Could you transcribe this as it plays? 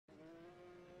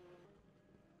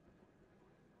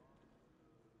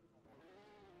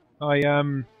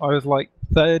I was like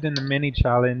third in the mini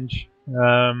challenge,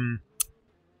 and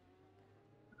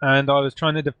I was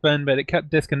trying to defend, but it kept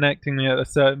disconnecting me at a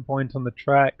certain point on the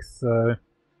track. So,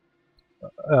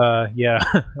 yeah,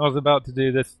 I was about to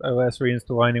do this OS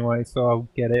reinstall anyway, so I'll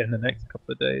get it in the next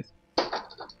couple of days.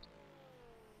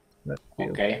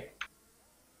 Okay.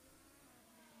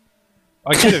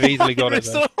 I could have easily got it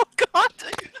though. Oh god!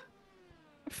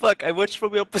 Fuck, I watched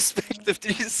from your perspective.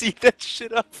 Did you see that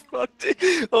shit up front?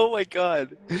 Oh my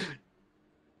god.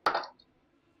 I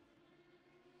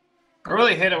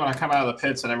really hate it when I come out of the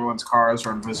pits and everyone's cars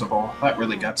are invisible. That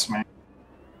really gets me.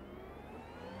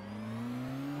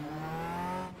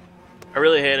 I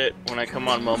really hate it when I come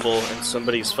on Mumble and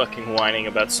somebody's fucking whining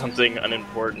about something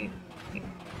unimportant.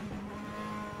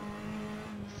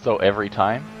 So every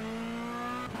time?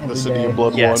 The City of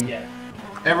Blood Yes. one. Yeah.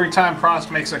 Every time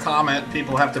Prost makes a comment,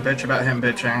 people have to bitch about him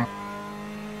bitching.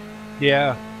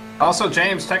 Yeah. Also,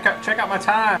 James, check out my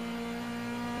time.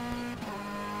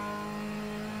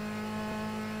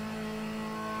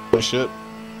 Oh shit.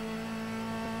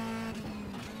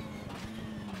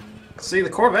 See, the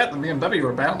Corvette and the BMW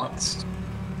are balanced.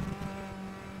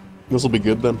 This will be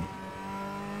good then.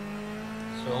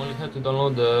 So only have to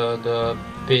download the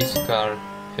pace car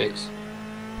fix.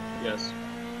 Yes.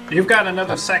 You've got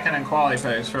another second in quali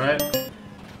phase, right?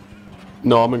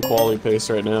 No, I'm in quality pace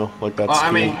right now. Like that's. Well,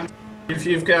 I mean,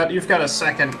 you've got a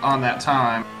second on that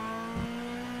time.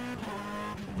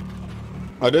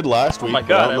 I did last Oh week, my but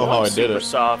god, I don't know how I did super it.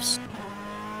 softs.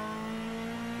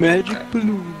 Magic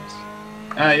balloons.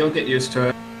 You'll get used to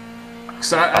it.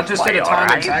 So I just did a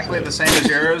time exactly the same as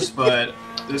yours, but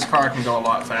this car can go a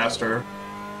lot faster.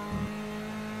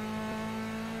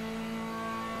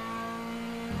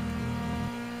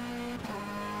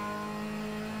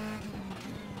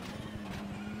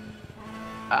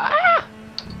 Ah!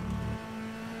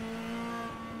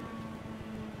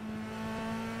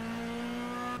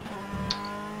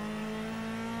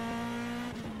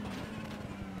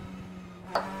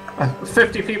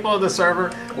 50 people in the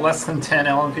server, less than 10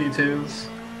 LMP2s.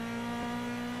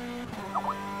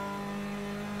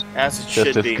 As it Just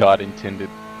should as be. God intended.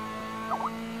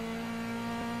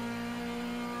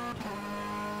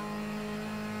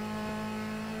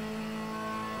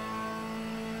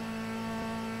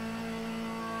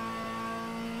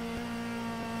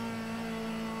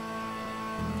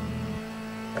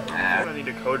 I need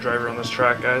a co-driver on this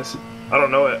track, guys. I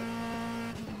don't know it.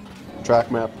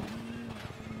 Track map.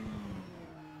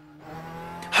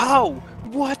 How?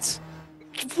 What?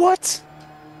 What?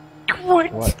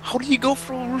 What? How do you go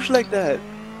for a rouge like that?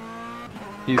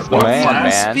 He's the man,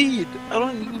 man. Speed. I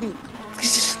don't even.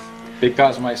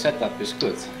 Because my setup is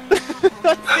good.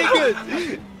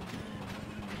 Good.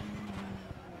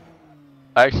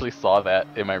 I actually saw that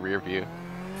in my rear view.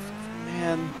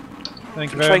 Man,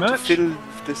 Thank you I'm very trying much. to fiddle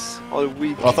this all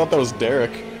week. I thought that was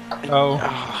Derek. Oh.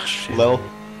 Oh shit. Lel.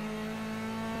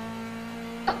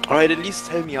 Alright, at least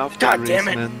tell me after God the race, damn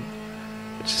it. man.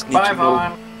 I just need Bye, to know.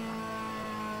 Vaughn.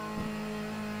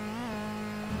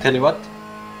 Tell you what,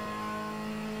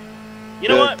 You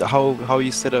know what? How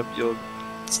you set up your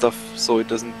stuff so it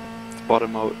doesn't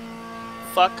bottom out.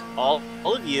 Fuck all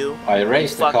of you. I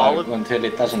raised the Fuck all car of- until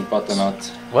it doesn't button out.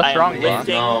 What's I am wrong, Vaughn?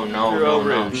 lifting No, no, through Eau no,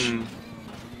 no. Rouge.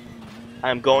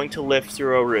 I'm going to lift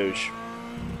through Eau Rouge.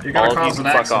 You're All gonna of cause you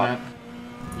an can fuck off.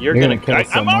 accident. You're gonna gonna. kill I'm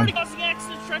someone. already causing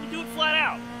accidents trying to do it flat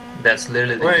out. That's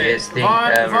literally the Wait, gayest thing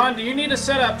Vaughn, ever. Vaughn, do you need a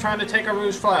setup trying to take a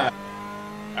Rouge flat?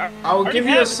 I will already give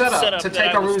you have a setup to that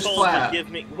take I a was Rouge told flat.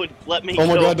 Would let me Oh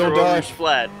my go God, don't through a die. Rouge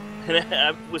flat, and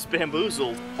I was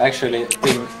bamboozled. Actually,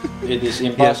 it is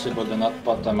impossible to not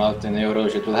bottom out in Eau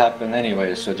Rouge. It will happen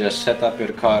anyway, so just set up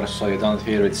your car so you don't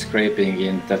hear it scraping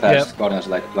in the fast corners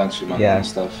like Blanchimont and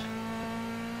stuff.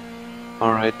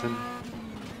 Alright then.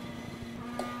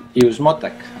 Use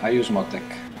Motec. I use Motec.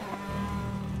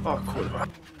 Oh, cool.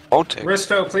 Motec.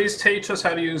 Risto, please teach us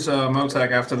how to use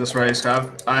Motec after this race.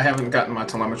 I haven't gotten my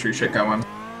telemetry shit going.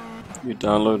 You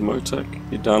download Motec,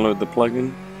 you download the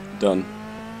plugin, done.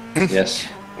 Yes.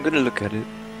 I'm gonna look at it.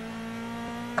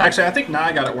 Actually, I think now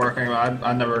I got it working.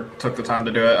 I never took the time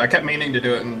to do it. I kept meaning to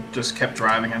do it and just kept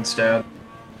driving instead.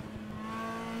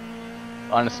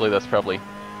 Honestly, that's probably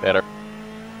better.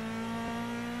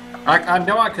 I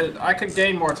know I could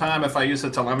gain more time if I use the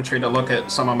telemetry to look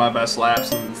at some of my best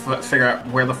laps and figure out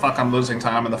where the fuck I'm losing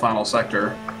time in the final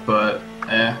sector. But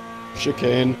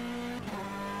Chicane.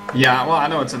 yeah, well I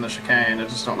know it's in the chicane. I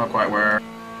just don't know quite where.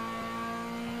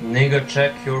 Nigga,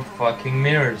 check your fucking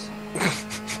mirrors.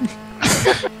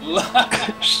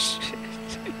 Shit.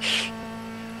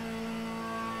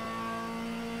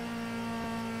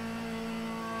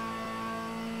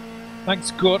 Thanks,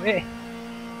 Scotty.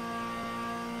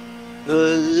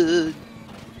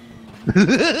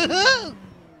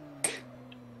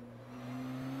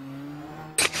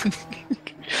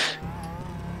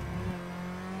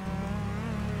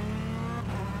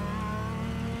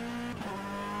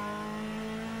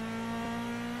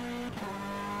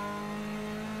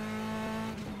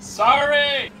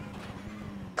 Sorry!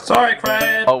 Sorry,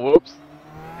 Craig! Oh, whoops.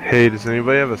 Hey, does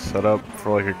anybody have a setup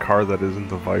for like a car that isn't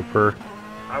the Viper?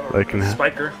 I have Like an- a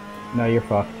spiker. No, you're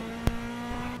fucked.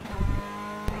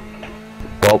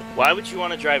 Well, Why would you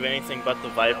want to drive anything but the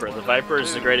Viper? The Viper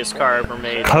is the greatest car ever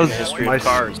made in the because history of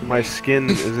cars. my skin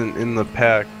isn't in the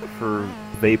pack for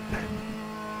vape.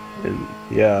 And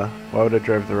yeah, why would I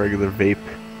drive the regular vape?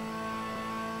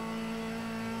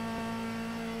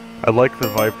 I like the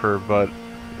Viper, but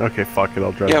okay, fuck it,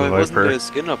 I'll drive the Yeah, it wasn't Viper. a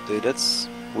skin update. That's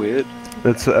weird.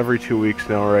 It's every 2 weeks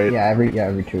now, right? Yeah,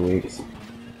 every 2 weeks.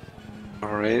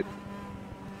 Alright.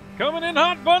 Coming in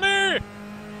hot, Bunny!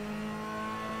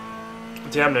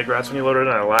 Damn, Nick, when you loaded in,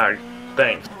 I lagged.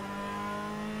 Thanks.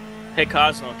 Hey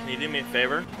Cosmo, can you do me a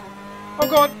favor? Oh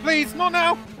god, please, not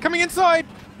now! Coming inside!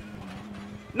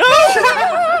 No!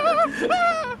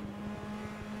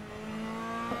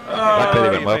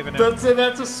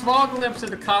 That's a small glimpse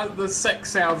into the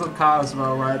sex sounds of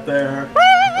Cosmo right there.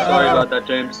 Sorry about that,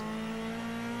 James.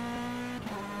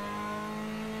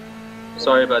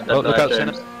 Sorry about that, look out,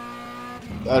 James.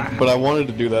 But I wanted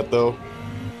to do that though.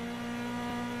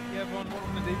 Yeah, Vaughn, what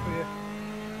can I do for you?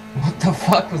 What the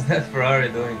fuck was that Ferrari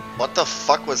doing? What the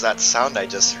fuck was that sound I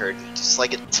just heard? Just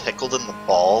like it tickled in the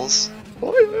balls?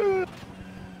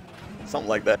 Something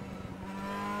like that.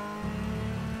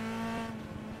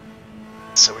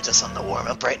 So we're just on the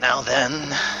warm-up right now then?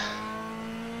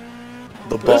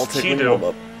 The ball What's he tickling do? warm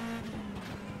up.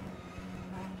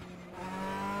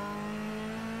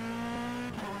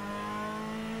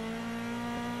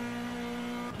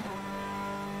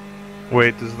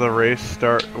 Wait, does the race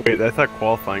start? Wait, I thought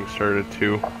qualifying started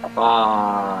too.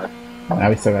 Ah. Now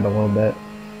we still got a little bit.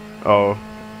 Oh.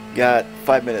 Got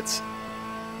 5 minutes.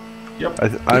 Yep.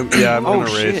 I'm Oh,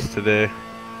 gonna race shit. today.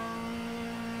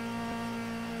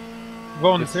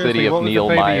 Vaughn, The seriously, city of what was Neil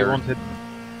the favour you Meyer. wanted?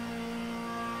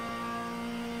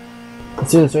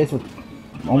 Let's do this race with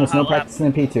almost no lap. practice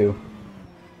in P2.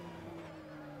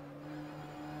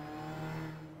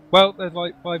 Well, there's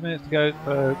like 5 minutes to go,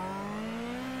 so...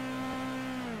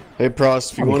 Hey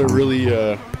Prost, if you want a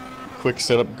really quick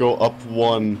setup, go up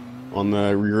 1 on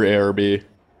the rear ARB.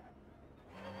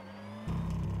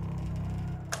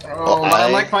 Oh, I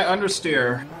like my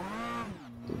understeer.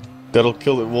 That'll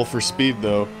kill it well for speed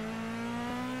though.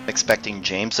 Expecting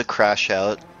James to crash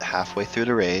out halfway through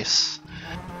the race.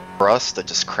 For us to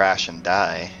just crash and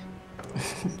die.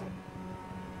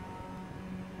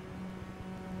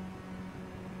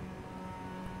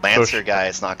 Lancer guy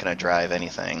is not gonna drive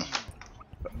anything.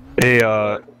 Hey,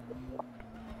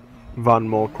 Von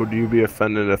Molk, would you be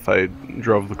offended if I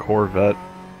drove the Corvette?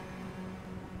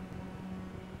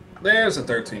 There's a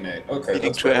 13.8. Okay, You need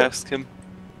that's to better. ask him.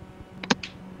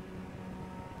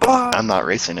 I'm not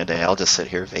racing today, I'll just sit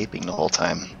here vaping the whole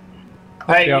time.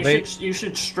 Hey, Yeah, you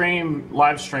should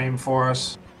live stream for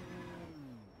us.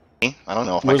 I don't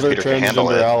know if my Where's our computer can handle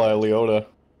transgender it. ally, Leota?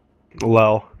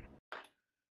 Lel.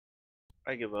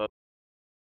 I give up.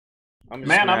 I'm just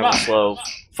Man, gonna I'm have not- a slow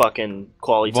fucking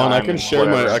quality Vaughn, time. I can and share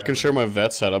whatever. my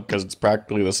vet setup because it's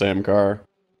practically the same car.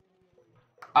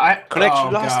 Connection Oh,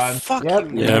 lost. God. Fuck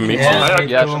Yep. you. Yeah, me too.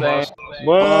 Yeah,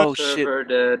 Oh shit. Server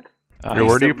dead. Yeah,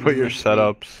 where do you put your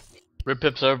setups?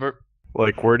 Rip server.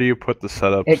 Like, where do you put the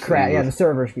setups? It crashed. in Yeah, the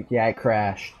server. Yeah, it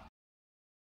crashed.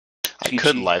 I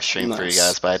could live stream for you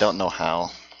guys, but I don't know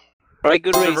how. Alright,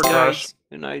 good race, Server crash. guys.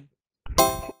 Good night.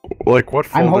 Like, what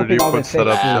I'm folder do hoping you all the put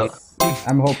setups in? fixes.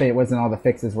 I'm hoping it wasn't all the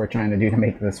fixes we're trying to do to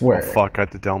make this work. Oh, fuck, I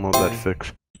had to download that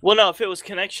fix. Well, no, if it was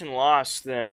connection lost,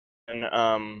 then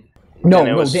No, then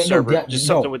it no, was no, server, no, just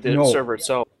no, something with the no. server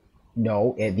itself.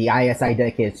 No, the ISI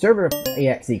dedicated server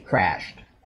exe crashed.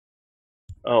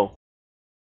 Oh.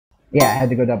 Yeah, I had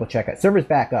to go double check it. Server's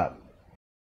back up.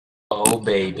 Oh,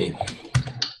 baby.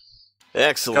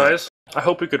 Excellent. Guys, I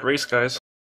hope we could race, guys.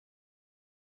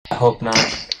 I hope not.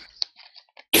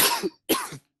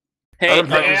 Hey,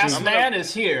 The ass I'm man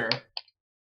is here.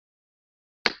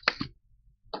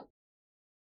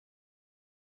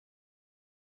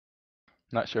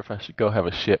 Not sure if I should go have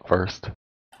a shit first.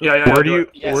 Yeah, Where do you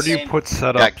Yeah, where do you same. put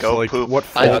setups? Yeah, go like, poop. what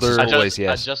I folder?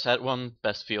 just had one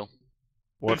best feel.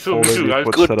 What Me too, folder do you guys.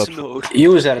 put Good setups? to know.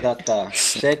 User data,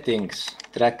 settings,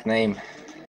 track name.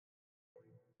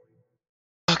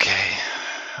 Okay.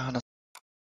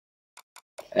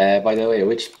 By the way,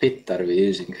 which bit are we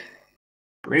using?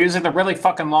 We're using the really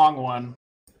fucking long one.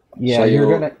 Yeah, So you're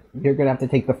gonna have to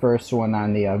take the first one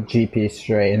on the GP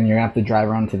straight, and you're gonna have to drive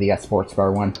around to the sports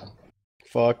car one.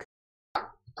 Fuck.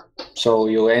 So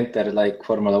you enter like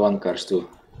Formula 1 cars too?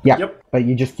 Yeah, yep. But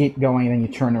you just keep going, and then you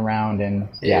turn around, and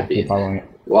keep following it.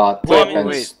 What happens?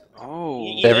 Wait.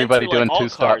 Oh. Everybody doing two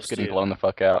stops getting blown the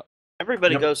fuck out.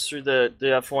 Everybody goes through the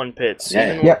F1 pits.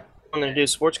 Yeah. Even when they do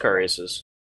sports car races.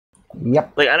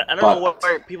 Yep. Like I don't know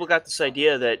why people got this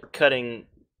idea that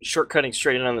shortcutting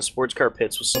straight in on the sports car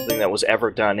pits was something that was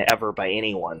ever done by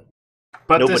anyone.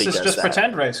 But Nobody this is does just that.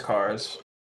 pretend race cars.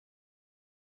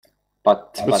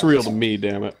 It's real to me,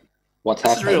 damn it. What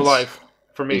happens? It's real life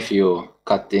for me. If you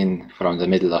cut in from the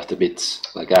middle of the pits,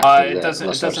 like after It the doesn't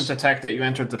buzzers? detect that you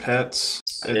entered the pits.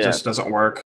 It just doesn't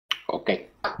work. Okay.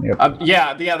 Yep.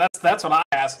 That's what I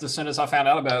asked as soon as I found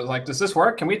out about it. I was like, does this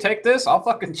work? Can we take this? I'll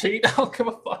fucking cheat. I don't give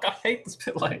a fuck. I hate this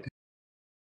pit lane.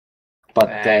 But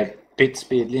the pit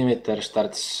speed limiter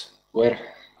starts where?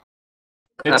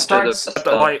 It starts at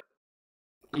the light.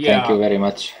 Yeah. Thank you very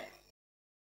much.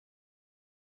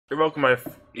 You're welcome, my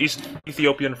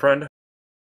Ethiopian friend.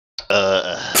 There's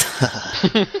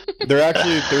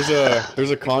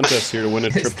a contest here to win a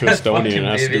trip to Estonia, and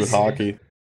it has to do with hockey.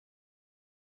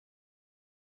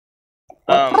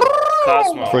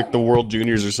 Cosmo. It's like the World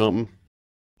Juniors or something.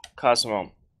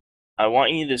 Cosmo, I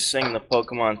want you to sing the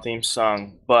Pokemon theme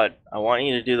song, but I want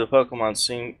you to do the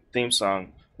Pokemon theme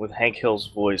song with Hank Hill's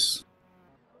voice.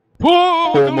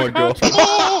 Oh my god.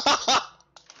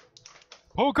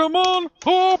 Pokemon,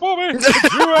 oh Bobby,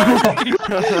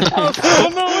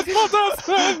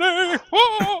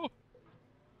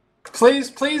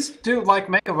 Please do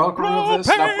make a vocal of this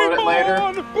and upload it later.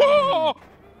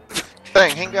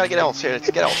 Dang, ain't gotta get all shit.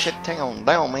 Get all shit down,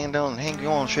 man. Down, hang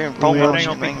on, sharing Pokemon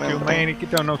shit, man. You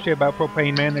don't know shit about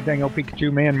propane, man. The dang old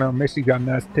Pikachu, man. Missy got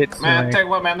nice tits. Man, tell you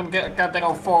what, man. Them got dang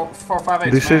old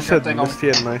 458. This is said Misty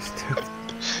had nice tits.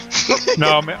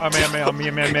 No, I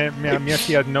mean, yes,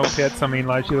 she has no tits. I mean,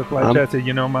 like, she looks like Jesse,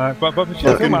 you know, but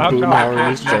she's my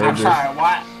I'm sorry,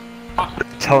 what?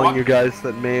 Telling you guys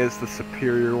that May is the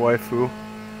superior waifu.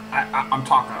 I'm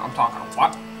talking,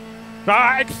 what?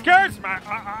 Excuse me,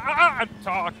 I'm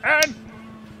talking.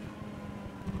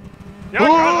 You're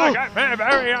gonna get me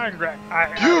very angry.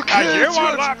 You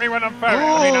won't like me when I'm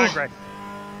angry.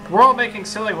 We're all making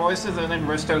silly voices, and then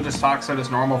Risto just talks at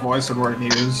his normal voice when we're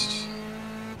used.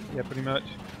 Yeah, pretty much.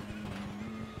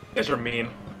 You guys are mean.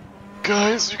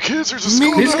 Guys, you kids are just He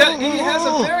has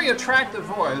a very attractive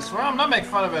voice. Well, I'm not making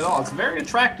fun of it at all. It's very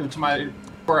attractive to my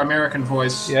American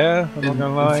voice. Yeah, I'm not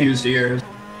gonna lie. Infused ears.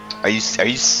 Are you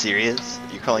serious?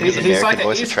 You're calling his He's American like an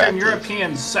voice Eastern attractive?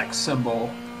 European sex symbol.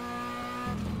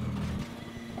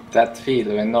 That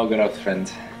feel when no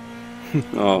girlfriend.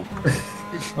 Oh.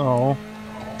 Oh.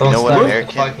 You know what,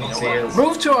 American?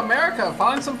 Move to America.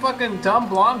 Find some fucking dumb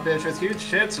blonde bitch with huge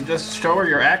tits and just show her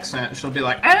your accent. She'll be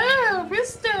like, ah,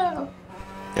 Risto.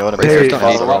 You know what, Hey,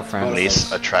 American?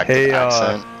 Least attractive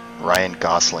accent. Ryan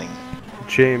Gosling.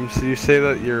 James, did you say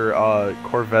that your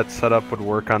Corvette setup would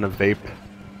work on a vape?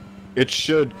 It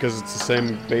should, because it's the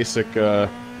same basic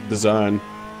design.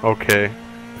 Okay.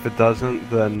 If it doesn't,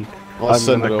 then I'm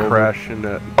gonna crash in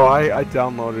it. Oh, I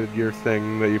downloaded your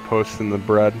thing that you post in the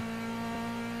bread.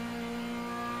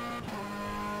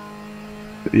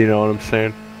 You know what I'm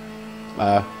saying?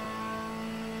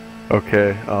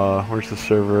 Okay, where's the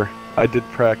server? I did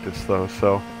practice though,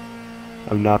 so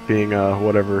I'm not being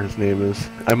whatever his name is.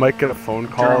 I might get a phone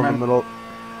call in the middle.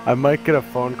 I might get a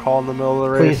phone call in the middle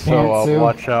of the race, so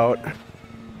watch out.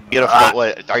 You get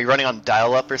what? Are you running on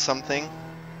dial-up or something?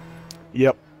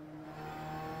 Yep.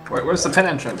 Wait, where's the pit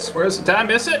entrance? Did I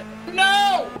miss it?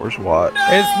 No! Where's what? No!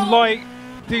 It's like,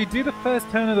 dude, do the first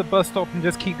turn of the bus stop and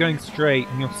just keep going straight,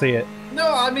 and you'll see it.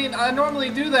 No, I mean, I normally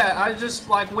do that. I just,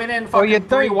 went in fucking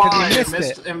 3 wide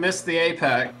and missed the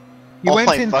apex. You went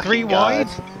in 3 wide?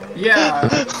 Yeah.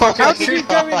 How did you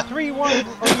go in 3 wide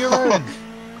on your own?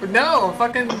 No,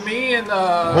 fucking me and,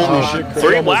 Holy shit,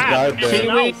 3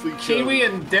 wide! Kiwi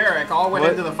and Derek all went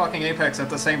into the fucking apex at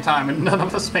the same time, and none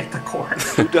of us made the corner.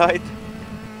 Who died?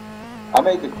 I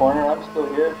made the corner, I'm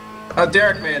still here.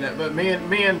 Derek made it, but me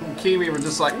and Kiwi were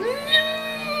just like,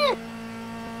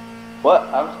 What?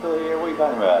 I'm still here, what are you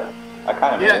talking about? I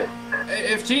kind of made it.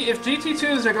 If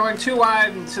GT2s are going too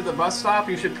wide into the bus stop,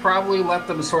 you should probably let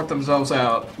them sort themselves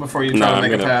out before you try to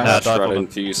make a pass. Right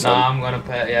into you, son. Nah, I'm gonna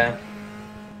pass, yeah.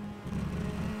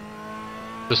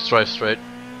 Just drive straight.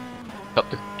 Cut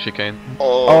the chicane.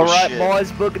 Oh, alright,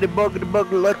 boys, boogity,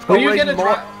 let's go.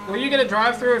 Will you get a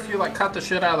drive-through if you cut the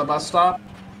shit out of the bus stop?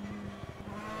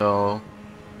 No.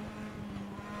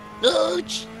 No.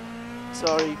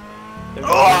 Sorry.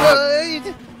 Hey,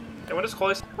 what is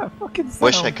close?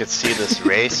 Wish I could see this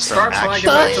race from Starts when I action.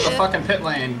 get back to the fucking pit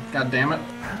lane. God damn it.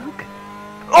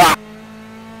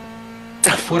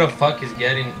 Who the fuck is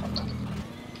getting...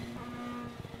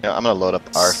 Yeah, I'm gonna load up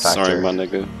rFactor. Sorry, my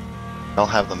nigga. I don't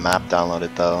have the map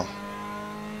downloaded though.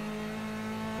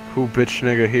 Who bitch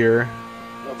nigga here?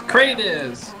 Crate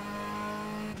is.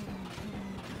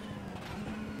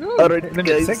 Alright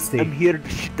guys, 60. I'm here to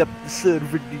shut up the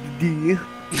server. Did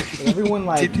everyone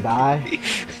like die?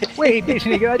 Wait, bitch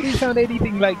nigga, I didn't sound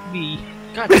anything like me.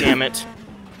 God damn it.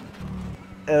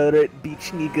 Alright,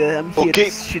 bitch nigga, I'm here to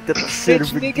shut up the Bitch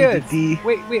server. niggas!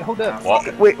 Wait, hold up.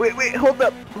 Wait, hold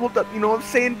up. You know what I'm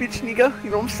saying, bitch nigga? You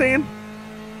know what I'm saying?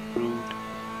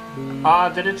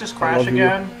 Did it just I crash love you.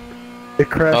 again? It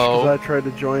crashed because I tried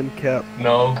to join Cap.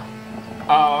 No.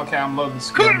 Oh, okay, I'm loading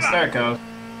skins. There it goes.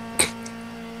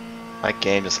 My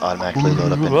game just automatically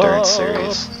load up endurance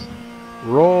series.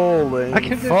 Rolling. I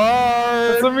can just,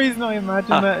 for some reason I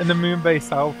imagine that in the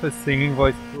Moonbase Alpha singing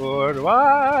voice.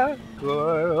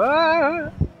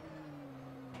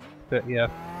 But yeah.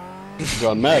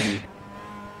 John Madden.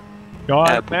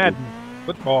 John Madden.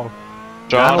 Football.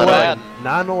 John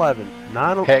 9/11.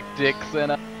 Hectics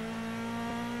and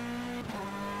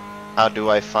How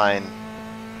do I find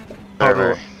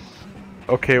server?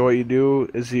 Okay, what you do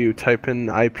is you type in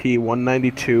IP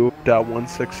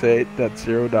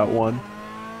 192.168.0.1.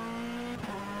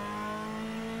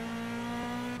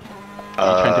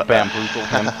 trying to bamboozle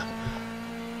him.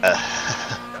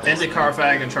 IndyCar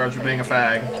fag in charge of being a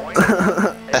fag.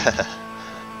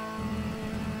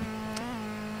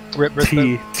 T.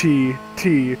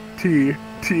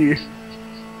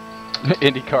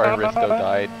 IndyCar and Risto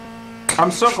died.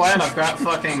 I'm so glad I've got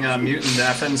fucking mutant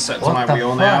deafens set to my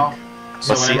wheel now.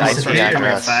 So What's when the anyone starts IP becoming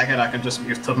a address? faggot, I can just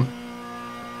mute them.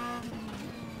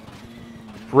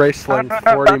 Race length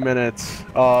 40 minutes.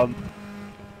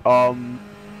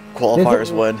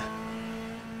 Qualifiers win.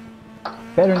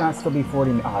 Better not still be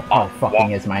 40 minutes. Oh, probably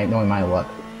fucking is knowing my luck.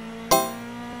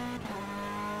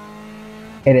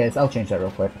 It is. I'll change that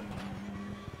real quick.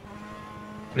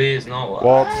 Please, no.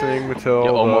 Waltzing Matilda.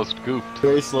 You almost goofed.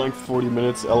 Race length 40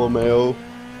 minutes, LMAO.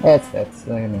 That's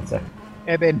give me a sec.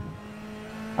 Eben.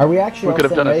 Are we actually We all could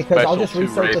have set done a ready? Because I'll special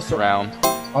just restart the round.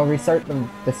 I'll restart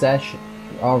the session.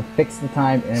 I'll fix the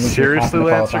time and we Seriously, can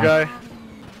Lancer guy?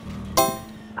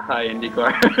 Hi,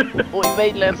 IndyCar. We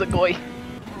made Lancer guy.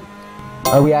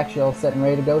 Are we actually all set and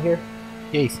ready to go here?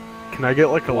 Yes. Can I get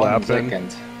like a lap in?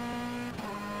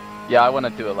 Yeah, I want to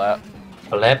do a lap.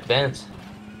 A lap dance.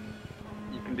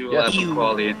 You can do a lap of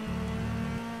quality.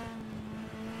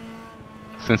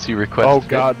 Since you requested Oh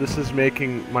god, this is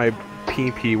making my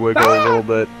PP wiggle a little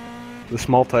bit. This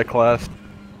multi-class.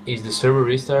 Is the server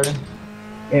restarting?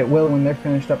 It will when they're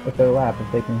finished up with their lap if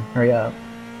they can hurry up.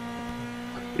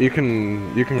 You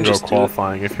can go Just do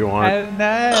qualifying if you want. Oh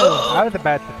no! I was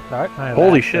about to start my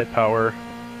Holy lap, shit, but power.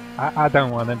 I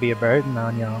don't want to be a burden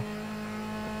on y'all.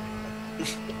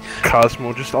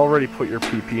 Cosmo, just already put your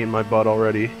PP in my butt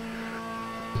already.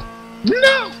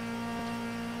 No!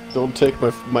 Don't take my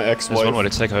ex-wife. There's one way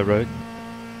to take her road.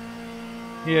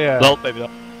 Yeah. Well, maybe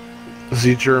not.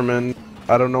 Z German,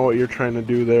 I don't know what you're trying to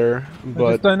do there, I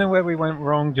but just don't know where we went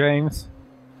wrong, James.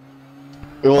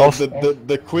 Well,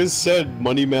 the quiz said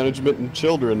money management and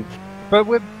children. But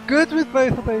we're good with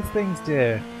both of those things,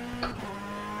 dear.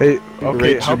 hey, okay,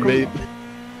 Rate your mate.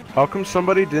 how come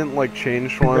somebody didn't like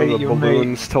change one Rate of the your mate.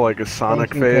 balloons to like a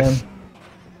Sonic Thank you, face?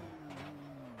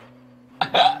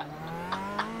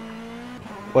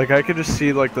 Like I could just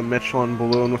see like the Michelin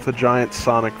balloon with a giant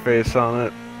Sonic face on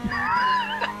it.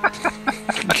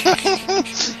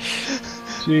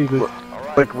 Jesus.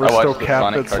 Like I Risto watched the Cap,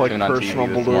 Sonic it's like cartoon on personal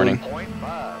TV this balloon. morning.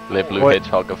 The Blue What?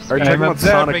 Hedgehog of Are you Space. talking I'm about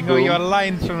Sonic observing all Boom? your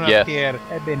lines from Yes. up here,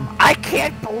 Eben. I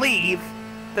can't believe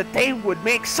that they would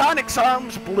make Sonic's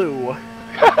arms blue.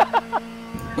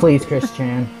 Please, Chris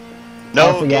Chan. No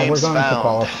Also, yeah, games we're going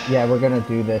found. to yeah, we're gonna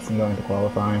do this and go into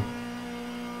qualifying.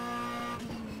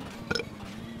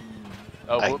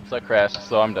 Oh, whoops, I crashed,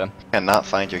 so I'm done. Cannot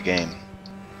find your game.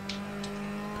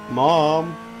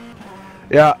 Mom.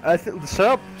 Yeah, I think the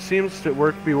setup seems to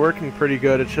be working pretty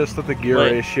good. It's just that the gear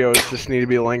Wait. ratios just need to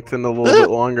be lengthened a little bit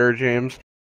longer, James.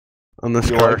 On this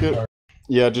You car. like it?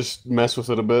 Yeah, just mess with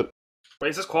it a bit. Wait,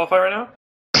 is this qualify right now?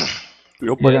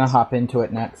 Yep. We're gonna hop into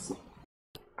it next.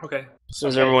 Okay. As soon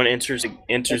as everyone enters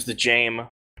the jam.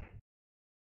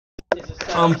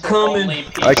 I'm coming.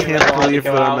 I can't believe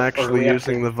that I'm actually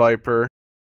using the Viper.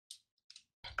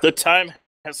 The time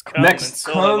has come, Next and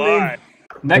so have I.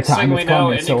 Next The time thing is we know,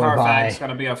 coming, so IndyCar have I. fag's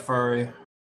gonna be a furry.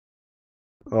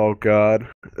 Oh god.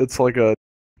 It's like a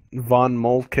Von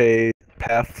Moltke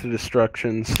path to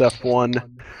destruction. Step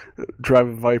 1, drive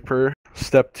a Viper.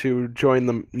 Step 2, join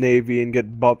the Navy and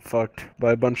get butt fucked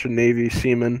by a bunch of Navy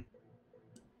seamen.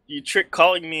 You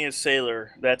calling me a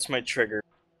sailor. That's my trigger.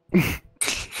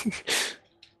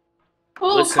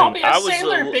 Oh, Listen, call me a I was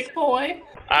sailor, a- big boy.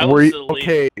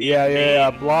 Okay, yeah,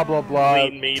 blah blah blah.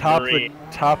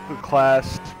 Top of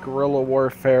class, guerrilla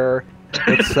warfare,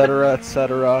 etc.,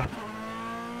 etc.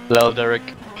 Hello, Derek.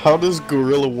 How does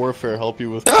guerrilla warfare help you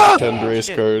with 10 race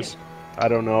cars? I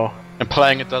don't know. And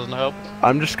playing it doesn't help.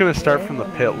 I'm just gonna start from the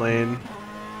pit lane.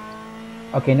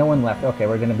 Okay, no one left. Okay,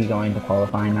 we're gonna be going to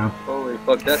qualifying now. Holy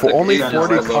fuck, that's For a only crazy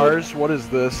 40 load. cars? What is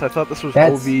this? I thought this was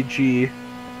That's- OVG.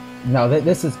 No,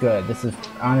 this is good. This is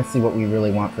honestly what we really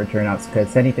want for turnouts,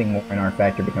 because anything more in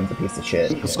rFactor becomes a piece of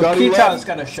shit. Scotty Keytown's left.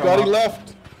 gonna show Scotty up.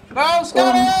 left. No,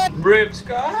 Scotty! Rip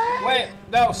Scott! Wait,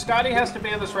 no, Scotty has to be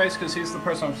in this race because he's the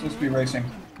person I'm supposed to be racing.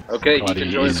 Okay, he can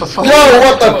join the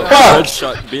what the fuck?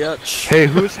 Headshot, bitch. Hey,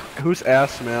 who's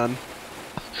ass man?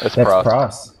 That's That's Prost.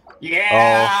 Prost.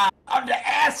 Yeah! I'm the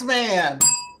ass man!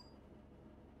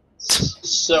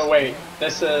 So wait,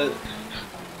 this is...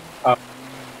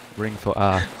 Ring for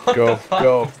R. Go.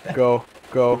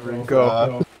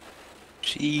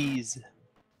 Jeez.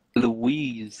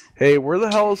 Louise. Hey, where the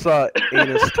hell's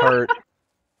Anus Tart?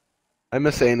 I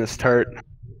miss Anus Tart.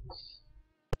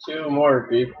 2 more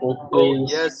people, Vote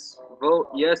please. yes, vote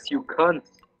yes, you cunt.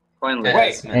 Finally.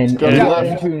 Wait, And Scotty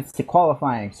P2s to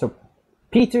qualifying. So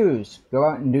P2s, go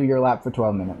out and do your lap for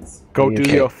 12 minutes. Go do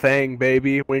your thing,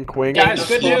 baby. Wink, wink. guys,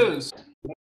 good news!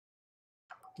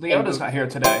 Leona's not here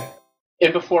today.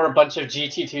 And before a bunch of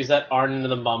GT2s that aren't into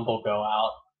the mumble go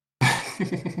out.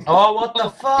 Oh, what the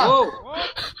fuck? Whoa!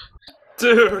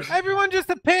 Dude! Everyone just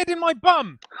appeared in my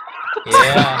bum!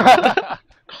 Yeah.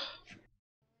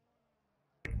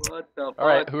 What the fuck?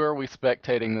 Alright, who are we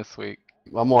spectating this week?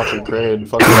 I'm watching Crane.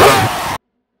 Fuck you.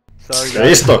 Sorry,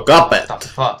 guys. Risto Kapet! What the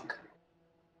fuck?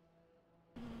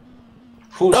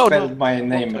 Who spelled my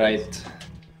name right?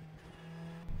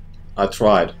 I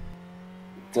tried.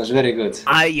 It was very good.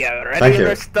 Are you ready, Thank you.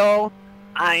 Risto?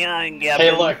 Aye, aye,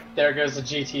 Hey look, there goes the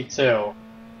GT2.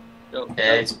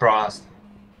 Yeah, it's Prost.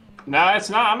 No, it's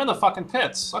not. I'm in the fucking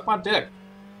pits. Suck my dick.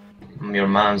 Your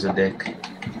mom's a dick.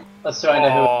 Let's find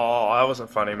out who... Oh, that wasn't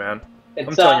funny, man. It's,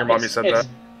 I'm telling your mom you said that.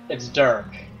 It's Dirk.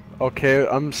 Okay,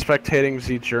 I'm spectating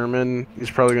Z German. He's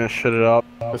probably gonna shit it up.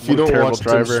 If you What a don't terrible watch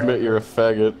driver. Tim Schmidt, you're a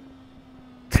faggot.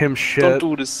 Tim Shit. Don't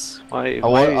do this. Why? I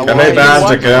want Can they ban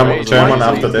the German German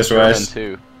after this race?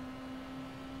 Too.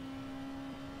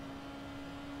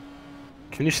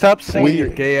 Can you stop singing your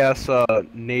gay ass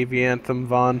Navy anthem,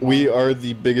 Vaughn? We are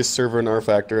the biggest server in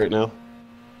rFactor right now.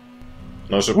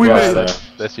 No surprise there.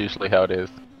 That's usually how it is.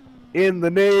 In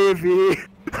the Navy.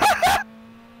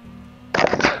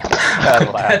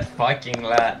 That fucking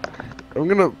lad. I'm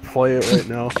gonna play it right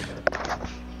now.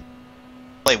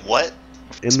 Play what?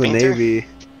 In the Sphincter? Navy.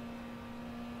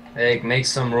 Hey, make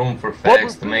some room for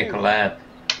fags to make a lap.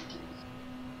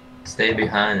 Stay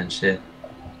behind and shit.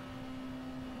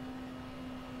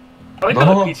 I like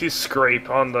how the P2 scrape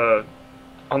on the...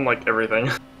 on, like, everything.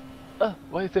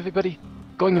 Why is everybody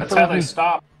going in That's front how of they me?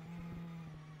 stop.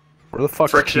 Where the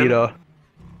fuck's Friction. Kita?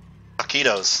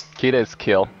 Taquitos. Kita's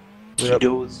kill.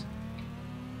 Cheetos.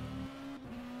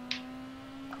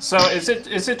 So is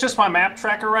it just my map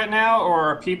tracker right now, or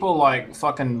are people like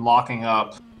fucking locking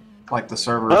up? Like the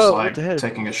server's Oh, like what the heck?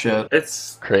 taking a shit.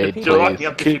 It's... Crate, You're locking please.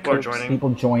 up because people are joining. People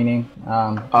joining.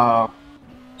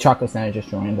 Chocolate Santa just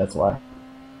joined, that's why.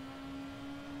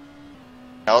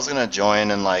 I was gonna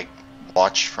join and like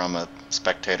watch from a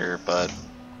spectator, but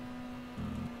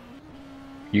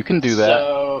You can do that.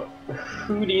 So,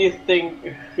 who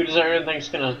does everyone think's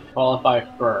gonna qualify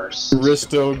first?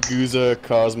 Risto, Guza,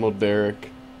 Cosmo, Derek.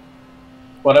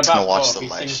 What gonna about watch Pope? the He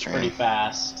live seems stream. pretty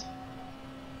fast.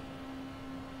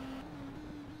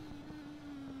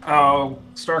 Oh,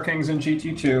 Star King's in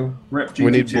GT2. Rip GT2.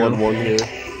 We need Blood 1 here.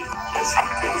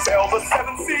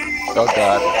 Oh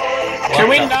god. Can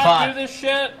we What the not fuck? do this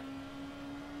shit?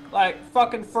 Like,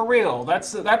 fucking for real.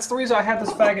 That's the reason I had this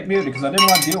faggot muted, because I didn't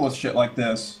want to deal with shit like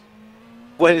this.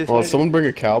 What? Oh, someone bring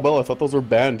a cowbell? I thought those were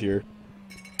banned here.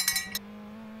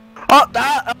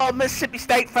 Oh, Mississippi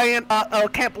State fan.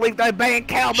 Can't believe they banned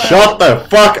cowbell. Shut the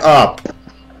fuck up!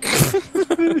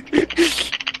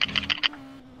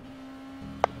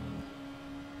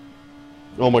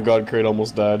 Oh my god, Crate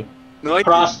almost died. No, I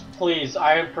Frost, please.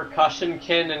 I have percussion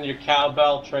kin and your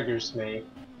cowbell triggers me.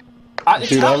 It's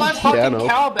Dude, not I my was fucking piano.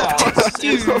 cowbell. It's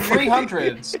the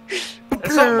 300s.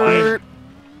 It's not mine.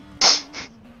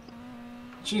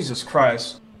 Jesus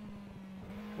Christ.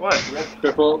 What?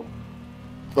 Triple.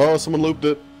 Oh, someone looped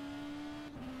it.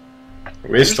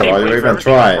 Mister, are you even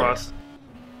trying?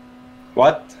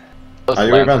 What? Are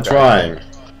you even trying?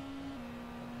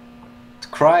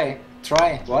 Try,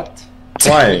 what?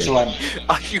 Trying. Which one?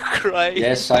 Are you crying?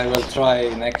 Yes, I will try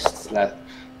next lap.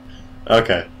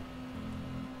 Okay.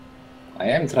 I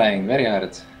am trying very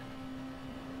hard.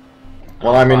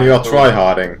 Well, I mean, you're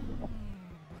tryharding.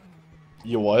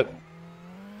 You what?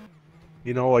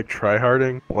 You know, like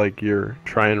tryharding? Like you're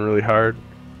trying really hard?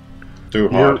 Too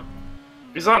hard.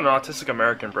 He's not an autistic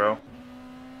American, bro.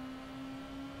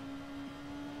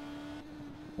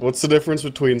 What's the difference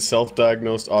between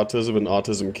self-diagnosed autism and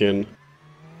autism kin?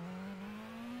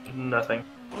 Nothing.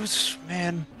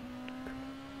 Man.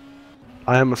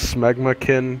 I am a smegma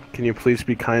kin. Can you please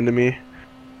be kind to me?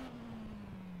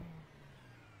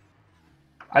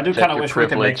 I do Check kind of your wish we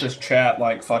could make privilege. this chat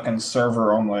like fucking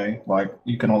server only. Like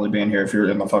you can only be in here if you're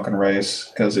in the fucking race,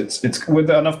 because it's with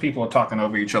enough people talking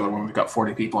over each other when we've got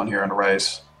 40 people in here in a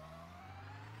race.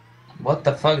 What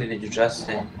the fuck did you just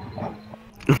say?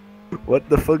 What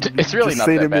the fuck did It's you really just not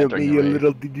say that to me, bad you during the race.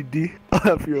 little DDD?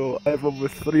 I have over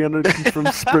 300 from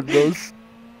Sprintos.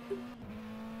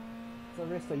 So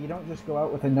Rista, you don't just go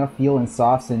out with enough fuel and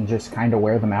sauce and just kind of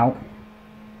wear them out?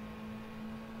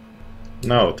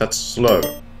 No, that's slow.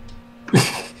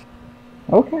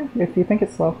 Okay, if you think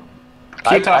it's slow.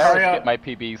 I Kita, always hurry get up. my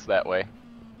PBs that way.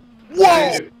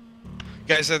 Whoa!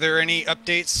 Guys, are there any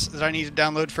updates that I need to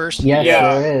download first? Yes,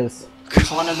 there is.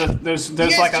 One of the there's You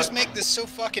guys like just a make this so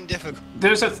fucking difficult.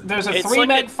 there's a It's 3 like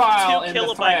meg a file 2 in the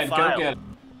kilobyte thread. file. Go get it.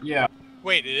 Yeah.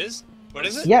 Wait, it is? What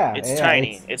is it? Yeah, It's yeah,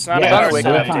 tiny. It's not yeah, a Oh, it's hard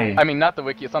really update. tiny. I mean, not the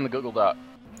wiki, it's on the Google Doc.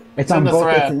 It's in on the both.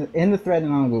 thread. It's in the thread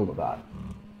and on Google Doc.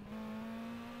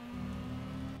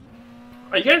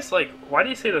 Are you guys like? Why do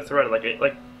you say the thread?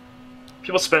 Like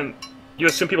people spend. You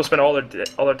assume people spend all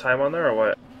their time on there, or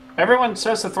what? Everyone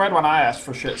says the thread when I ask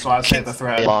for shit, so I say the How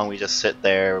thread. long we just sit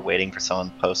there waiting for someone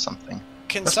to post something.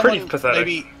 Can That's pretty someone pathetic.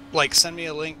 maybe like send me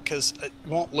a link because it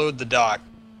won't load the doc?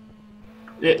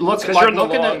 It looks Because like you're in the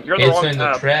look wrong. at You're in the It's wrong in the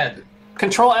tab. thread.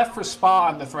 Control F for spa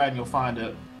on the thread, and you'll find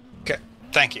it. Okay,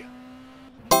 thank you.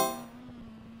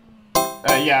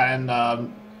 Yeah,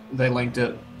 and they linked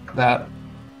it. That.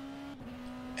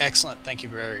 Excellent, thank you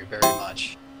very, very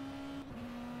much.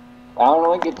 I don't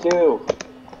like it too.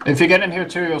 If you get in here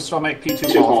too, you'll still make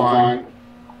P2 qualifying.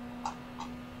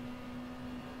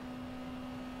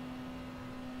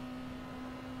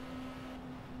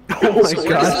 Oh my So where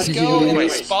god. does this go in my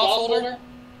spot folder?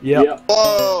 Yep.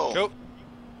 Whoa! Go.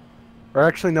 Or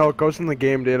actually, no, it goes in the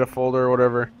game data folder or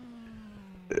whatever.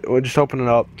 We'll just open it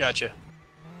up. Gotcha.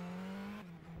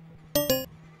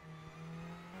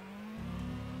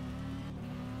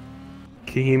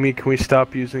 Kahimi, can we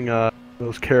stop using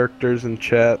those characters in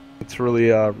chat? It's really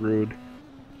rude.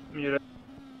 Mute it.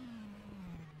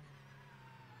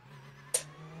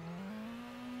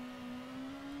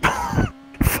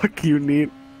 Fuck you, Neat.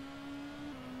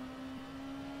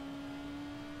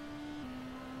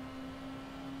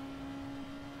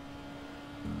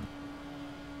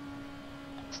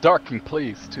 Starking,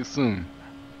 please, too soon.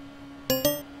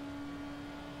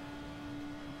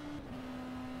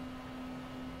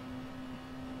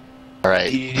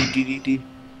 Alright.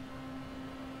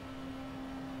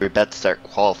 We're about to start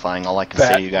qualifying. All I can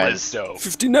say to you guys.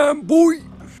 59, boy!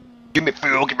 Give me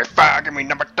fuel, give me fire, give me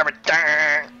number 30.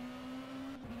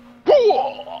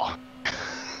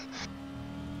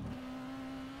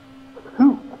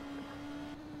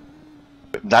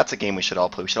 That's a game we should all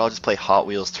play. We should all just play Hot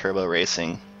Wheels Turbo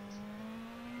Racing.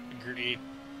 Agreed.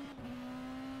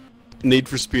 Need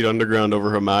for Speed Underground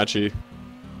over Hamachi.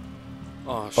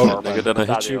 Oh shit, nigga, did I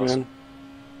hit you, man?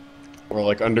 Or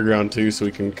like Underground 2 so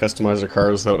we can customize our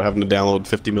cars without having to download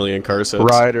 50 million car sets.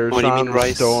 Riders What do you on mean, the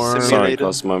Rice storm. Sorry,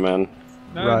 Cosmo, man.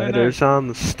 No, Riders on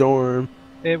the storm.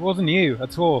 It wasn't you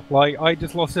at all. Like, I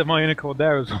just lost it of my own accord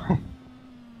there as well.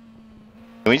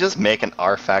 Can we just make an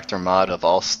rFactor mod of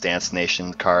all Stance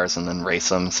Nation cars and then race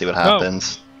them, see what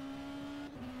happens?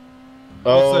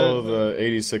 Oh, Also- the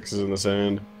 86 is in the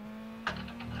sand.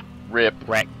 Rip.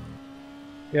 Right.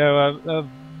 Yeah,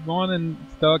 Ron and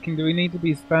Starking, do we need to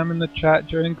be spamming the chat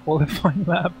during qualifying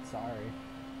lap? Sorry.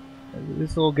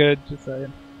 It's all good, just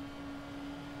saying.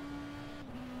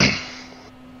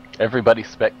 Everybody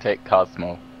spectate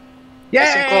Cosmo.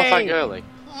 Let's qualify early.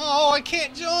 Oh, I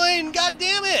can't join! God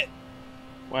damn it!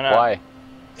 Why not? Why?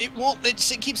 It won't. It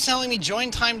keeps telling me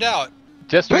join timed out.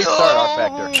 Just restart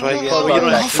rFactor. Try again. Oh, you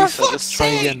don't have for to, so fuck's just try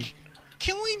again. sake!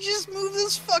 Can we just move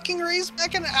this fucking race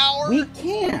back an hour? We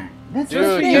can't. That's the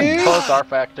Dude, thing. just close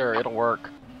rFactor, it'll work.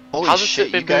 Holy How's shit,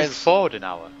 it been you guys. moved forward an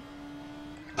hour?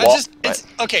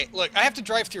 Okay, look, I have to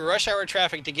drive through rush hour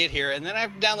traffic to get here, and then I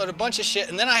have to download a bunch of shit,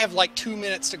 and then I have like 2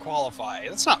 minutes to qualify.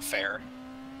 That's not fair.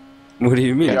 What do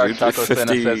you mean? Our Taco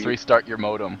Senna says restart your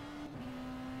modem.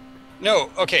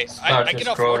 No, okay, I get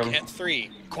off work scrotum. at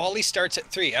 3. Quali starts at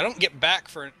 3. I don't get back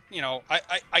for, you know,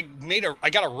 I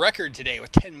got a record today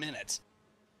with 10 minutes.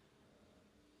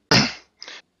 You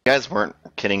guys weren't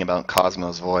kidding about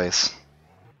Cosmo's voice.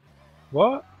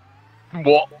 What?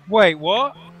 What? Wait,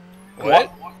 what?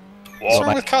 What? What's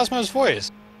wrong with Cosmo's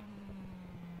voice?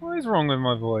 What is wrong with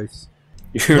my voice?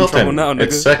 You're in trouble now, nigga.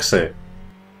 It's sexy.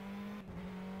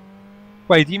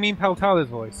 Wait, do you mean Paltala's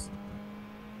voice?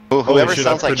 Whoever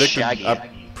sounds like Shaggy. I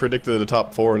predicted the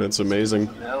top 4 and it's amazing.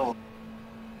 No.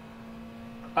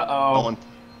 No Uh-oh.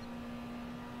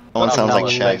 one sounds like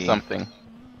Shaggy. Something.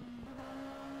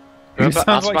 Who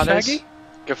sounds like Shaggy?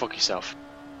 Go fuck yourself.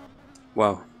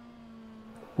 Wow.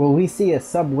 Will we see a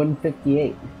sub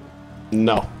 158?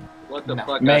 No. What the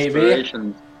fuck? Maybe.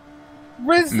 Aspirations?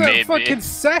 Where's that fucking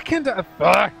second?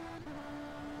 Fuck.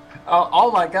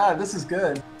 Oh my god, this is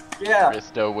good. Yeah.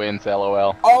 Risto wins,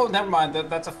 lol. Oh, never mind.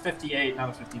 That's a 58, not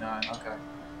a 59. Okay.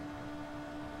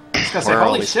 I was gonna say, We're holy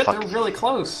always shit, they're really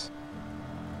close.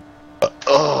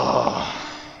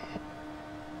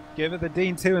 Give it the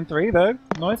Dean 2 and 3 though.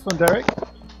 Nice one, Derek.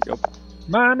 Yep.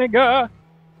 My nigga.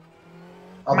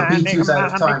 Oh, the B2's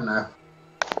out of time now.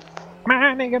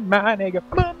 My nigga, my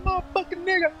motherfucking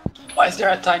nigga. Why is there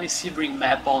a tiny Sebring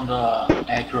map on the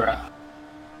Acura?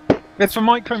 It's for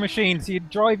micro machines. You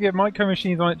drive your micro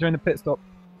machines on it during the pit stop.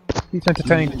 Keeps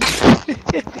entertained.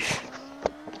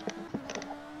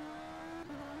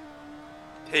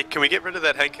 Hey, can we get rid of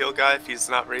that Hank Hill guy if he's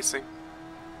not racing?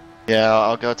 Yeah,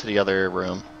 I'll go to the other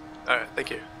room. Alright, thank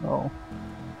you. Oh.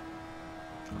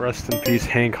 Rest in peace,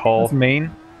 Hank Hall. That's mean.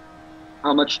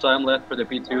 How much time left for the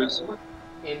P2s?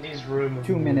 Indy's room.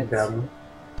 2 minutes.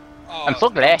 I'm so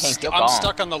glad Hank Hill I'm gone.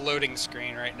 stuck on the loading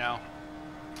screen right now.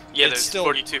 Yeah, It's there's still-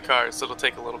 42 cars, so it'll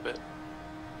take a little bit.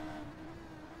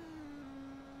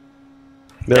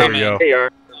 There we go.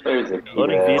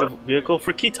 Loading vehicle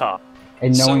for Kita.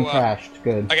 And no So, one crashed.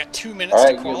 Good. I got 2 minutes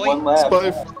to quali. One lap.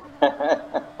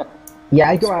 Yeah,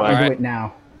 I go out and Alright. do it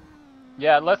now.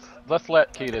 Yeah, let's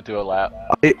let Kita do a lap.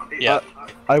 Yeah.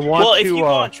 I want Well, to. if you go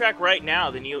on track right now,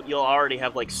 then you'll already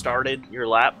have like started your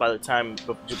lap by the time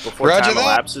before Roger time that.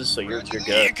 elapses, so you're good.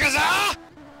 Yakuza!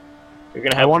 You're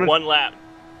gonna have wanna- one lap.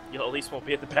 You at least won't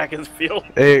be at the back of the field.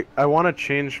 Hey, I want to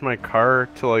change my car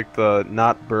to like the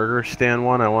not burger stand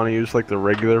one. I want to use like the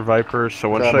regular Viper. So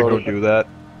when should I go do that?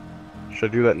 Should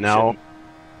I do that now?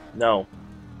 No.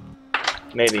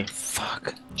 Maybe.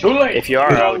 Fuck. Too late. If you are,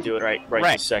 I would do it right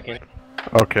this second.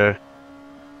 Okay.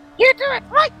 You do it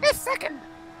right this second.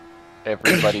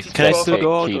 Everybody's Can I still take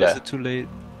go out, or is Kita. it too late?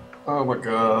 Oh my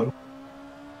god.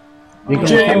 You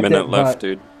can A attempt minute it, left, but-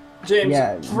 dude. James,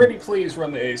 Yeah. pretty please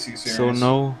run the AC series. So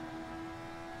no.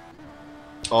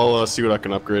 I'll see what I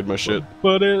can upgrade my shit.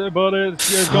 But it's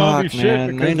gonna be Fuck, shit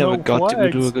man. because I never no got to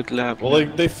flags. do a good lap. Well,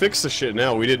 they fixed the shit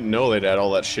now. We didn't know they'd add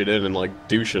all that shit in and like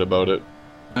do shit about it.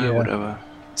 Whatever.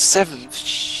 7th.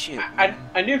 Shit.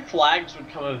 I knew flags would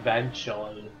come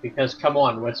eventually, because come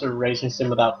on, what's a racing sim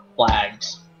without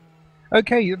flags?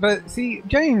 Okay, but see,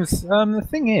 James, the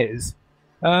thing is,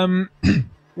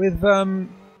 with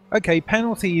okay,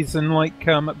 penalties and like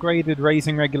upgraded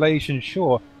racing regulations,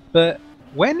 sure, but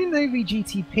when in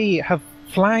OVGTP have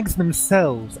flags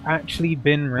themselves actually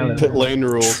been relevant? Pit lane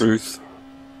rules. Truth.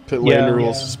 Pit lane Yeah.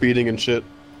 rules, speeding and shit.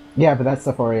 Yeah, but that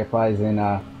stuff already applies in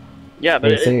Yeah,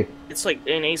 but AC. it's like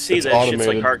in AC It's that shit's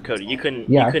automated. like hard coded. You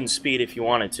couldn't speed if you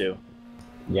wanted to.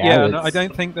 Yeah, no, it's- I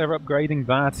don't think they're upgrading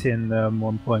that in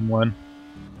 1.1.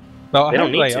 Well, I They don't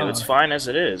hope need they to. are. It's fine as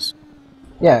it is.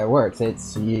 Yeah, it works.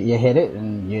 It's you hit it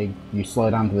and you slow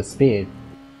down to the speed.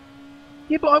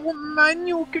 Yeah, but I want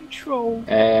manual control.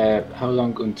 How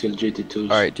long until GT2s?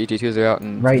 Alright, GT2s are out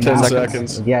in Right 10 now,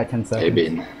 seconds. Yeah, 10 seconds. Hey,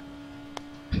 Ben.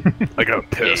 I got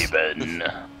pissed.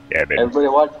 Everybody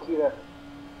watch Kita.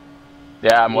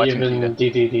 Yeah, I'm watching Even Kita.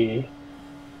 DDD.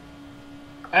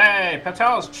 Hey,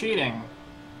 Patel's cheating.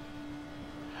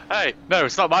 Hey, no,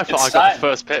 it's not my fault. It's I got time. the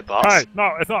first pit box. Hey,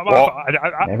 no, it's not my What?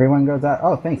 fault. Everyone goes out.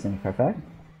 Oh, thanks, Andy Perfect.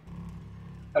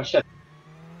 Oh shit.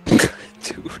 Dude.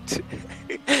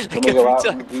 Can we go out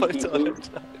in Photon GT2?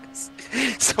 talks,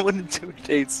 someone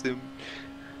intimidates him.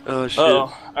 Oh shit.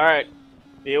 Oh, alright.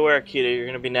 Be aware, Kita, you're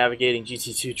gonna be navigating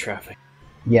GT2 traffic.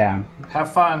 Yeah.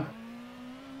 Have fun.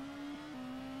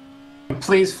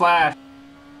 Please flash.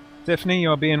 Tiffany,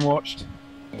 you're being watched.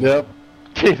 Yep.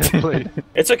 Please.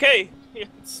 It's okay.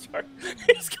 Start.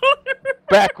 He's going.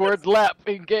 Backwards lap,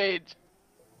 engage.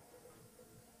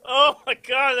 Oh my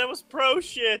god, that was pro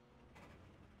shit.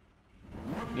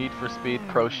 Need for Speed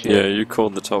Pro shit. Yeah, you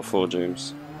called the top 4,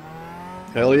 James.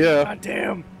 Hell yeah. God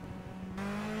damn.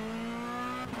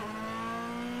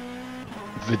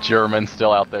 The German's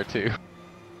still out there too.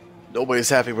 Nobody's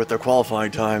happy with their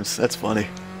qualifying times. That's funny.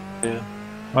 Yeah.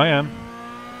 I am.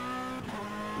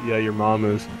 Yeah, your mom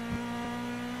is.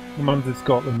 My mum's in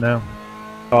Scotland now.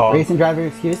 Oh. Racing driver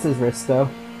excuses, Risto.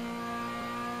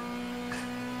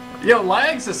 Yo,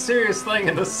 lag's a serious thing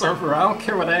in this server. I don't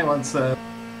care what anyone says.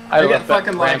 I get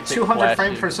fucking like frantic 200 flashing.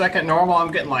 frames per second normal.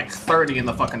 I'm getting like 30 in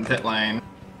the fucking pit lane.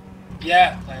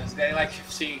 Yeah, I was getting like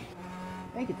 15.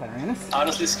 Thank you, Tyrannus.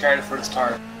 Honestly scared for the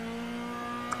start.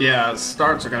 Yeah,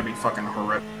 starts are gonna be fucking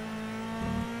horrific.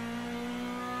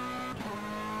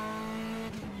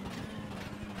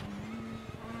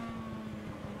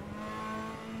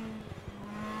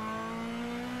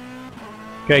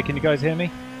 Okay, can you guys hear me?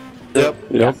 Yep.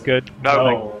 Yep. Good.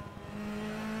 No.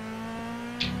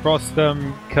 Frost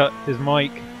cut his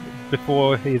mic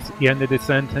before he ended his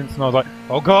sentence, and I was like,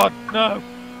 "Oh God, no!"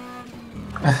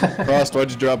 Frost, why'd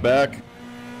you drop back?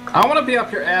 I want to be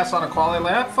up your ass on a quality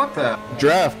lap. Fuck that.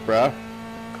 Draft, bruh.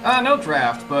 No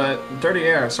draft, but dirty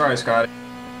air. Sorry, Scotty.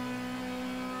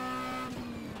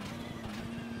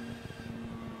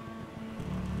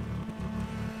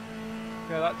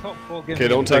 Yeah, that top 4 gives Okay, me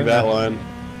don't take that bonus. line.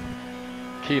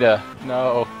 Kita,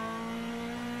 no.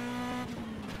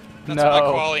 That's No. my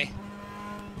quality.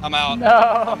 I'm out. No.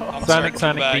 I'm sorry, Sonic,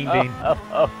 come back. Bean Bean.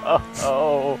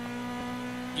 Oh.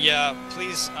 Yeah,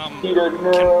 please,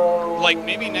 can, like,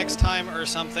 maybe next time or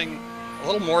something, a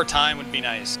little more time would be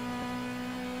nice.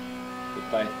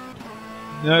 Goodbye.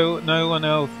 No one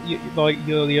else.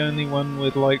 You're the only one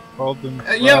with like problems.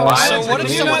 Yo, So what if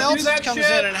Can you someone not do else that comes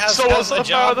shit? in and has a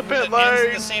job that ends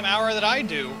in the same hour that I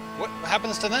do? What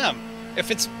happens to them? If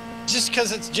it's just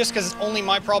because it's only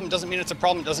my problem doesn't mean it's a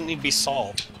problem. It doesn't need to be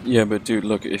solved. Yeah, but dude,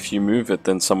 look, if you move it,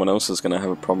 then someone else is gonna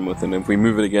have a problem with it. And if we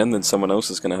move it again, then someone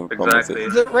else is gonna have a problem with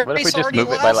it. The What if we race just already move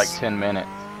it by like lasts- 10 minutes?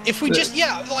 If we just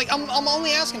like I'm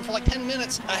only asking for like 10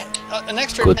 minutes, an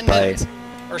extra 10 Goodbye. minutes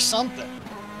or something.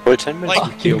 Well, 10 minutes Like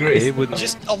would be okay, wouldn't it?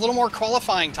 just a little more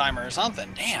qualifying timer or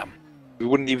something. Damn. We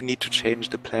wouldn't even need to change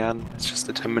the plan. It's just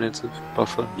the 10 minutes of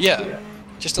buffer. Yeah.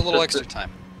 Just a little extra time.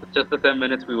 It's just the 10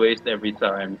 minutes we waste every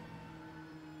time.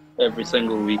 Every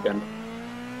single weekend.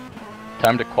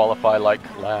 Time to qualify like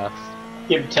last.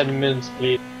 Give 10 minutes,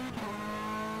 please.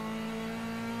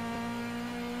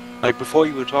 Like before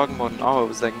you were talking about an hour, I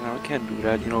was like, no, I can't do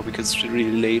that, you know, because it's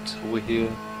really late over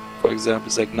here. For example,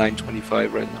 it's like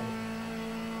 9:25 right now.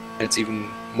 It's even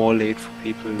more late for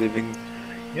people living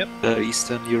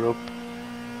Eastern Europe.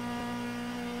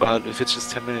 But if it's just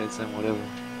 10 minutes, then whatever.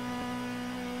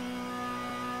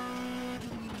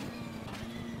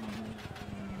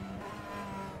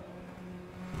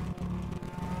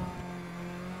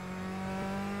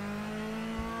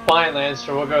 Fine,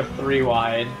 Lancer, we'll go 3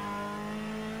 wide.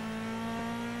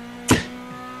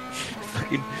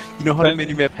 Fucking, you know how the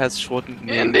minimap has shortened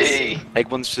names? Like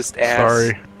one's just ass.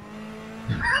 Sorry.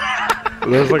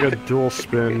 There's like a dual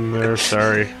spin there,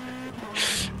 sorry.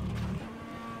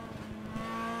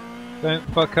 Don't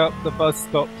fuck up the bus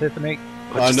stop, Tiffany.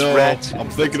 I know, I'm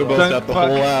thinking about that the whole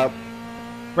lap.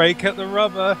 Break up the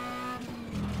rubber.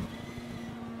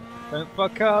 Don't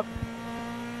fuck up.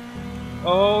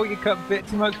 Oh, you cut a bit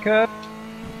too much curve.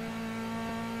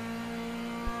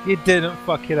 You didn't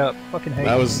fuck it up. Fucking hate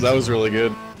That was really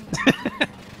good.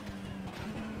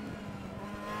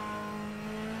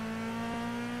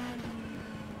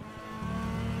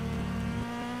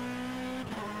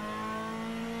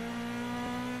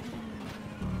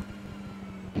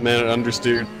 Man,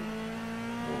 understeered.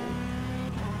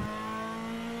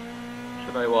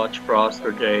 Should I watch Frost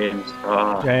or James?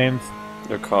 James.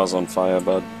 Your car's on fire,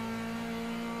 bud.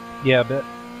 Yeah, a bit.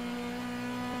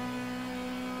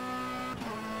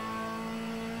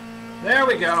 There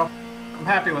we go. I'm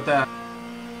happy with that.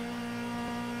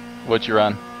 What'd you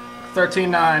run?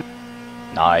 13-9.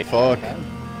 Nice. Fuck.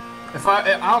 If I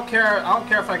don't care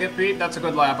if I get beat. That's a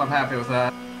good lap. I'm happy with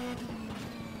that.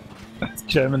 That's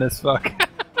German as fuck.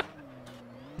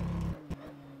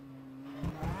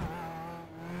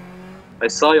 I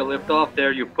saw you lift off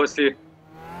there, you pussy.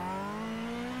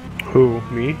 Who?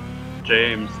 Me?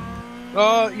 James.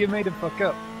 Oh, you made him fuck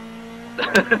up.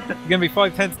 You're gonna be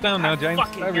 5/10 down now, James.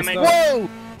 Every start. Whoa!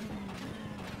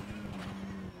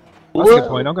 That's a good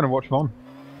point. I'm gonna watch one.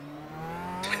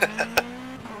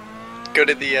 Go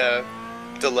to the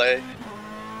delay.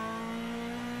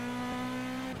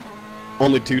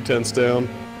 Only 2/10 down.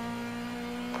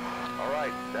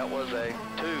 Alright, that was a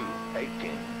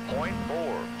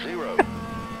 2:18.40.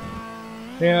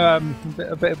 Yeah,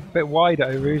 a bit wider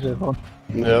over one.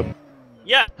 Yep.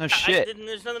 Yeah. Oh, shit.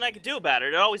 There's nothing I can do about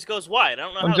it. It always goes wide. I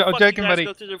don't know I'm how the fuck joking, you guys buddy.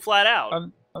 go through there flat out.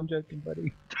 I'm joking,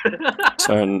 buddy.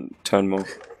 Turn more.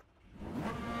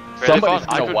 Somebody's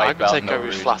I gonna could wipe out take no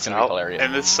every Rouge. flat It's gonna be out hilarious.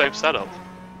 in this same setup.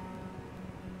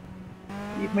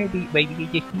 Maybe you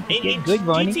just need to In get good,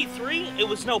 Ronnie. GT3, it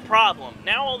was no problem.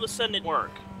 Now all of a sudden it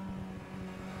work.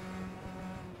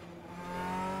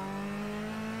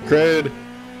 Craig.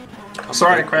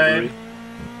 Sorry, Craig.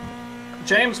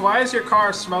 James, why is your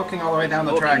car smoking all the way down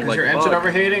the track? Is your engine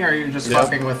overheating, or are you just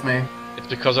fucking with me? It's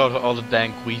because of all the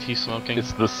dank weed he's smoking.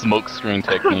 It's the smoke screen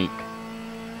technique.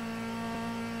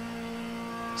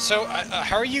 So,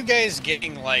 how are you guys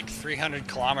getting like 300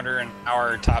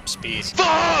 km/h top speed?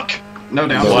 Fuck! No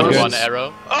doubt. One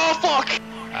arrow. Oh fuck!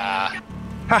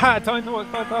 Haha, time to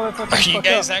work. Are you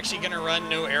guys actually gonna run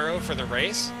no arrow for the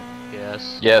race?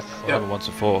 Yes. Yes. Yep. Once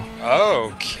before.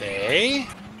 Okay.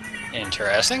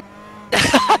 Interesting.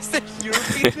 You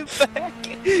repeat it back.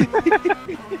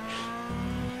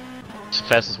 It's the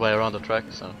fastest way around the track,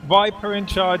 so. Viper in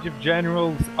charge of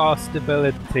generals are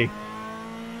stability.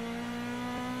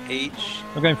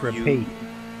 I'm going for a P.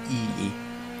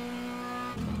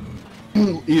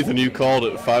 Ethan, you called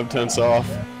it 5/10 off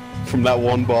from that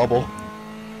one bobble.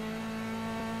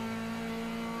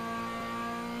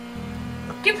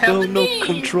 Give help no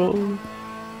control.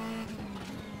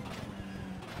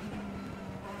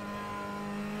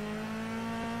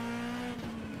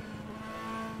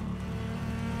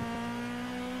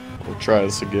 We'll try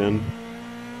this again.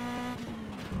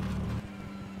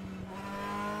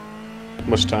 How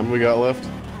much time we got left?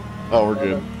 Oh, we're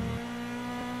good.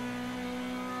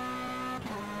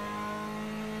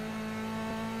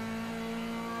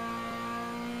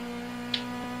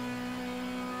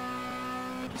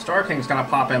 Star King's gonna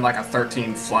pop in like a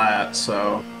 13 flat,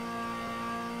 so...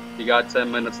 You got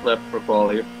 10 minutes left for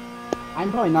quality.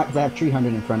 I'm probably not, because I have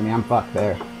 300 in front of me. I'm fucked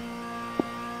there.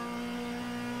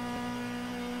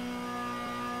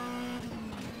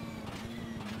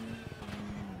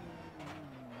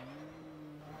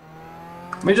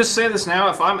 Let me just say this now,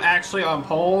 if I'm actually on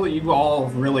pole, you all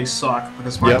really suck,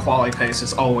 because my quality pace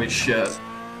is always shit.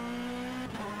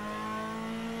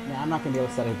 Yeah, I'm not gonna be able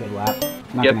to set a good lap.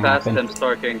 Not Get gonna past happen. him,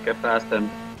 Star King, get past him.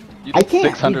 I can't.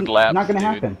 600 laps, Not gonna dude.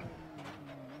 happen.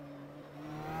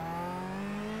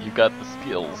 You got the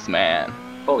skills, man.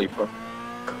 Holy fuck.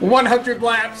 100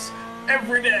 laps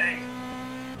every day.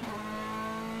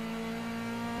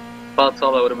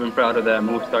 Baltala would have been proud of that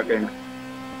move, Star King.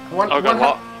 What?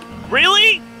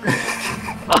 Really?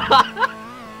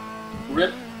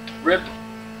 Rip.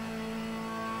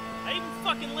 I even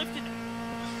fucking lifted.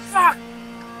 Fuck!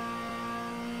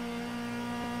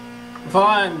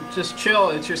 Vaughn, just chill.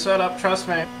 It's your setup, trust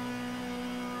me.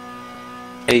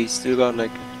 Hey, still got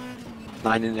like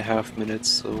 9.5 minutes,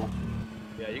 so.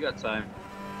 Yeah, you got time.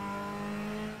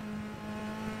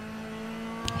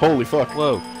 Holy fuck.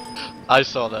 Whoa. I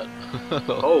saw that.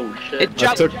 Oh shit.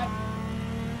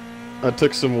 I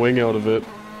took some wing out of it.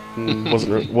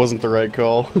 Wasn't the right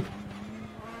call.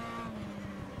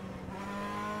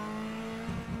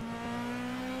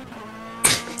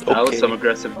 That was some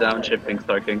aggressive downshifting,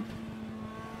 Star King.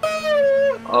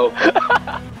 Oh.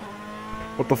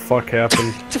 What the fuck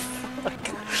happened?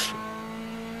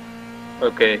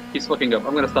 Okay, he's looking up.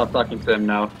 I'm gonna stop talking to him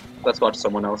now. Let's watch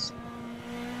someone else.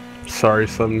 Sorry,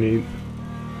 some neat.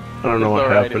 I don't know what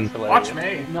happened. Watch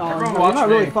me. No, Everyone no, watch you're not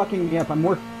me. really fucking me up. I'm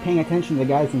more paying attention to the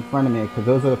guys in front of me, because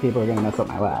those are the people who are gonna mess up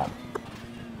my lab.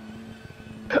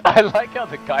 I like how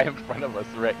the guy in front of us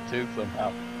wrecked too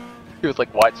somehow. He was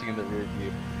like watching in the rear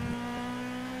view.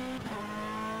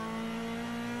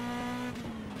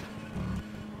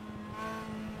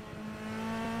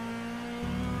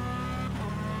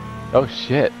 Oh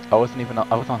shit, I was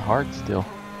on hard still.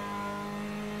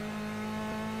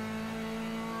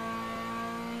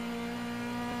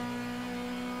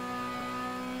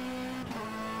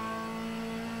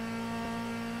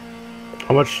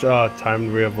 How much time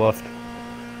do we have left?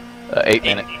 8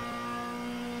 minutes.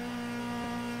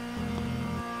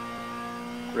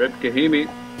 Rip Kahimi.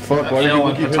 Fuck, why do you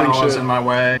keep hitting shit? in my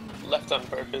way. Left on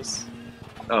purpose.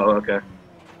 Oh, okay.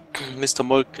 Mr.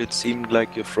 Molk, it seemed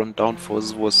like your front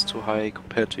downforce was too high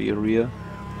compared to your rear.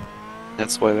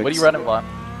 That's why. Like, What are you running, Vaughn?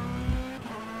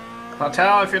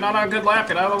 Patel, if you're not on a good lap,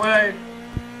 get out of the way.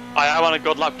 I am on a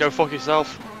good lap, go fuck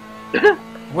yourself.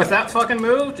 With that fucking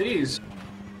move? Jeez.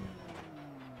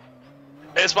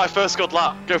 It's my first good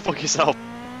lap, go fuck yourself.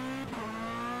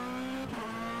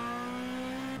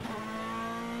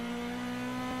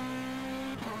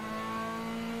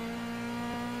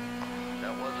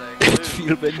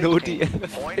 Feel the no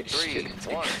DNF.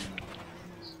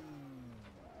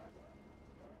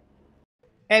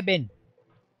 Eben.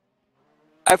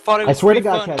 I thought it I was swear to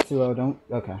pretty God, fun. Katsuo, don't.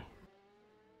 Okay.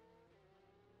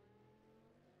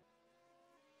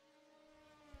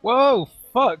 Whoa,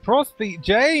 fuck, Prost beat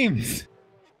James!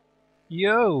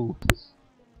 Yo!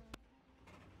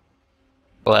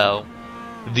 Well,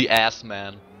 the ass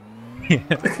man. God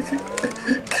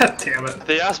damn it.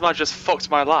 The ass man just fucked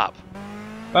my lap.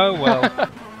 Oh well.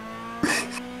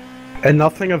 And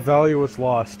nothing of value was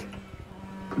lost.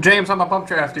 James, I'm a bump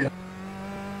draft you.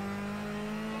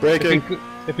 Breaking.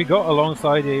 If he got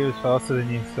alongside you, he was faster than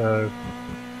you, so...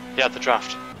 He had the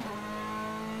draft.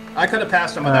 I could have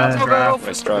passed him without the draft.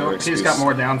 Nice driver He's got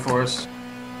more downforce.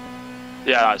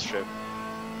 Yeah, that's true.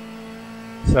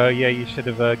 So yeah, you should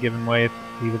have given way if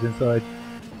he was inside.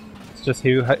 It's just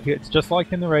it's just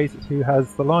like in the race, it's who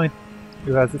has the line,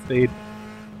 who has the speed.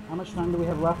 How much time do we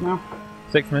have left now?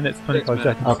 6 minutes, 25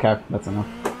 seconds. Okay, that's enough.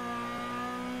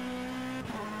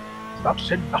 Stop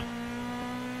shitting.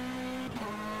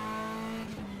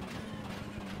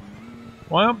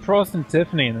 Why aren't Prost and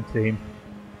Tiffany in the team?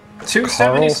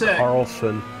 276.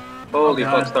 Carlson. Holy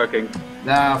God. fuck, Starking.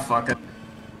 Nah, fuck it.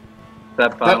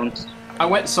 That bounce. I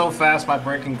went so fast, my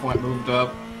breaking point moved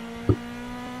up.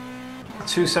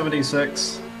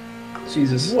 276.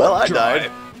 Jesus. Well, I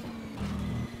died.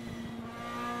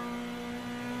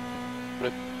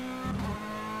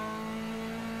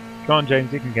 Come on,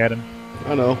 James, you can get him.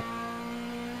 I know.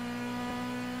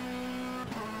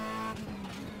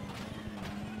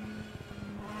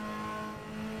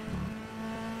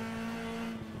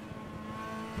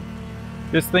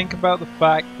 Just think about the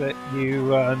fact that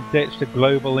you ditched a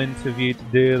global interview to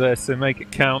do this, so make it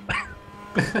count.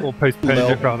 Or postpone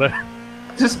it, rather.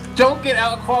 Just don't get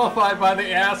out qualified by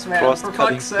the ass man, Cross for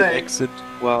cutting fuck's the sake. exit.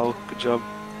 Wow, good job.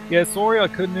 Yeah, sorry I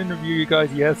couldn't interview you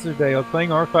guys yesterday. I was playing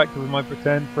rFactor with my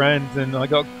pretend friends, and I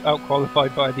got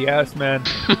out-qualified by the ass man.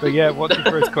 But yeah, what's your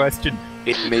first question?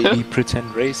 It may be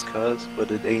pretend race cars,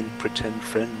 but it ain't pretend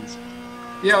friends.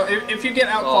 Yo, if you get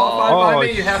out qualified by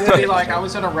me, you have to be like, I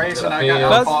was in a race and I got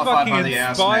out qualified by the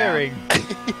ass man.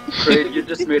 Great, you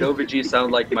just made OVG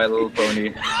sound like My Little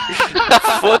Pony.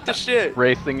 What the shit?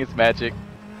 Racing is magic.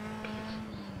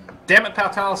 Damn it,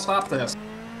 Paltal, stop this.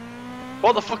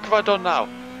 What the fuck have I done now?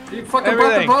 You fucking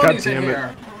brought the ponies in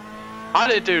here. I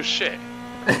didn't do shit.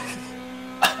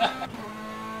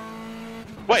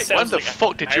 Wait, when the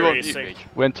fuck did you unmute me?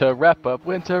 Winter wrap up,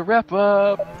 winter wrap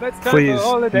up. Let's go for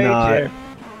holiday cheer.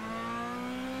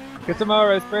 Cause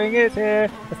tomorrow spring is here.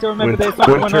 I still remember this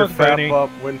song when I was Bernie.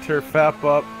 Winter fap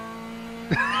up.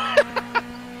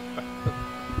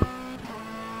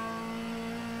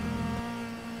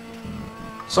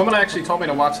 Someone actually told me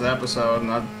to watch the episode,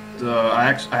 and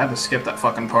I had to skip that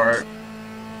fucking part.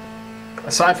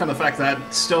 Aside from the fact that I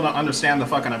still don't understand the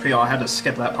fucking appeal, I had to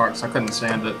skip that part because I couldn't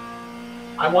stand it.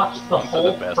 I watched the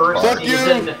whole first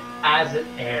season as it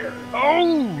aired.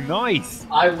 Oh, nice!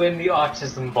 I win the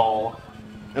autism ball.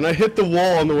 And I hit the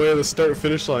wall on the way to the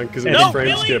start-finish line because it was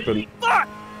frame skipping. Fuck!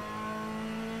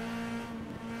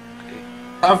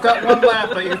 I've got one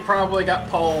lap, but you've probably got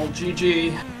pole.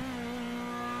 GG.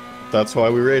 That's why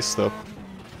we race, though.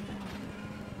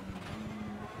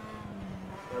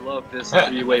 I love this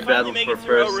three-way battle make for it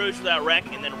through first. Eau Rouge without wreck,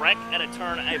 and then wreck at a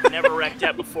turn I've never wrecked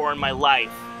at before in my life.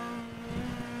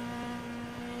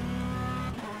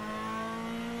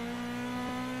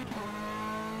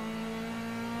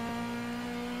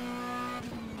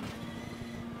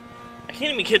 I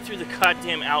can't even get through the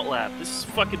goddamn outlap. This is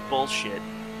fucking bullshit.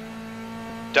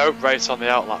 Don't race on the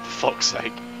outlap, for fuck's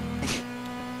sake.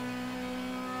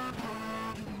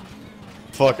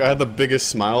 Fuck, I had the biggest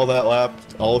smile that lap.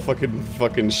 All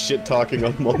fucking shit talking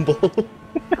on Mumble.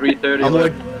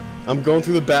 330. I'm going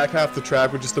through the back half of the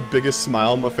track with just the biggest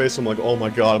smile on my face. I'm like, oh my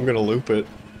god, I'm gonna loop it.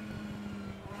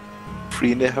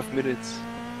 3.5 minutes.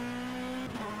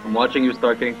 I'm watching you,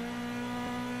 Starking.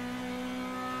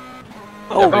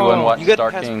 Everyone watch you get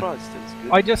Starking.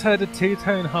 I just heard a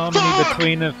two-tone harmony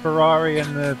between a Ferrari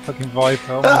and the fucking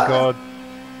Viper. Oh my god.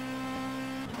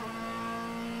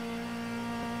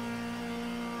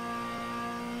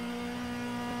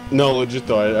 No, legit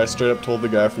though, I straight up told the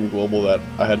guy from Global that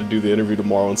I had to do the interview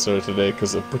tomorrow instead of today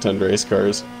because of pretend race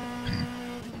cars.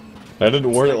 I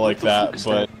didn't word it like that,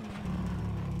 but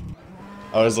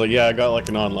I was like, yeah, I got like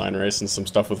an online race and some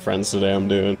stuff with friends today I'm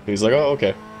doing. He's like, oh,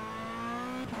 okay.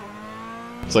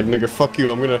 It's like, nigga, fuck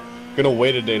you, I'm gonna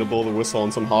wait a day to blow the whistle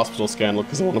on some hospital scandal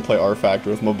because I want to play rFactor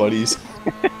with my buddies.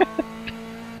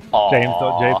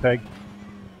 James.jpg.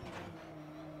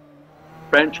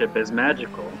 Friendship is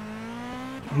magical.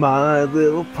 My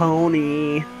Little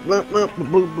Pony. Boop, boop,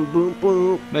 boop, boop, boop,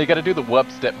 boop. No, you gotta do the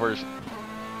whoop step version.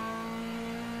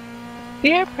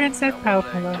 Dear Princess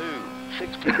Palpala.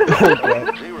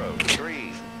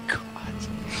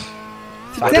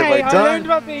 Today I learned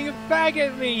what being a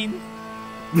faggot means.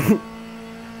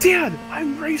 Dad,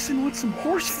 I'm racing with some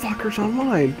horse fuckers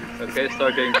online. Okay,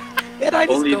 starting. I just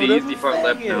Only told the him easy to part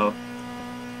left faggot. now.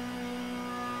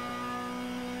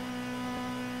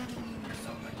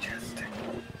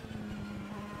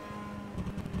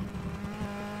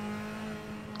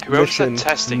 Whoever said Mission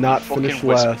testing, not fucking finished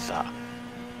whispered last. that.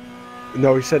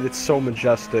 No, he said it's so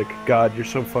majestic. God, you're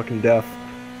so fucking deaf.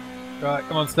 Right,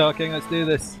 come on, Star King, let's do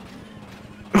this.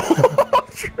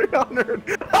 300.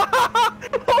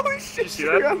 Holy shit, You see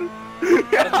that?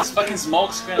 300. Get this fucking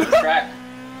smoke screen on the track.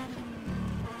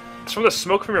 It's from the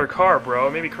smoke from your car, bro.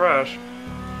 It made me crash.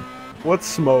 What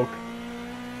smoke?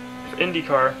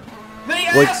 IndyCar.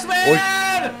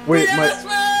 Wait,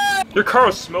 my. Your car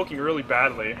was smoking really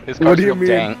badly. His car What do you smelled mean?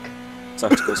 Dank.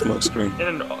 Tactical smoke screen.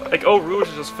 And like Eau Rouge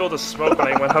is just filled with smoke when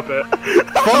I went up it.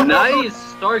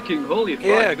 Nice, Starking. Holy fuck.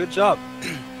 Yeah, good job.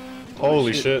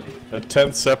 Holy shit. A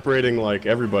 10th separating, like,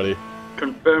 everybody.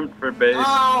 Confirmed for base.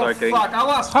 Oh, Starking. fuck. I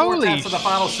lost 4 Holy tenths of the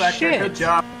final sector. shit. Good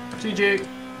job. GG.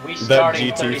 We That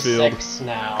starting GT 36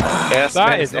 now.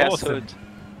 That is awesome.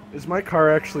 Is my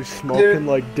car actually smoking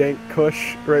like dank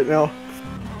kush right now?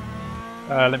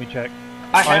 Let me check.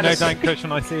 I know Dank Kush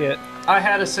when I see it. I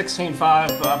had a 16.5,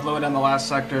 but I blew it in the last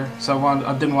sector, so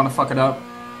I didn't want to fuck it up.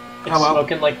 It's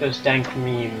smoking like those dank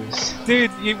memes. Dude,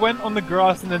 you went on the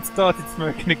grass and then started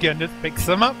smoking again, just pick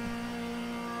some up.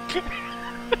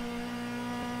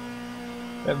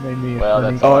 That made me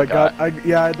funny. Oh, I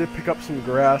did pick up some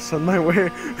grass on my way.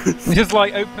 Just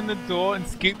like open the door and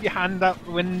scoop your hand out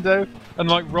the window and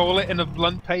like roll it in a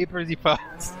blunt paper as you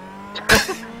pass.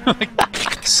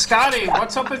 Scotty,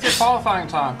 what's up with your qualifying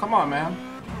time? Come on, man.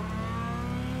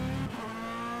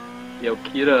 Yo,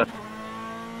 Kira.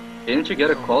 Didn't you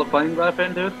get a qualifying lap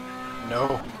in, dude?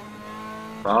 No.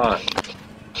 Ah.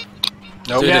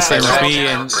 Nope. Yeah, The same I as me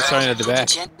and starting at the back.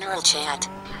 General chat.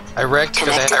 I wrecked for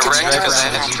that. Connected to I wrecked for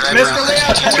General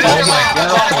that. Chat. Mr. Leo!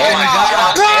 Oh my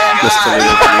god! Mr.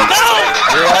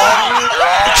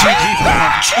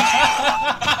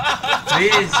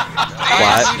 Please.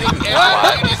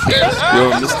 Yo,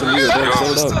 Mr. Leo,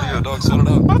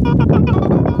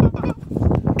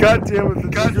 God damn it, the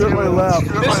screw my lap.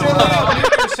 Mr. Leo,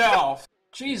 mute yourself.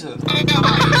 Jesus.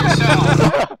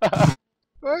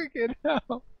 Fucking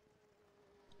hell.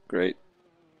 Great.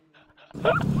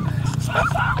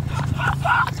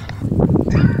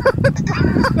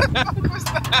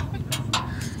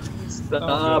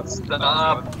 Stop,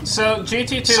 stop. So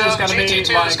GT2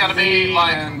 is gonna be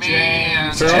like me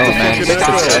and Connected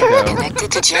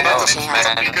to General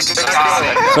Chat.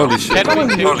 Holy shit.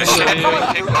 Holy shit.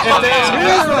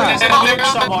 If there's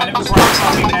someone, it was right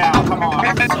fucking now. Come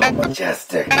on.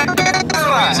 Majestic.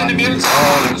 It's in the music.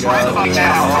 It was right fucking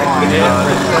now.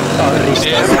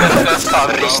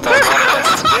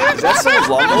 Is that someone's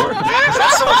lawnmower? Is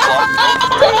that someone's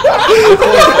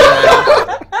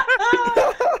lawnmower?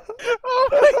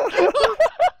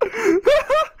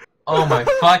 Oh my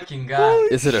fucking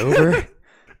god. Is it over?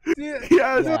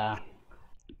 Yeah.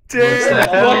 Damn.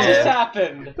 What just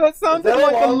happened? That sounded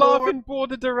like the laughing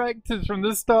board of directors from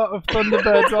the start of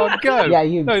Thunderbirds on Go. Yeah,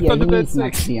 you no, need Thunderbirds some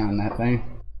 6. XP on that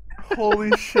thing.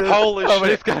 Holy shit. Holy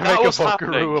shit. Gonna That make was a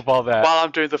happening buckaroo of all that. while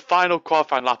I'm doing the final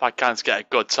qualifying lap. I can't get a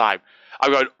good time.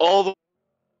 I'm going all the...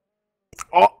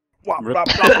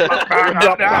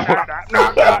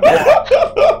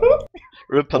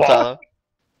 Rip Patella.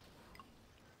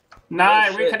 Nye,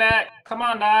 reconnect. Come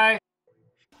on, Nye.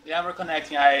 Yeah, we're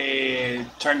connecting. I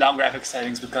turned down graphics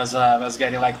settings because I was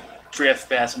getting like 3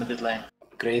 FPS in the pit lane.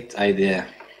 Great idea.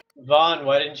 Vaughn,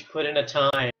 why didn't you put in a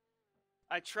time?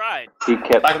 I tried. He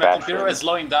kept Like the computer was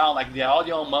slowing down, like the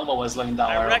audio mumble was slowing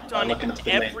down. I wrecked on looking at the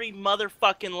pit lane. every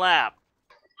motherfucking lap.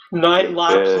 9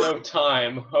 laps, no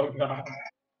time. Oh god.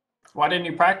 Why didn't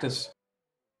you practice?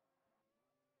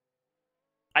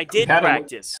 I did had a-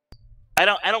 practice. I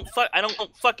don't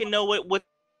fucking know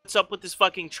what's up with this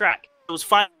fucking track. It was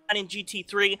fine in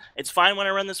GT3. It's fine when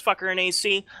I run this fucker in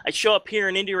AC. I show up here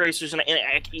in Indy Racers and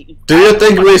I Do you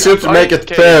think we should make it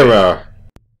fairer?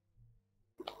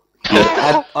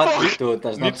 Attitude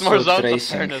does not Needs more suit zones of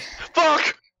racing. fairness.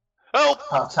 Fuck! Help!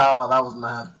 That was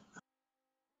mad.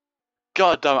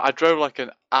 God damn it, I drove like an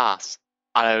ass.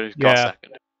 And I only got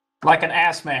second. Like an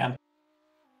ass man.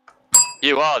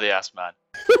 You are the ass man.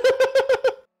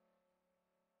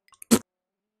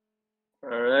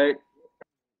 Alright.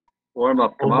 Warm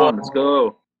up, come on, let's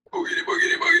go.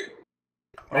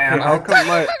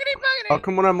 Okay, how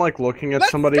come when I'm like looking at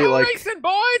somebody like racing,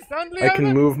 boys! I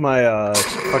can move my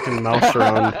fucking mouse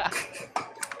around?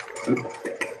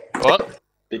 What?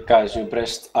 Because you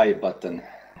pressed I button.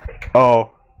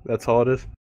 Oh, that's all it is?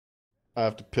 I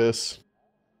have to piss.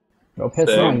 Go piss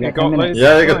on, you got 10 minutes.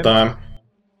 Yeah, you got time.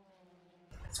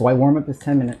 So why warm up is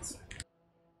 10 minutes.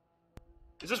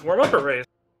 Is this warm up or race?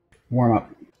 Warm up.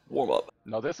 Warm up.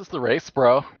 No, this is the race,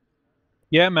 bro.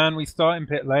 Yeah, man, we start in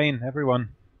pit lane, everyone.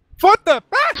 What the?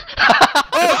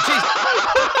 Oh, jeez!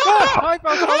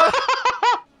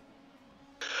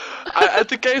 And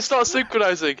the game starts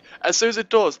synchronizing. As soon as it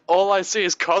does, all I see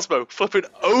is Cosmo flipping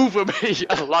over me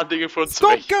and landing in front of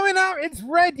me. Stop going out! It's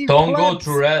red, you Don't go plebs.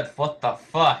 to red, what the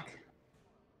fuck?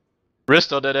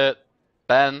 Risto did it.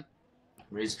 Ben.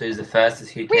 Risto is the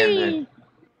fastest he can do.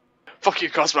 Fuck you,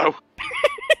 Cosmo.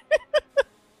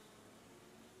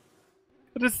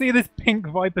 I just see this pink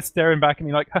Viper staring back at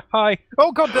me like, hi.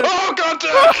 Oh god, Dirk! Oh god,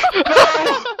 Dirk!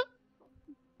 No!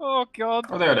 Oh god.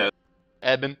 Oh, there it is.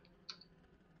 Edmund.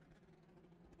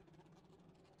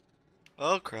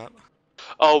 Oh crap.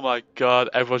 Oh my god,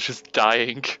 everyone's just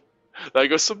dying. There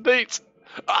goes some meat.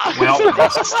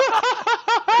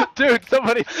 Dude,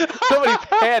 somebody's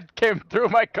head came through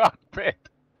my cockpit.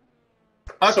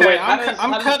 Okay, So wait,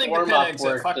 I'm does cutting the warm pit up exit.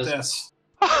 work? Fuck Does- this.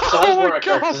 So how does my warm up work?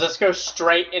 God. Does this go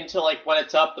straight into like when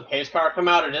it's up, the pace car come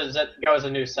out, or does it go as a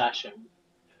new session?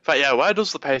 But yeah, where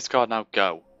does the pace car now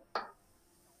go?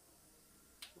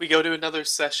 We go to another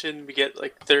session, we get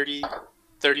like 30,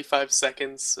 35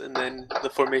 seconds, and then the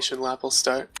formation lap will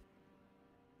start.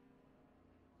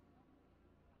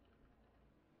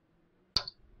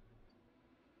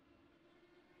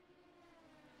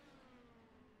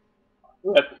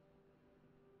 Yep.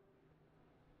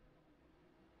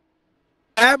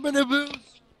 Abonaboo.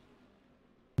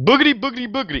 Boogity, boogity,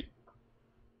 boogity.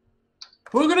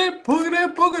 Boogity,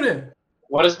 boogity, boogity.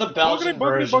 What is the Belgian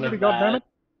version of that? goddammit.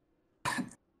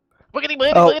 Boogity,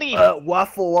 boogity, boogity.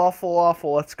 Waffle, waffle,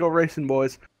 waffle. Let's go racing,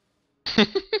 boys.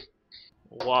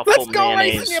 Waffle Let's go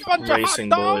mayonnaise racing, you bunch of hot racing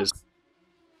dogs. boys.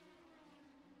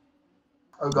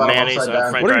 Oh god, I'm Mayonnaise upside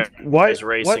on down. French Why? fries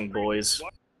racing boys.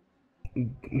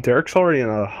 Derek's already in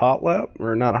a hot lap?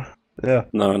 Or not? Yeah.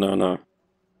 No.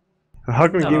 How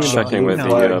come you give me the Checking with blue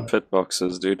the flag? pit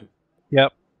boxes, dude.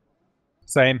 Yep.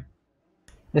 Same.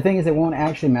 The thing is, it won't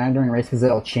actually matter during a race because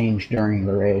it'll change during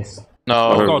the race.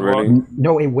 No. Oh, God, really?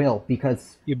 No, it will,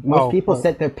 because most people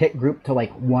set their pit group to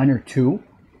like 1 or 2,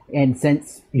 and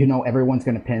since you know everyone's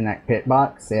going to pin that pit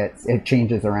box, it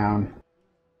changes around.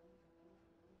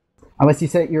 Unless you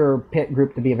set your pit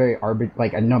group to be a very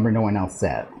like a number no one else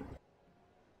set.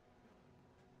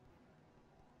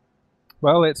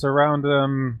 Well, it's around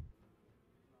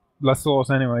La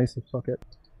Source anyway, so fuck it.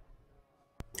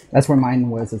 That's where mine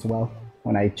was as well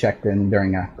when I checked in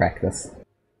during practice.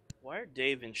 Why are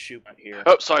Dave and Shoot not here?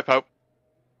 Oh, sorry, Pope.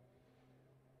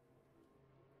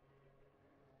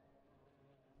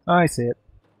 I see it.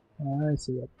 I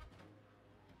see it.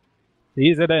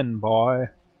 Ease it in, boy.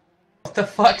 What the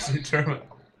fuck's in German?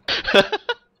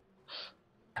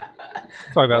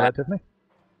 Sorry about that, Tiffany.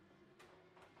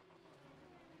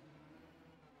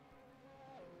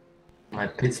 My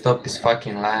pit stop is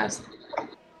fucking last.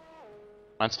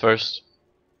 Mine's first.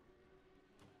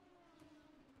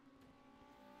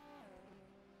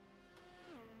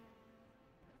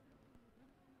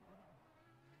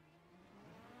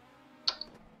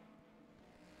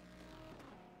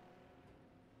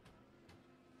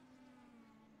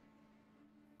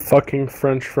 Fucking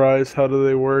French fries, how do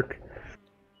they work?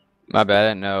 My bad, I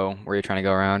didn't know where you're trying to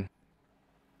go around.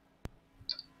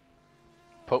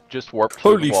 Pope just warped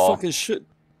through Holy the wall. fucking shit.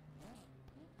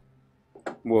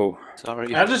 Whoa.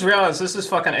 Sorry. I just realized this is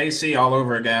fucking AC all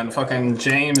over again. Fucking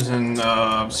James and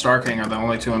Starking are the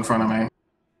only two in front of me.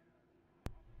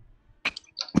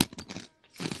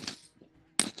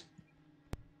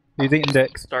 He's eating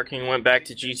dicks. Starking went back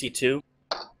to GT2.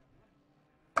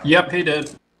 Yep, he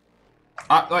did.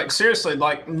 Like, seriously,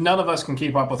 like, none of us can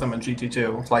keep up with him at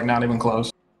GT2. Like, not even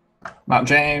close. Not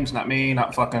James, not me,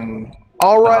 not fucking...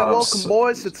 Alright, welcome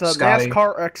boys. It's a Scotty.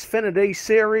 NASCAR Xfinity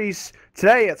Series.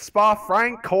 Today at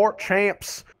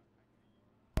Spa-Francorchamps.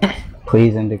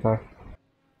 Please, IndyCar.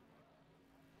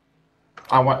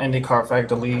 I want IndyCar fag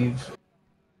to leave.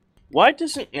 Why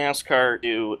doesn't NASCAR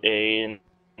do an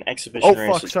exhibition race?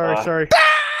 Oh fuck, at sorry, Spa? sorry.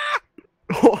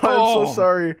 Oh, I'm so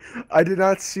sorry. I did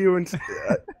not see you until...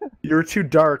 you were too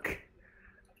dark.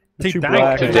 Too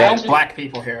black. There's no black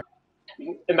people here.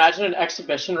 Imagine an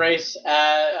exhibition race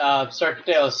at Circuit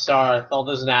de la Star with all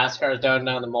those NASCARs down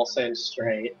the Mulsanne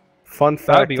Straight. Fun That'd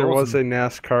fact, be there was a awesome.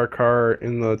 NASCAR car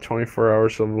in the 24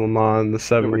 Hours of Le Mans in the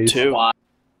 70s.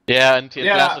 Yeah, and it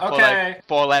Yeah, lasted for okay. like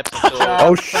 4 laps. Until...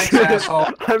 Oh Thanks, shit! asshole.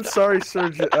 I'm sorry,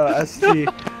 Serge SG.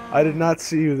 I did not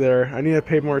see you there. I need to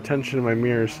pay more attention to my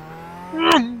mirrors.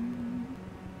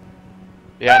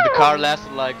 Yeah, and the car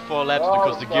lasted like 4 laps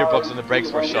because the gearbox and the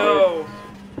brakes were short.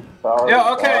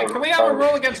 Yeah, okay, can we have a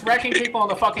rule against wrecking people on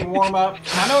the fucking warm-up?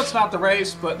 I know it's not the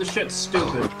race, but this shit's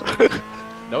stupid.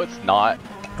 No, it's not.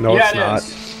 No, yeah, it's not.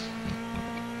 Is.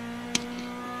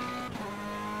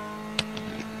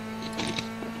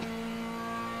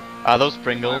 Are those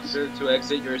Pringles? To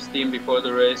exit your Steam before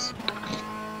the race.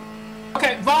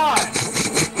 Okay, Vaughn!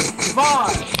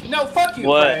 Vaughn! No, fuck you,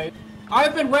 What? Craig.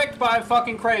 I've been wrecked by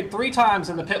fucking Craig 3 times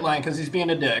in the pit lane because he's being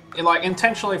a dick. Like,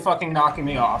 intentionally fucking knocking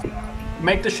me off.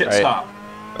 Make the shit stop.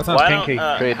 That sounds kinky.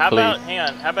 How about, hang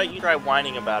on, how about you try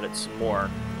whining about it some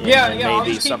more? Yeah, and I'll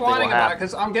maybe just keep something whining will about it happen.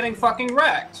 because I'm getting fucking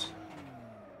wrecked.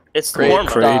 It's the Craig,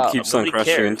 warm-up. Craig keeps on Nobody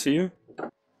crashing cares. into you.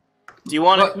 Do you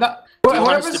want to? Do you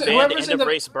want us to ban whoever's end in of the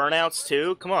race burnouts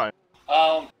too? Come on.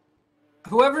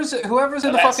 Whoever's in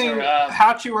the fucking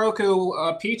Hachiroku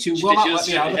Pichu will not let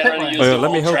me out of the pit lane. Oh, yeah,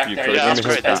 let me help you, Craig. Let me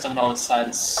help Based you. on all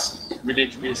sides, really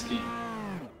risky.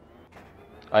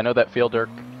 I know that feel, Dirk,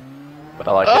 but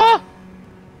I like it.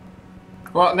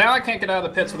 Well, now I can't get out of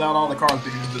the pits without all the cars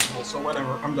being invisible, so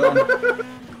whatever, I'm done.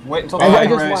 Wait until the I fucking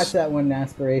just race. watched that one in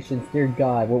Aspirations. Dear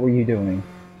God, what were you doing?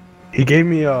 He gave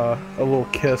me a little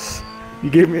kiss. He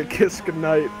gave me a kiss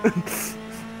goodnight.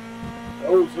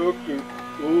 Oh, so cute.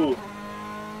 Ooh.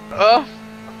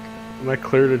 Am I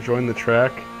clear to join the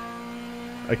track?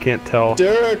 I can't tell.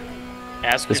 Derek!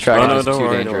 Ask This your track no, is don't too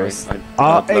worry, dangerous. don't worry.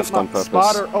 I left on purpose.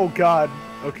 Spotter. Oh God.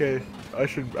 Okay, I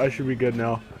should be good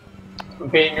now.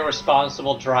 Being a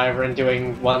responsible driver and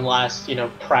doing one last,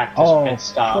 practice pit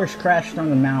stop. Porsche crashed on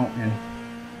the mountain.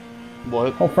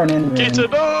 What? Whole front end ran. Who?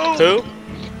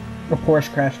 A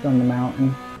Porsche crashed on the mountain.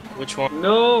 Which one?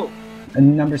 No!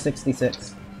 And number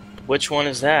 66. Which one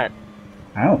is that?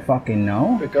 I don't fucking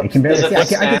know. I can barely see. I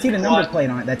can see the number plate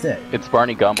on it. That's it. It's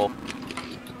Barney Gumble.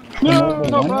 No,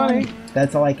 not Barney.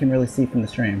 That's all I can really see from the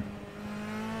stream.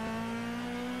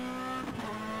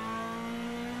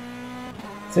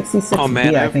 66 Oh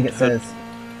man, I think it says.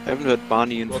 I haven't heard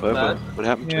Barney in forever. What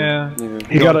happened to him?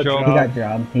 He got a job. He got a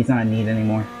job. He's not in need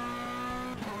anymore.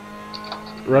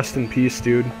 Rest in peace,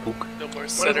 dude. No more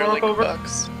Centerlink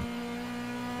bucks.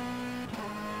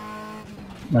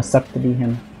 Must suck to be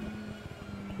him.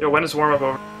 Yo, when is warm up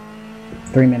over?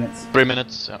 3 minutes. 3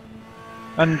 minutes.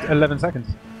 And 11 seconds.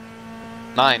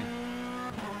 9.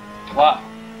 Wow.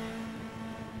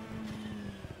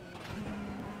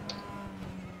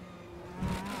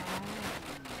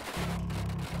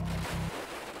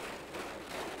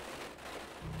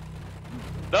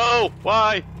 No!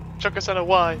 Why? Chuck us on a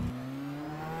why?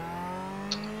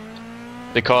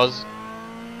 Because.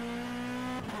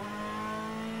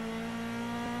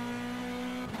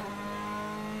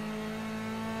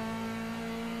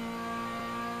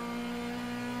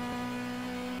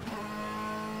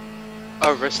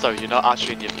 Oh, Risto, you're not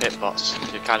actually in your pit box.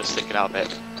 You're kind of sticking out a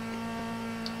bit.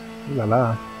 Ooh la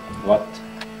la. What?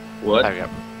 What? There we go.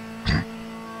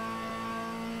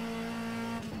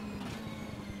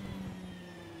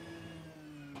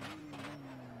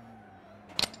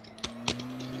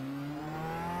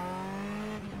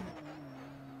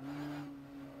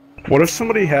 What if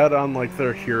somebody had on like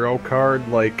their hero card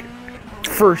like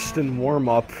first in warm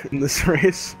up in this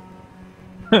race?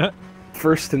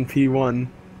 First in P1.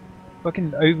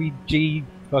 Fucking OVG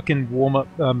fucking warm up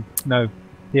no.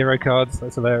 Hero cards,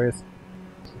 that's hilarious.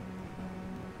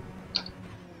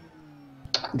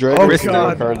 Oh,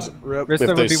 Rista cards.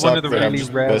 Rista would be one of the really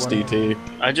rare ones.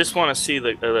 I just want to see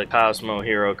the Cosmo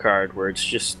hero card where it's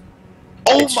just.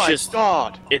 Oh it's my just,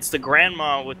 god! It's the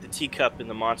grandma with the teacup and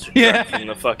the monster Yeah. truck and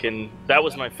the fucking. That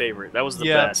was my favorite. That was the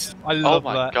Yeah, best. I love Oh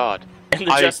my that. god. And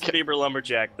the Justin Bieber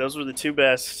lumberjack. Those were the two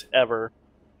best ever.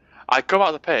 I come out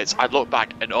of the pits, I look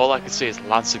back, and all I can see is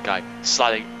Lancer guy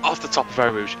sliding off the top of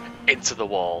Air Rouge into the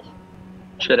wall.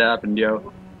 Shit happened,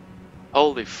 yo.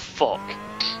 Holy fuck.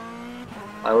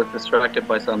 I was distracted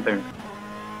by something.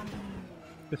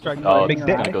 Distracted Oh, by it's big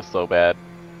dick. gonna go so bad.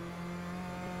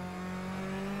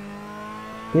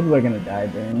 People are gonna die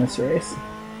during this race.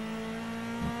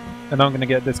 And I'm gonna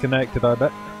get disconnected, I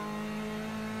bet.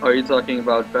 Are you talking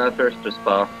about Bathurst or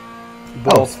Spa?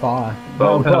 Oh, Spa.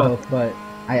 Both. Both, but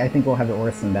I think we'll have it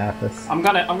worse than Bathurst. I'm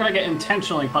gonna get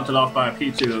intentionally punted off by a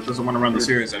P2 that doesn't want to run the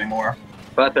series anymore.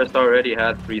 Bathurst already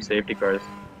had 3 safety cars.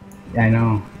 Yeah, I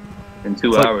know. In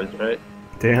 2 hours, right?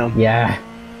 Damn. Yeah.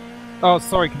 Oh,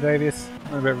 sorry, Condavius.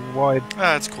 I'm a bit wide.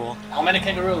 That's cool. How many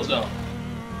kangaroos, though?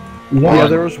 One. Yeah,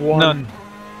 there was one. None.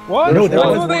 What? No, I there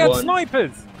was thought they had one.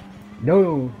 snipers!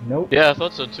 No, nope. Yeah, I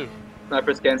thought so too.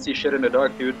 Snipers can't see shit in the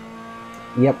dark, dude.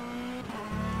 Yep.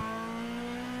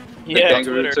 The Yeah,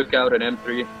 kangaroo Twitter. took out an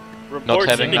M3. Reports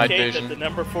having night indicate vision. that the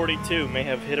number 42 may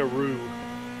have hit a roo.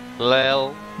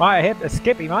 Lel. Might hit a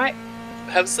skippy, mate.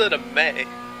 Have said a may,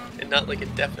 and not like a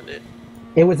definite.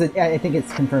 It was I think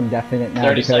it's confirmed definite now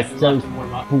 30 because seconds left there's to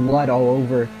warm up. blood all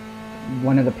over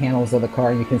one of the panels of the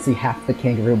car, and you can see half the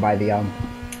kangaroo by the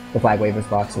flag wavers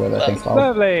box where the thing's called.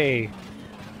 Lovely.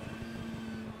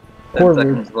 10 Poor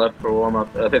seconds left for warm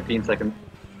up. 15 seconds.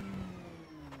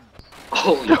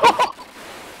 Holy.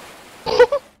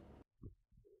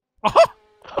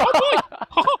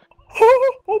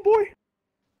 Oh boy.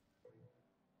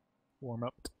 Warm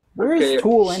up. Where's Okay.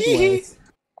 Tool anyways?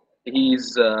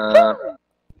 He's off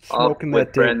Smoking with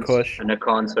that dirt friends kush. in a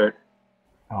concert.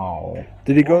 Oh.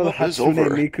 Did he go to the Warm-up is Hatsune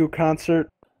over. Miku concert?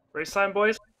 Race time,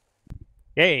 boys.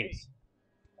 Yes.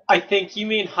 I think you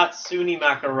mean Hatsune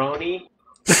Macaroni.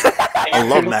 I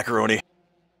love macaroni.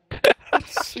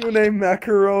 Hatsune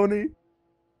Macaroni.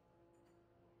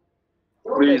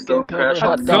 Please don't crash.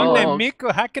 Hatsune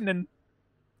Miku Hakkinen.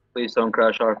 Please don't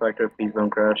crash rFactor. Please don't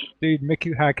crash. Dude,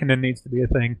 Miku Hakkinen needs to be a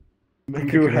thing.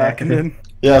 Miku Hakkinen.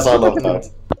 Yes, I love that.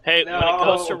 Hey, when it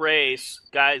goes to race,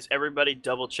 guys, everybody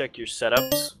double check your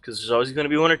setups, because there's always going to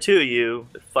be one or two of you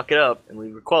that fuck it up and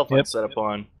leave your qualifying setup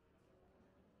on.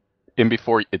 In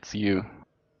before it's you.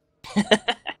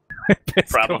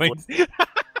 Probably.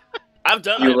 I've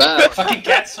done You that. laugh. Fucking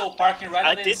Getzel parking right I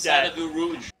on the did inside that. of Eau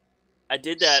Rouge. I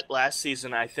did that last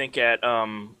season, I think, at,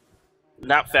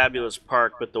 not Fabulous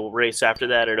Park, but the race after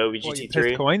that at What, you OVGTP.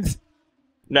 pissed coins?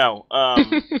 No,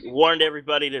 warned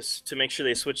everybody to make sure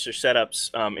they switch their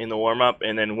setups in the warm-up,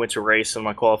 and then went to race in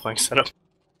my qualifying setup.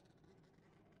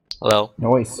 Hello.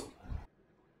 Noise.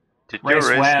 Did your Race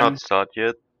race when? not start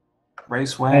yet?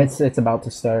 Race when? It's about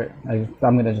to start. I'm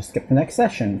gonna just skip the next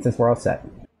session since we're all set.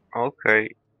 Okay.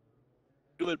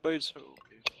 Do it by yourself.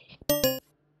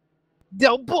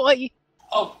 Oh boy!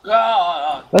 Oh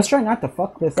god! Let's try not to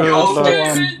fuck this up. Yo, So,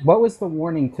 David! what was the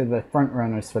warning to the front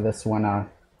runners for this one?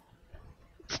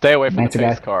 Stay away from the Answer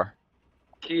pace guy. car.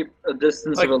 Keep a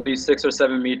distance of at least 6 or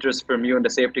 7 meters from you and the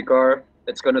safety car.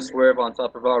 It's gonna swerve on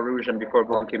top of Eau Rouge and before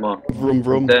Blanquimont. Vroom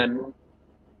vroom. Then,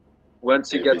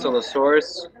 once you get to the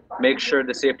source, make sure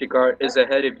the safety car is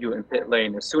ahead of you in pit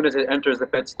lane. As soon as it enters the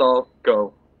pit stall,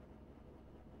 go.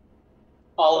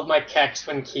 All of my kecks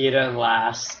when Kita and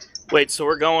last. Wait, so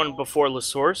we're going before La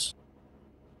Source?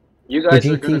 You guys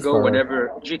The are gonna GTs go for-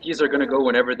 whenever GTs are gonna go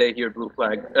whenever they hear green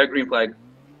flag.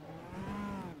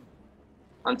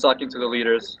 I'm talking to the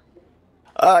leaders.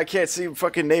 I can't see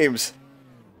fucking names.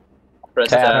 Press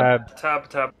tab.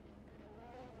 Tab.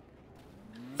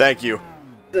 Thank you.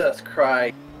 Jesus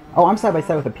Christ. Oh, I'm side by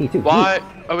side with a P2. Why?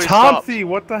 Oh, wait, stop. Tomthy,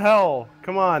 what the hell?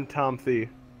 Come on, Tomthy.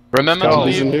 Remember Go.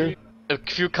 to He's in leave a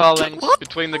few car lengths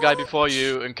between the guy before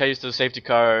you in case the safety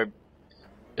car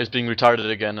is being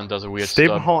retarded again and does a weird Stay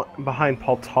stuff. behind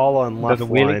Paltala and Does left a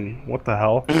wheelie? line. What the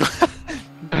hell?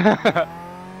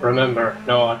 Remember,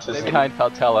 no Stay autism. behind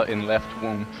Paltella in left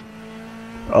womb.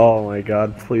 Oh my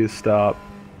god, please stop.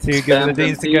 Two good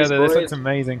Ladines together, this looks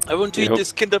amazing. I want to eat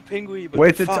this Kinderpingui, but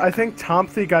Wait, fuck. I think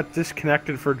Tomthy got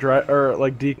disconnected for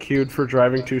like DQ'd for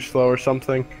driving too slow or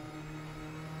something.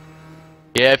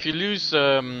 Yeah, if you lose,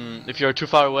 if you're too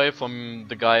far away from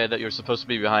the guy that you're supposed to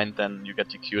be behind, then you get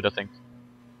DQ'd, I think.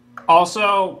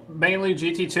 Also, mainly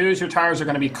GT2s, your tires are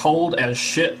going to be cold as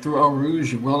shit through Eau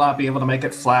Rouge. You will not be able to make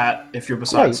it flat if you're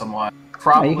beside Right. someone. Yeah,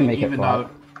 Probably you can make it even flat.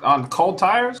 on cold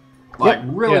tires? Like,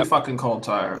 really Yep. fucking cold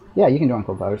tires. Yeah, you can do on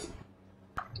cold tires.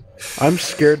 I'm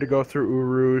scared to go through Eau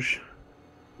Rouge.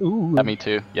 Ooh. Yeah, me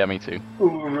too. Yeah, me too.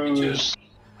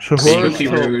 So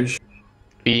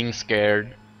Being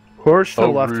scared. Whoever still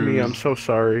Eau left me, Rouge. I'm so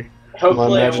sorry. My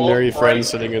Hopefully it imaginary won't friend break.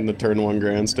 sitting in the turn 1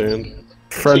 grandstand.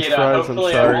 French Kita, fries, I'm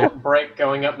hopefully sorry. it won't break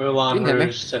going up Moulin You hit me.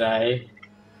 Rouge today.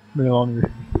 Moulin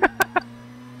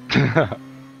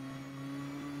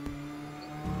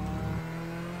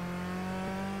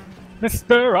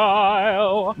Mr.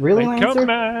 Isle, Really, make Lancer? a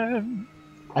man.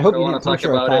 I hope don't you wanna didn't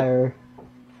puncture a talk about it. tire.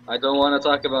 I don't want to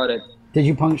talk about it. Did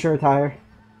you puncture a tire?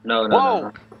 No,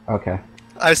 no. Okay.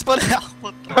 I spun out.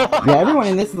 Yeah, everyone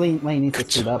in this lane needs to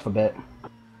speed up a bit.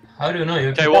 How do you know you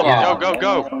Okay, well,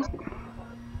 go.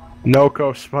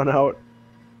 Noko spun out.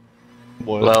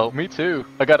 Well, me too.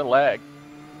 I got a lag.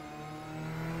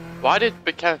 Why did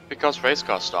because race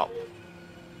car stop?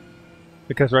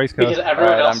 Because race cars. Because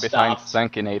everyone Alright, else I'm behind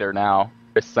stopped. Sankinator now.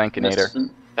 It's Sankinator.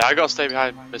 Yeah, I gotta stay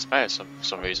behind Miss May for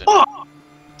some reason.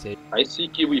 I see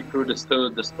Kiwi through the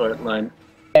start line.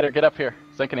 Sankinator, get up here.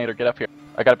 Sankinator, get up here.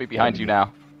 I gotta be behind you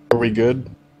now. Are we good?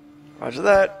 Roger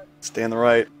that. Stay on the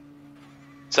right.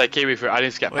 Say Kiwi for I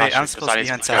need to get Wait, past I'm you supposed to be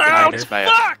on because I need to Sankinator. Miss May.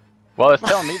 Well, it's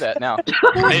telling me that now.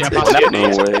 No way.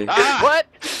 What?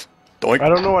 I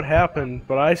don't know what happened,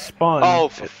 but I spun.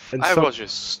 Oh, and I some- was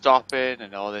just stopping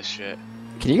and all this shit.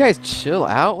 Can you guys chill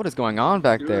out? What is going on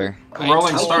back there?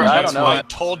 Rolling start. I don't know. I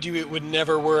told you it would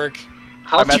never work.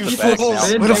 How I'm at the back now.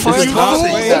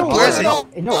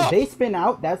 No, they spin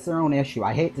out. That's their own issue.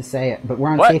 I hate to say it, but we're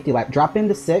on What? safety lap. Drop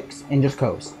into 6 and just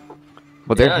coast.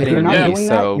 Well, they're If hitting you're not me, doing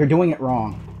so... that, you're doing it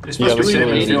wrong. You're supposed to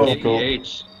be doing it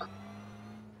kph.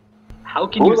 How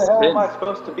can you spin? I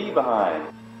supposed to be behind?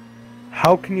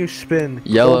 How can you spin?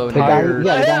 Yellow The guy, tires.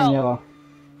 yeah, the guy in yellow.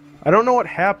 I don't know what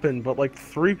happened, but like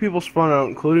 3 people spun out,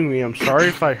 including me. I'm sorry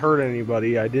if I hurt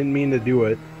anybody. I didn't mean to do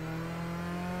it.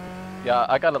 Yeah,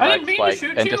 I got a I lag didn't mean to spike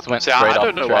shoot and you. just went See, straight I off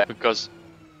don't the know track. what because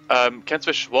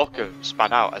Kentfish Walker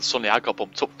span out and suddenly I got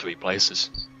bumped up 3 places.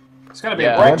 It's gonna be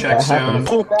Yeah. a break That check soon. happens.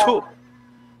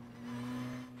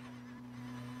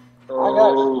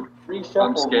 Oh,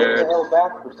 I'm scared.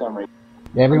 back for some reason.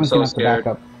 Yeah, everyone's so gonna have to back scared.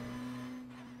 up.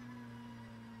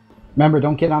 Remember,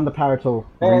 don't get on the power till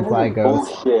green flag goes.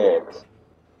 Bullshit.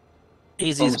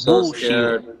 Easy I'm as so bullshit.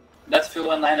 scared. Let's feel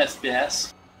 1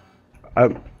 FPS.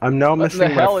 I'm now What the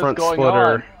missing hell my is front going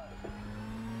splitter.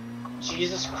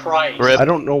 Jesus Christ. I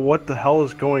don't know what the hell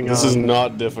is going on. This is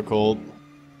not difficult.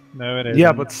 No, it isn't.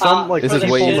 Yeah, but some like This is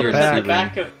people way in the easier back. to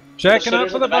Back of Checking up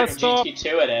shitters for at the back bus of stop.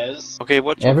 GT2 it is. Okay,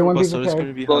 watch Everyone out be for bus, so it's prepared.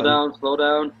 gonna be Slow high. down, slow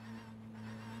down.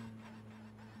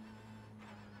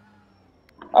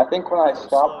 I think when I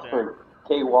stopped for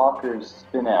K Walker's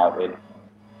spin out, it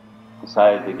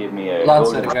decided to give me a.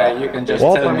 Lancer guy, you can just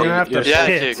Well, tell I'm me gonna have to your Yeah,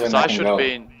 shit. because I should have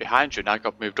been behind you and I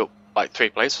got moved up like 3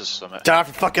 places or something. Time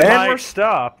for fucking And light. we're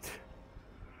stopped.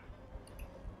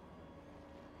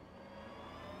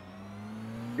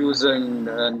 Using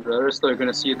and Aristo, you're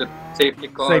gonna see the safety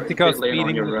car. Safety car pit lane on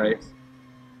speeding. your right.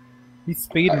 He's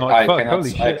speeding I like fuck. cannot, Holy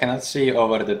I shit. cannot see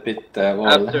over the pit wall.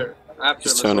 After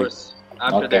Just the turning. source,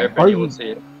 after Okay. the airport, Are you will you- see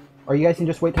it. Or you guys can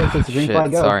just wait till it says the green Shit,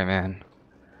 flag go. sorry, man.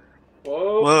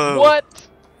 Whoa. What?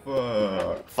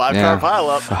 Fuck. 5 Yeah. car pile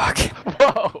up. Fuck.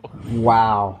 Whoa!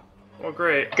 Wow. Oh,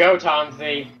 great. Go,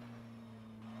 Tomsy.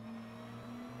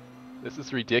 This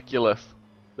is ridiculous.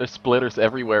 There's splitters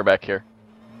everywhere back here.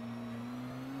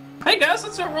 Hey guys,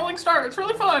 it's a rolling start. It's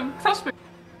really fun. Trust me.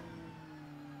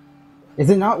 Is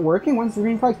it not working? When's the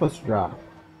green flag supposed to drop?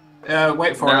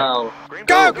 Wait for it. Now,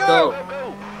 Go.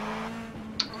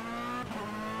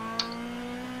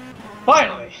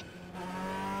 Finally.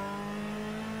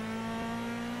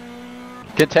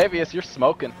 Kentavious, you're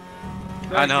smoking.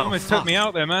 I know. You almost took me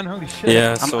out there, man. Holy shit.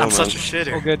 Yeah, I'm such a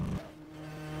shitter. All good.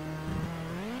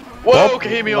 Whoa, Well,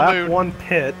 Kahimi on lap moon! 1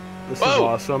 pit. This is Whoa.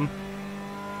 awesome.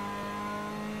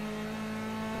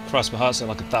 Cross my heart's at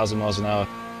like 1,000 miles an hour.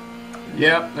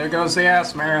 Yep, there goes the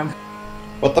ass, man.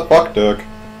 What the fuck, Dirk?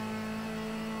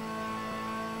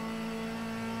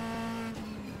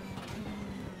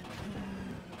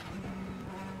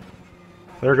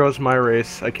 There goes my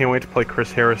race. I can't wait to play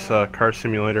Chris Harris Car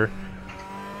Simulator.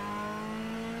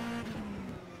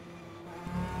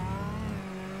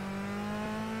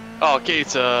 Oh,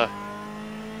 Keith,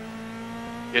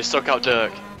 you're stuck out,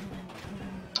 Dirk.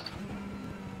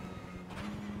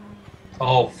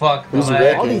 Oh fuck. Who's the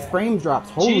wrecking? All lag. these frame drops.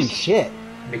 Holy shit.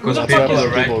 Because Who the people fuck are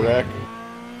is wrecking. wreck.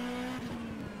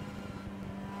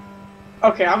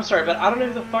 Okay, I'm sorry, but I don't know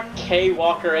who the fuck K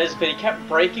Walker is, but he kept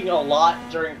braking a lot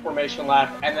during formation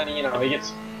lap, and then, you know, he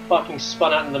gets fucking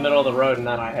spun out in the middle of the road, and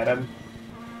then I hit him.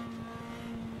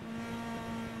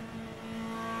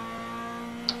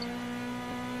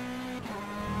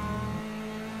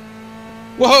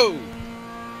 Whoa!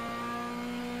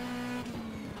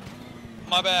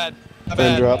 My bad. My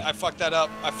Fin bad. drop. I fucked that up.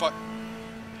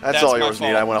 That's all my yours,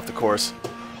 Nate. fault. I went off the course.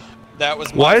 That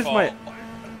was my Why is fault.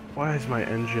 why is my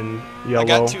engine yellow? I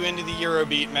got too into the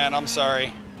Eurobeat, man. I'm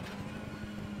sorry.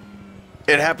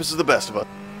 It happens to the best of us.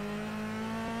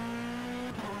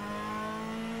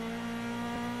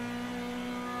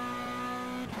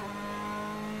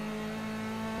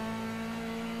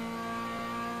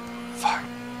 Fuck.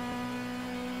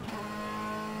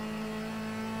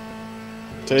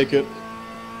 Take it.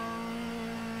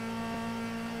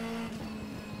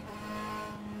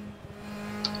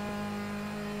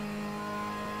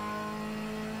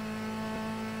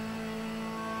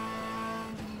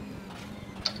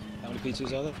 How many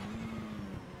pizzas are there?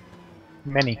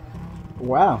 Many.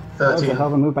 Wow. That was a 13. hell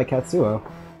of a move by Katsuo.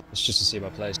 It's just to see my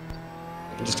place.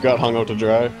 Just got hung out to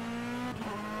dry.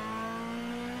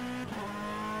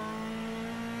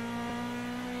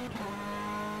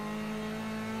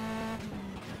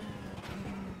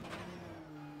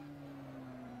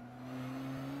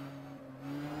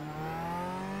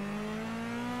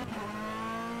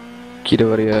 Kita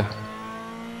Varia.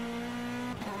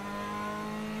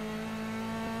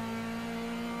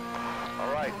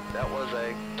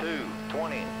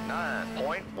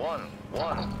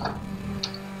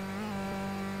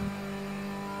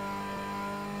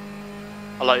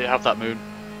 I'll let you have that moon.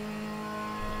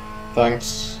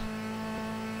 Thanks.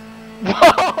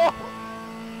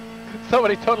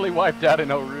 Somebody totally wiped out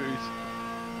in Eau Rouge.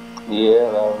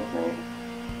 Yeah, that was me.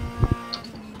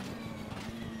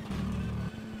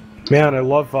 Man, I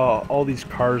love all these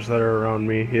cars that are around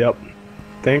me. Yep.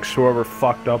 Thanks whoever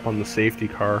fucked up on the safety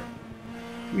car.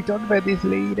 We talked about this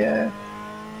later.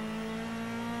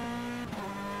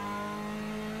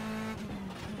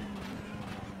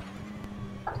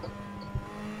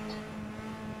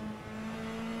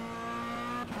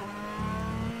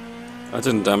 I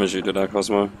didn't damage you, did I,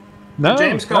 Cosmo? No, Did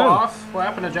James go no. off? What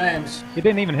happened to James? You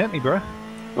didn't even hit me, bro.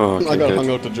 Oh, okay, I got good. hung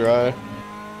out to dry.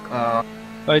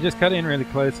 I just cut in really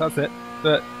close, that's it.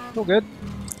 But, it's all good.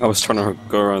 I was trying to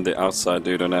go around the outside,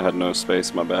 dude, and I had no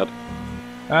space, my bad.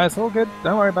 It's all good,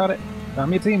 don't worry about it.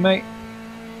 I'm your teammate.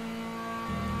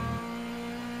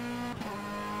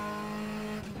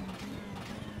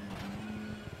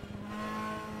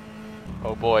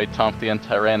 Oh boy, Tomty and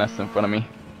Tyrannus in front of me.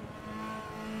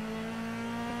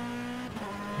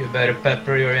 You better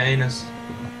pepper your anus.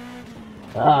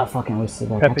 Ah, fucking wasted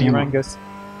that. Pepper Urangus.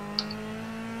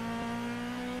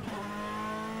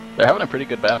 They're having a pretty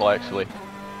good battle, actually.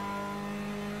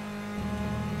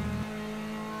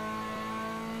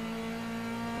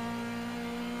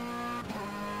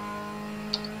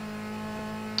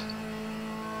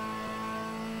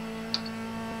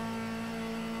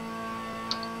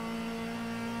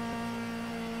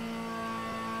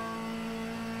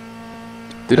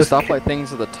 Do the stoplight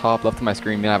things at the top left of my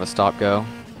screen mean I have a stop go?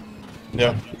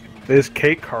 Yeah. Is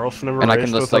Kate Carlson ever And I raced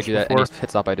can with just like us do that before? any pit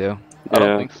stop I do. I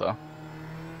don't think so.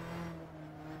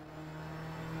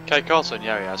 Okay, Carlson,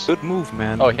 yeah, he has. Good move,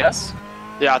 man. Oh, yes?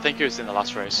 Yeah, I think he was in the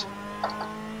last race.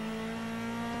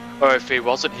 Or if he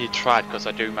wasn't, he tried, because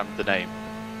I do remember the name.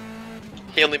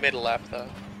 He only made a lap though.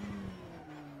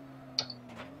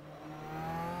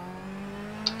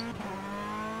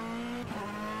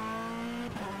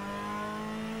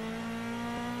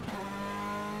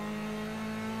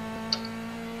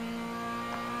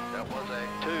 That was a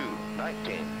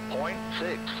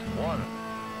 2:19.61.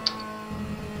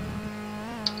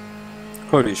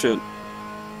 Holy shit.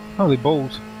 Holy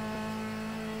balls.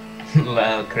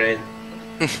 Wow, great.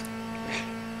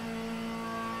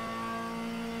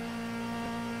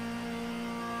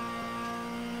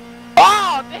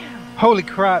 Oh, damn! Holy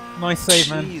crap, nice save,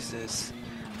 man. Jesus.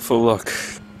 Full luck.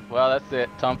 Well, that's it.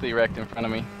 Tomty wrecked in front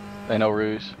of me. They know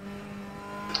Rouge.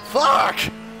 Fuck!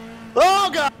 Oh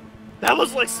god! That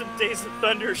was like some Days of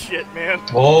Thunder shit, man.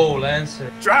 Whoa,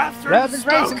 Lancer. Drive through the Rapid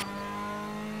racing. smoke.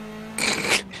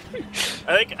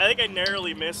 I think I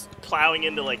narrowly missed plowing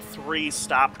into like 3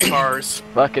 stopped cars.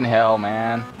 Fucking hell,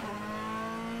 man.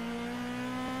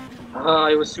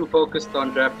 I was too focused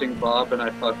on drafting Bob and I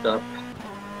fucked up.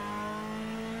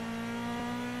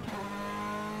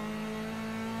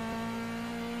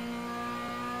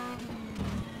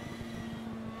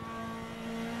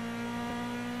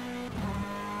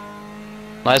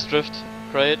 Nice drift,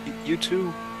 great. You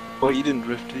too. Well, you didn't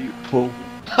drift, you pull.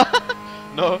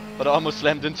 No, but I almost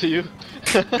slammed into you.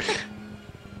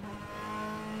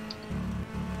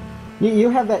 You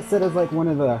have that set as like one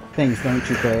of the things, don't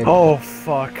you, Craig? Oh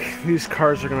fuck! These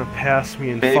cars are gonna pass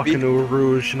me in Baby. fucking Eau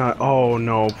Rouge, and oh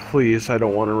no, please! I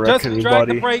don't want to wreck Just drag the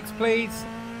anybody. brakes, please.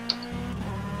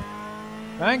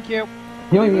 Thank you.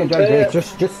 You don't even judge it.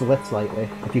 Just lift slightly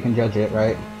if you can judge it,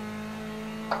 right?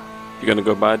 You gonna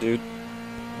go by, dude?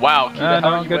 Wow, keep that no,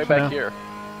 how are I'm you good way for back now. here?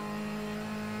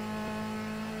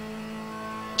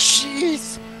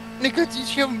 Jeez! Nigga,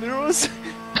 did you have mirrors?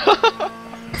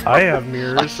 I have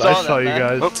mirrors. I saw you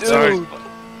guys. Oh, sorry.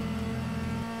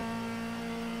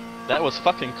 That was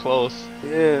fucking close.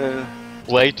 Yeah.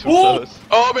 Way too Whoa! close.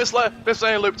 Oh, Miss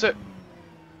A looped it.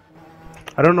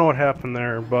 I don't know what happened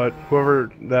there, but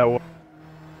whoever that was.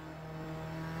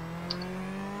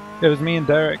 It was me and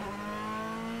Derek.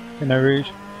 In Eau Rouge.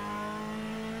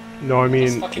 No, I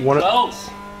mean Fucking one close.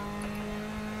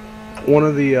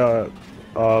 of the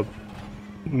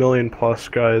million plus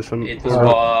guys. It was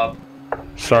Bob.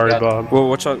 Sorry, Bob. Whoa,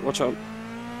 watch out, watch out.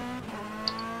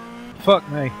 Fuck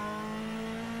me.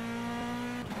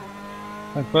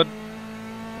 Thanks, bud.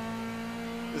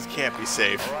 This can't be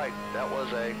safe. Alright, that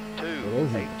was a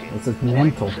This is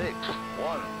mental.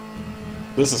 2:18.61.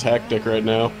 This is hectic right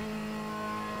now.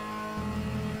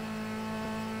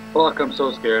 Fuck, I'm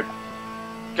so scared.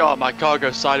 God, my car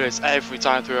goes sideways every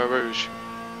time through a Rouge.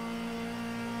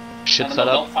 Shit None set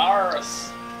of up. the powers.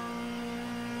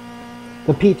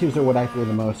 The P2s are what I fear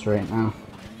the most right now.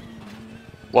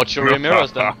 Watch your rear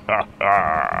mirrors then.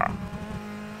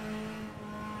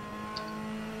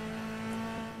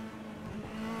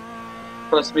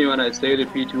 Trust me when I say the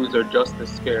P2s are just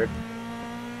as scared.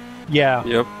 Yeah.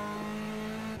 Yep.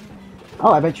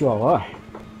 Oh, I bet you all are.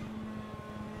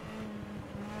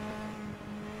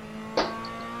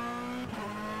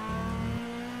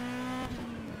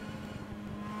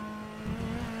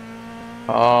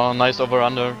 Oh, nice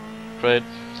over-under. Great.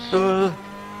 I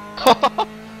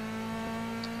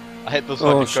hate those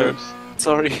fucking curves.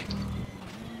 Sorry.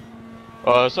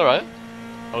 It's alright.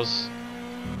 I was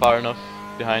far enough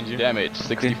behind you. Damage,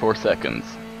 64 seconds.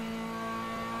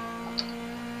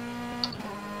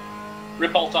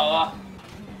 Rip Altala.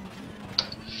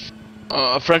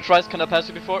 French fries, can I pass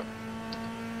you before?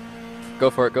 Go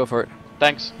for it, go for it.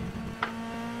 Thanks.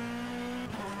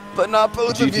 But not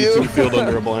both of GT2 you. field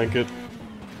under a blanket.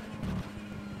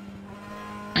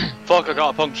 Fuck, I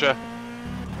got a puncture.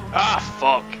 Ah,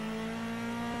 fuck.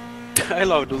 I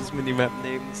love those minimap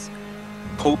names.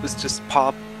 Pope is just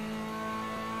pop.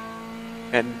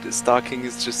 And Star King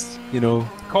is just, you know,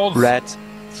 red. It's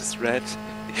just red.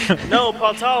 No,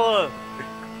 Paltala!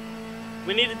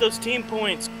 We needed those team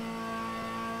points.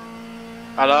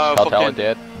 I know, Paltala fucking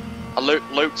dead. I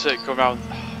looped it, go around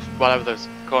whatever those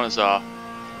corners are.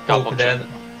 Got a puncture.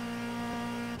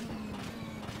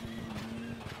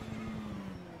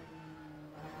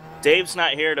 Dave's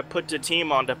not here to put the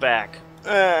team on the back.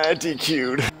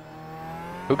 DQ'd.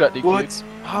 Who got DQ'd? What?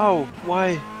 How?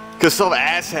 Why? Because some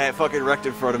asshat fucking wrecked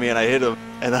in front of me and I hit him,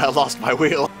 and then I lost my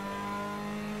wheel.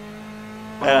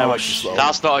 And I went too slow.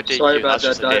 That's not a DQ, Sorry about that's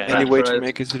just that, a Dad. DNF. Any way to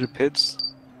make it to the pits?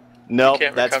 Nope,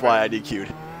 can't that's recover. why I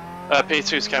DQ'd.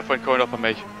 P2's kept when going up on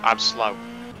me. I'm slow.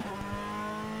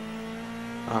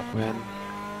 Oh man.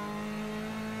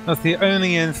 That's the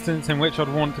only instance in which I'd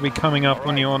want to be coming up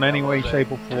on you on any way,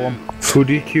 shape or form. Who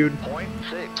DQ'd?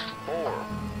 0.64.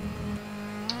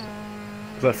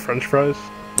 Is that French fries?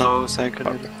 No,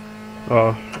 Sankanen.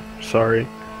 Oh, sorry.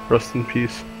 Rest in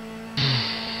peace.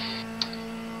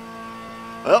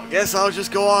 Well, guess I'll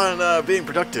just go on being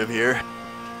productive here.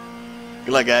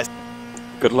 Good luck, guys.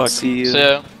 Good luck. See you. See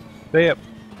ya. See ya.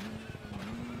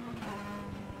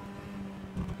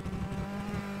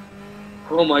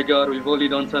 Oh my god, we've only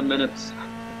done 10 minutes.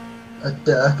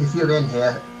 Dirk, if you're in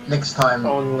here, next time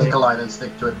pick a line and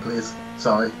stick to it, please.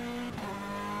 Sorry.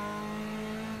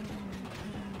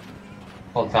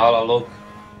 Altala, look.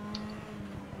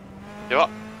 You what?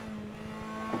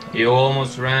 You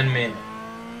almost ran me.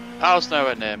 I was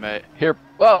nowhere near, mate. Here,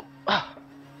 well.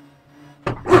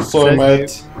 Sorry,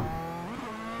 mate.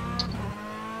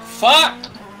 Fuck!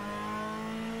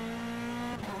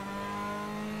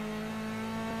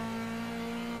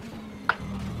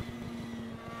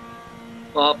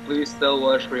 Oh, please still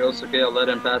watch Ryosuke. I'll let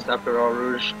him pass after All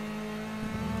Rouge.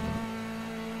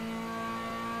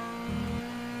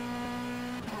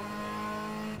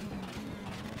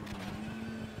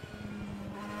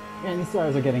 Man, these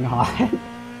stars are getting hot.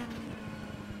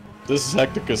 This is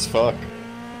hectic as fuck.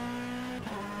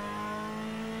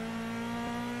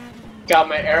 God,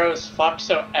 my arrow's fucked,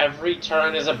 so every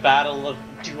turn is a battle of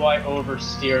do I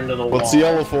oversteer into the wall. What's the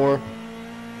yellow for?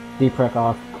 Deep prick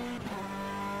off.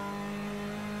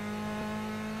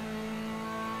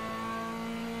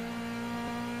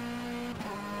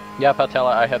 Yeah,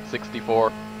 Patella, I had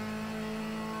 64.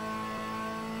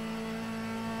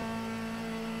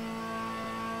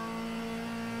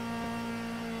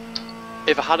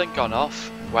 If I hadn't gone off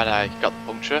when I got the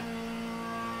puncture,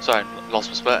 sorry, lost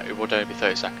my split, it would only be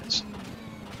 30 seconds.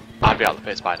 I'd be out of the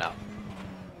pits by now.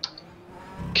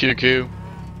 QQ.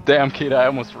 Damn, kid, I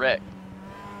almost wrecked.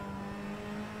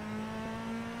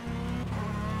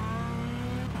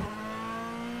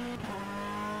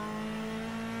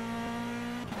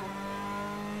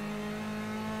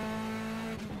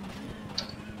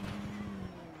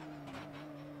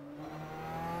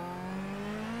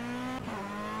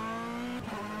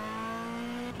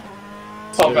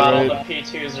 Oh god, all the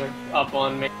P2s are up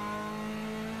on me.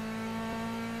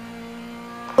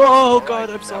 Oh god,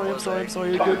 I'm sorry, you're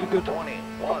good, you're good.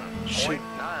 Shit.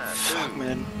 Fuck,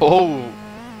 man. Oh!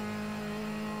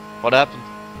 What happened?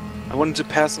 I wanted to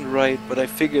pass on the right, but I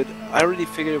already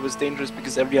figured it was dangerous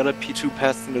because every other P2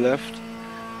 passed on the left.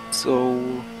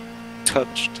 So...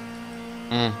 touched.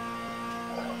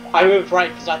 I moved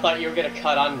right because I thought you were gonna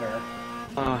cut under.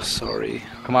 Oh, sorry.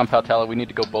 Come on, Patella, we need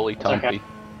to go bully Tumpy. Okay.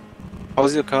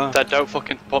 How's your car? Dad, don't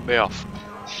fucking put me off.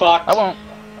 Fuck. I won't.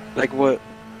 Like what?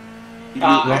 You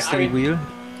lost any mean, wheel?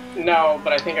 No,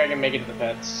 but I think I can make it to the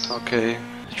pits. Okay.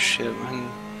 Shit, man.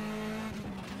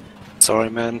 Sorry,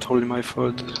 man. Totally my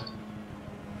fault.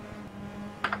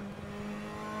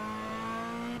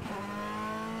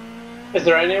 Is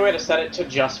there any way to set it to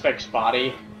just fixed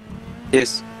body?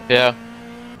 Yes. Yeah.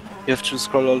 You have to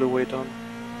scroll all the way down.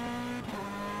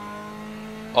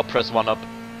 I'll press 1 up.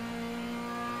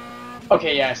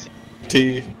 Okay, yeah, I see.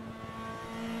 T.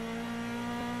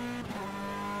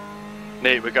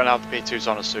 Nate, we're gonna have the P2s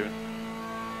on us soon.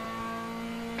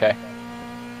 Okay.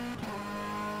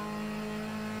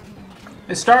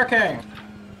 Hey, Star King!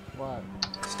 What?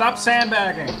 Stop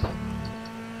sandbagging!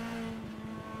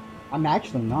 I'm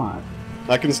actually not.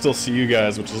 I can still see you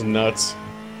guys, which is nuts.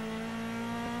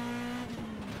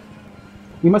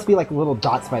 We must be like little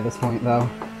dots by this point, though.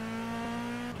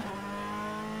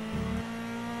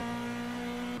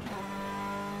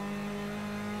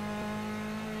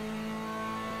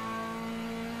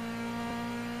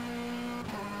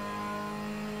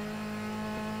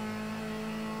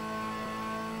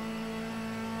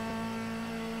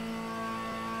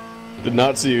 Did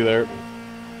not see you there.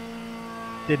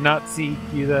 Did not see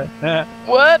you there.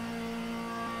 What?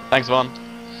 Thanks, Vaughn.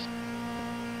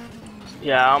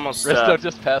 Yeah, I almost. Risto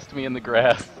just passed me in the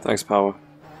grass. Thanks, Power.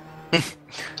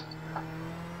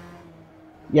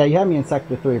 Yeah, you had me in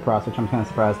Sector 3 across, which I'm kind of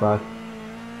surprised by.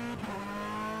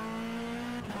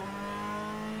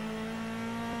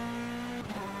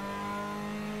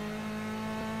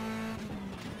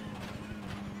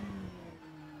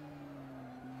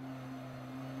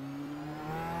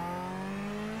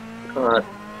 God.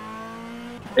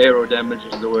 Aero damage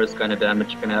is the worst kind of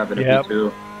damage you can have in a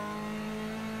P2.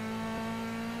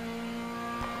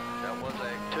 That was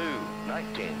a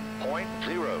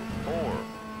 2:19.04.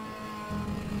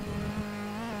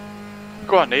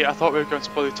 Go on, Nate, I thought we were going to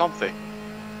bully Tomthy.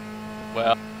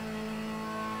 Well,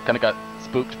 kinda got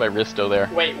spooked by Risto there.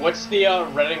 Wait, what's the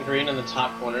red and green in the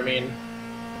top corner mean?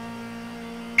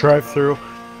 Drive through.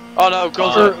 Oh no,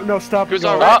 Goods no, stop. Goods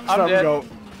and are go. rip. Stop I'm and dead. go.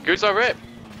 Goods are rip.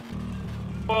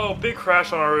 Oh, big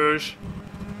crash on our Rouge.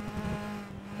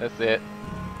 That's it.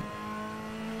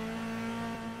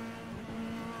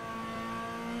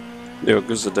 Yo,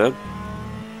 Goose are dead.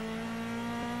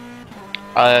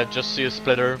 I just see a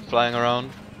splitter flying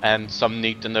around and some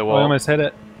neat in the I wall. almost hit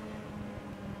it.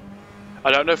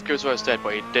 I don't know if Goods was dead,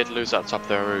 but he did lose that top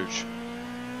there, Rouge.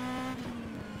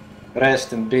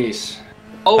 Rest in peace.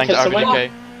 Oh, Thanks,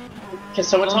 RVDK. can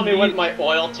someone tell me what my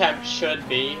oil temp should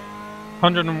be?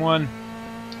 101.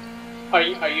 Are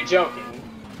you joking?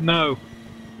 No.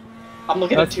 I'm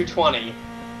looking at 220.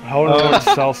 How is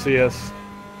Celsius?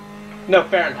 No,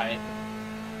 Fahrenheit.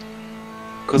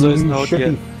 Because there's You no should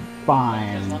yet. be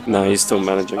fine. No, he's still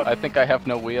managing. I think I have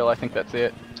no wheel, I think that's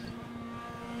it.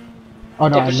 Oh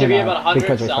no, If it should be about 100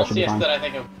 because Celsius, then I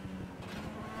think of...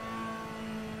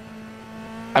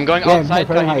 I'm going yeah, outside,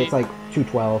 no, Fahrenheit, Kahimi. it's like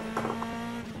 212.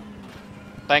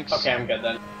 Thanks. Okay, I'm good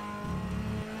then.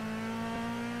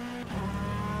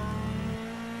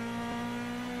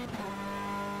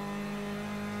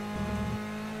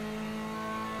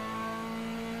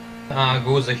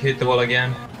 Goose, I hit the wall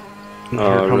again. Here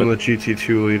come the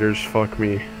GT2 leaders, fuck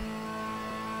me.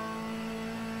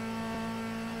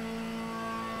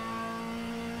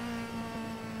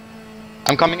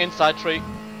 I'm coming inside tree.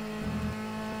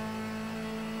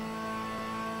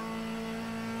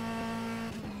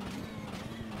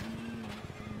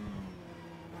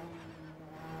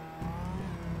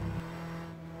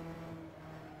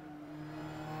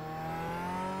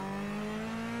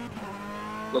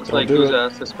 Looks Don't like do Goose it.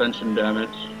 has suspension damage.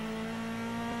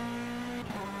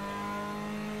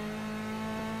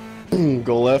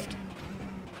 Go left.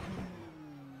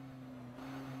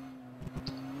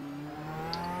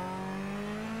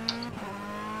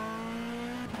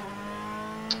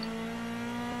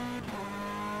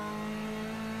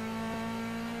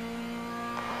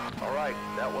 Alright,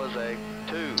 that was a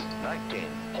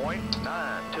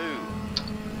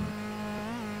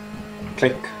 2:19.92.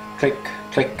 Click, click,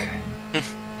 click.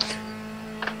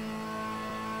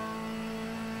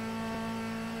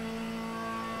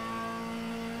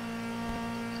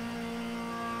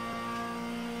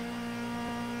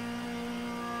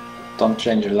 Don't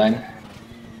change your lane.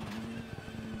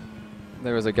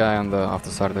 There was a guy on the off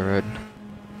the side of the road.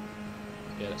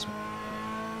 Yeah, that's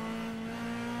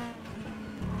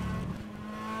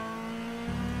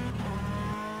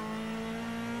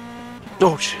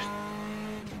Oh shit.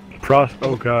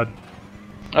 Oh god.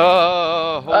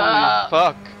 Oh, holy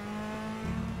fuck.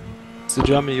 So,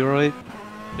 Jamie, you alright?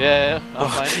 Yeah, I'm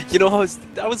fine. You know, I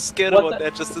was scared about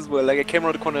that just as well. Like, I came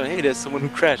around the corner, hey, there's someone who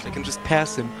crashed. I can just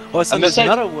pass him. Oh, so there's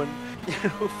another one. You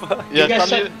know, fuck. Yeah, you guys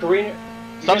said green.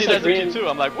 Somebody said does it too.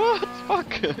 I'm like, what?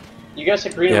 Fuck. You guys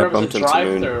said green Yeah, room bumped is a into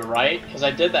Moon. drive-through, right? Because I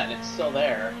did that and it's still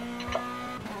there.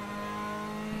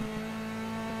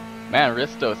 Man,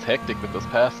 Risto's hectic with those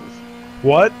passes.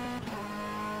 What?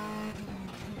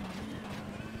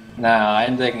 Nah,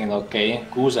 I'm taking it okay.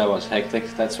 Goose was hectic,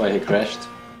 that's why he crashed.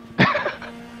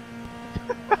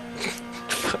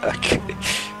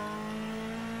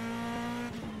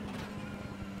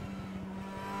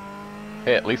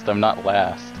 Hey, at least I'm not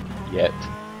last. Yet.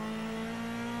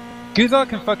 Guzar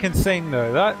can fucking sing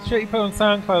though. That shit he put on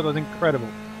SoundCloud was incredible.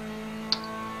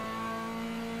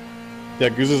 Yeah,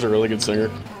 Guzar's a really good singer.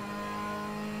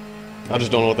 I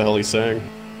just don't know what the hell he's saying.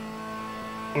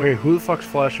 Okay, who the fuck's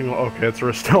flashing? Okay, it's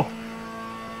Ristel.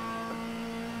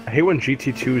 I hate when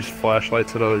GT2's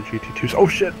flashlights at other GT2s. Oh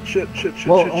shit, shit.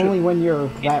 Well, only when you're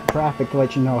lap traffic to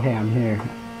let you know, hey, I'm here.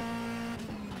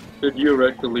 Did you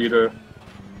wreck the leader?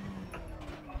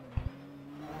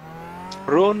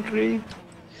 Rondry.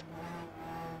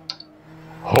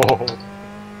 Oh.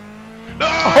 No!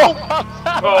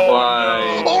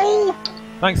 Why? Oh!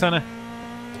 Thanks, Anna.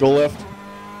 Go left.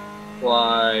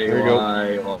 Why? There you go.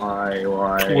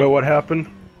 Why? Wait, what happened?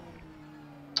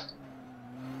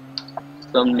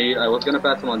 I was gonna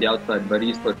pass him on the outside, but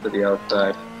he slipped to the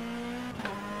outside.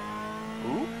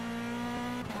 Ooh.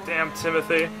 Damn,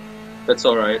 Timothy. That's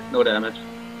alright, no damage.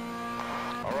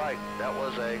 Alright, that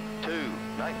was a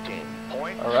 2:19.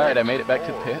 Alright, I made it back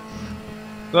to pits.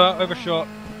 Overshot.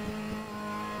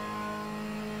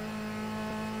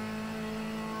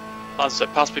 As I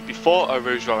said, pass me before or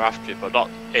Rouge or after it, but not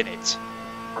in it.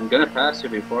 I'm gonna pass you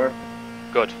before.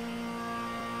 Good.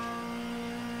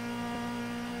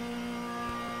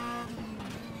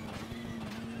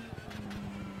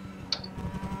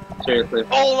 Seriously.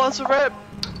 Oh, Lancer Rep!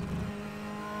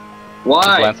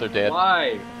 Why? Lancer dead.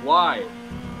 Why?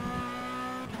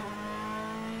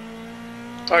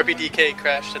 RBDK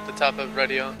crashed at the top of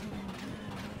Radio.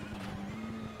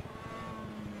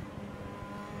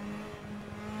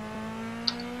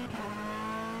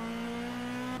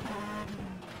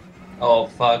 Oh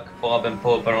fuck, Bob and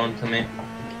Pope are onto me.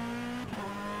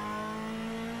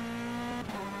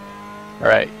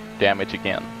 Alright, damage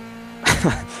again.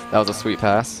 That was a sweet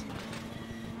pass.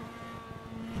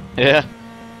 Yeah.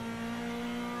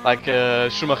 Like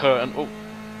Schumacher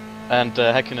and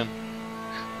Häkkinen.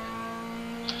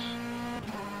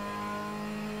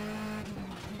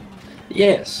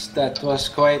 Yes, that was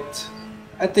quite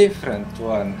a different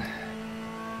one.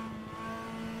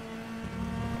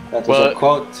 That was a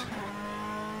quote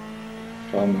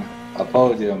from a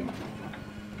podium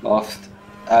loft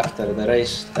after the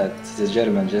race that the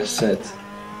German just said.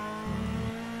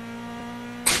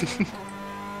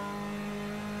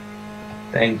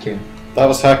 Thank you. That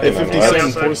was hacking. Hey, 57,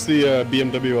 right? force the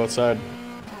BMW outside.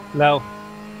 Low.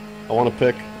 I want to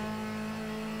pick.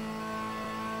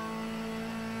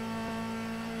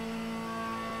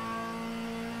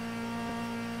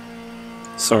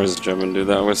 Sorry, the German do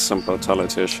that with some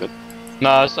brutality or shit.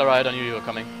 No, it's alright, I knew you were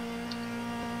coming.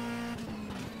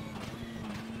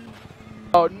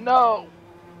 Oh no!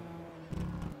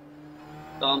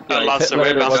 Lancer,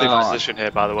 we're bouncing position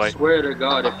here, by the way. Swear to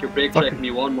God, if you brake check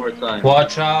me one more time.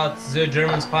 Watch out, the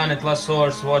German spine at last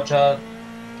source, watch out.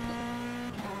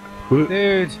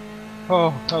 Dude.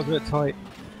 Oh, that was a bit tight.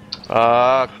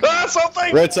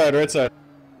 Something! Right side, right side.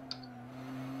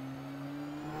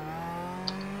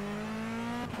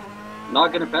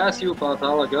 Not gonna pass you,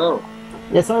 Fatala, go.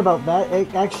 Yeah, sorry about that.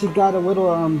 It actually got a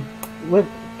little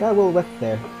lift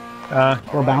there.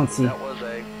 Or bouncy. That was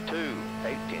a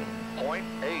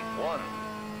 2:18.81.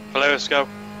 Polaris, go.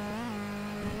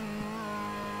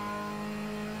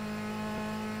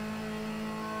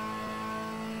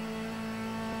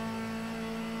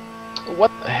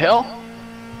 What the hell?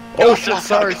 Oh shit,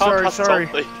 sorry.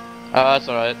 That's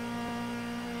alright.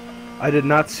 I did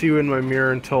not see you in my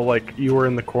mirror until, like, you were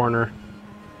in the corner.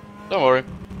 Don't worry.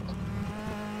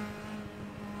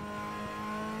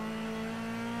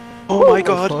 Oh my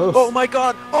god! Oh my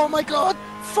god! Oh my god!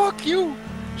 Fuck you!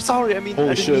 Sorry, I mean,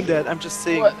 I didn't mean that. I'm just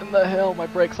saying. What in the hell? My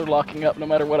brakes are locking up no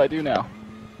matter what I do now.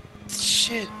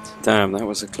 Shit. Damn, that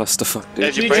was a clusterfuck, dude.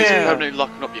 If your brakes are permanently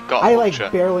locking up, you've got I a like puncture.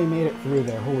 barely made it through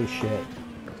there. Holy shit.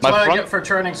 That's what I get for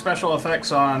turning special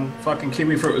effects on. Fucking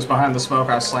Kiwi Fruit was behind the smoke,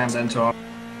 I slammed into him.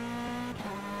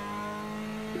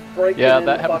 Yeah,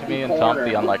 that happened to me and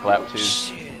Tomsy on like lap 2.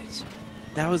 Shit.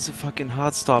 That was a fucking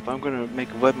hard stop. I'm gonna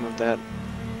make a weapon of that.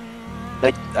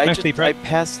 Like, I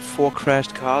passed 4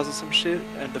 crashed cars or some shit,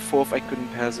 and the 4th I couldn't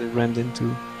pass it, rammed into.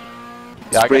 Yeah,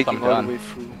 I guess braking I'm all done. the way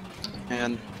through.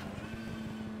 And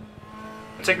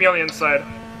Take me on the inside.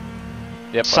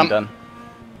 Yep, I'm done.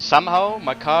 Somehow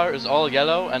my car is all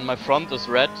yellow and my front is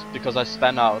red because I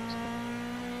span out.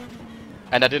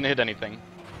 And I didn't hit anything.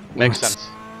 Makes sense.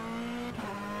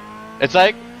 It's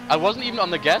like, I wasn't even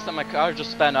on the gas and my car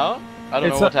just span out. I don't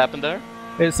know what happened there.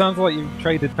 It sounds like you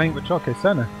traded paint with Choco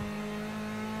Senna.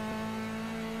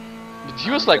 But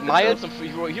he was like miles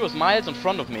he was miles in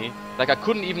front of me. Like I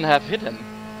couldn't even have hit him.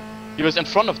 He was in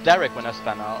front of Derek when I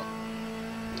span out.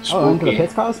 Oh, into the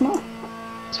pits, Cosmo?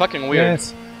 It's fucking weird.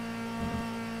 Yes.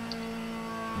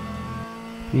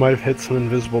 Might have hit some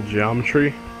invisible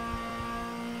geometry.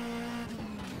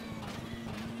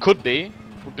 Could be.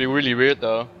 Would be really weird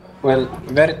though. Well,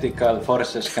 vertical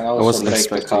forces can also break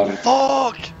the car.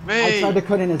 Fuck me! I tried to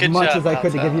cut in as much as I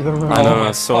could to give you the room. I know,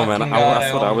 I saw, man.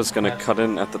 I thought I was gonna cut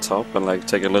in at the top and like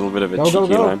take a little bit of a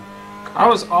cheeky line. I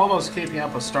was almost keeping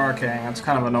up with Star King. It's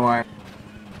kind of annoying.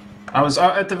 I was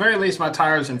at the very least, my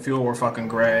tires and fuel were fucking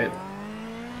great.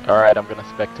 All right, I'm gonna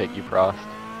spectate you, Frost.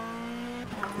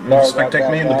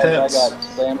 Spectate me in the pits. I got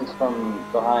slammed from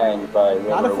behind by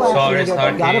Got a flash,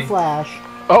 nigga. Got a flash.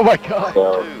 Oh my god,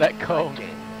 that cone.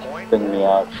 Spin me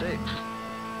out.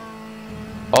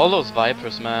 All those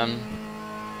Vipers, man.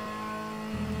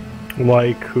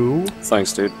 Like who?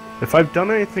 Thanks, dude. If I've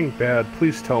done anything bad,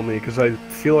 please tell me, because I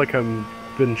feel like I've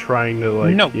been trying to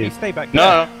like. No, you stay back there.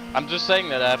 No, I'm just saying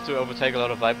that I have to overtake a lot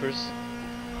of Vipers.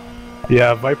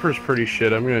 Yeah, Viper's pretty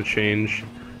shit. I'm gonna change.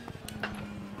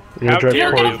 I'm gonna drive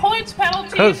You'll get a Corvette. points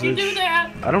penalty if you do that.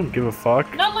 I don't give a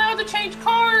fuck. Not allowed to change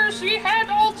cars. You had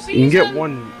all season. You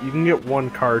can get one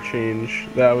car change.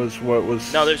 That was what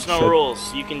was. No, there's no said.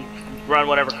 rules. You can run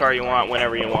whatever car you want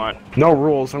whenever you want. No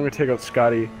rules. I'm gonna take out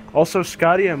Scotty. Also,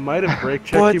 Scotty, I might have brake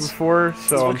checked you before,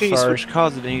 so I'm Can you sorry. switch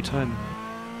cars at any time?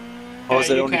 Yeah, Or is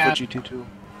it you only can. for GT2?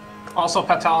 Also,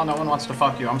 Patala, no one wants to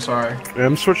fuck you. I'm sorry.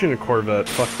 I'm switching to Corvette.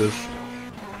 Fuck this.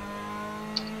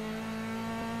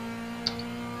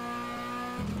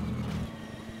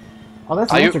 Oh,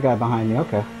 that's the other guy behind me.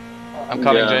 Okay. I'm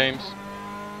coming, James.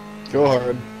 Go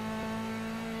hard.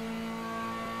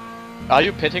 Are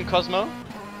you pitting Cosmo?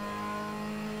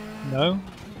 No.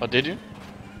 Or did you?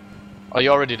 Oh, you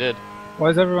already did. Why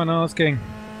is everyone asking?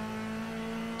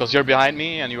 Because you're behind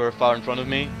me and you were far in front of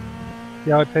me.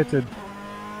 Yeah, I pitted.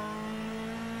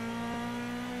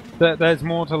 There's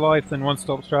more to life than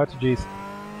one-stop strategies.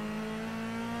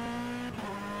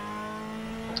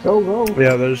 Go, go.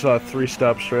 Yeah, there's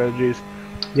 3-stop strategies.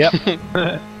 Yep.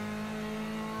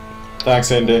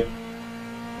 Thanks, Andy.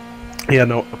 Yeah,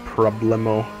 no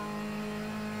problemo.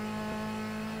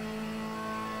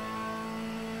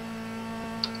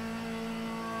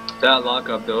 That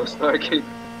lockup though, Starkey.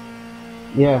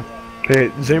 Yeah. Hey,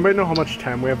 does anybody know how much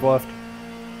time we have left?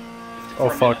 Oh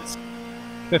fuck.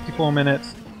 54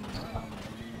 minutes.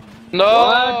 No!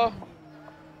 What?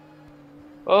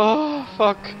 Oh,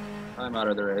 fuck. I'm out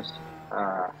of the race.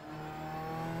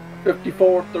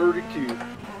 54-32.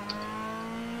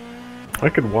 I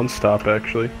could one-stop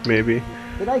actually, maybe.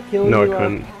 Did I kill no, you? I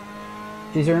couldn't.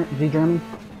 G-German?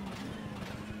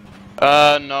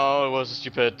 No, it was a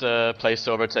stupid place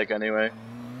to overtake anyway.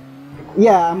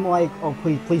 Yeah, I'm like, oh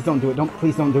please don't do it.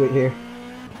 Please don't do it here.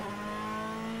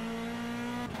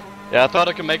 Yeah, I thought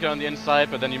I could make it on the inside,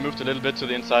 but then you moved a little bit to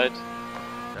the inside.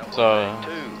 So,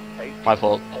 my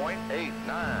fault.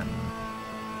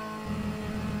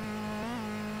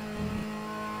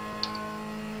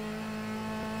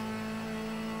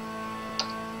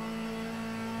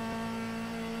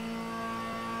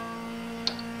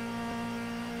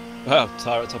 Wow,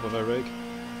 tire at top of our rig.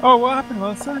 Oh, what happened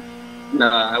last time? No,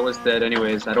 I was dead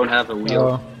anyways. I don't have a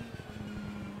wheel. Oh.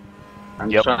 I'm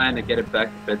trying to get it back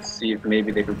to fix, see if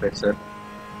maybe they can fix it.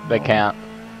 They can't.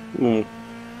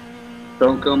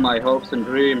 Don't kill my hopes and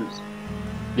dreams.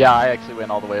 Yeah, I actually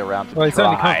went all the way around to Well, you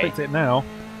certainly try. can't fix it now.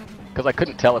 Because I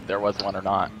couldn't tell if there was one or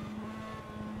not.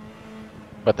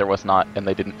 But there was not, and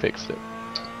they didn't fix it.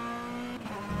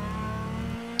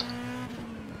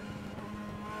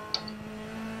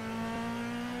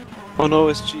 Oh no,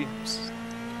 SG.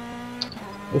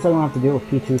 At least I don't have to deal with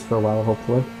P2s for a while,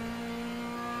 hopefully.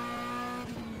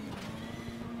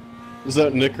 Is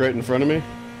that Nick right in front of me?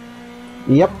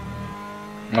 Yep.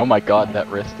 Oh my god, that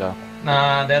wrist up.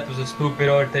 Nah, that was a stupid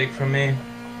overtake from me.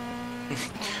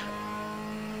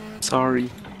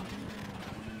 Sorry.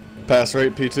 Pass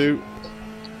right P2.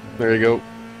 There you go.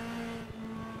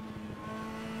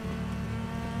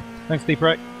 Thanks, Deep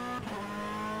Wreck.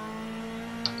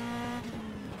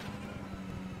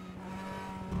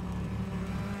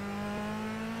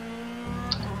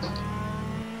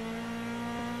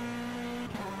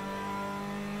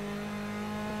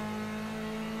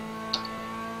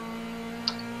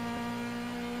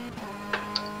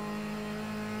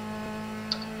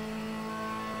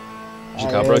 She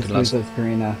got broken last.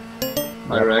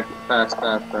 I wrecked. Fast.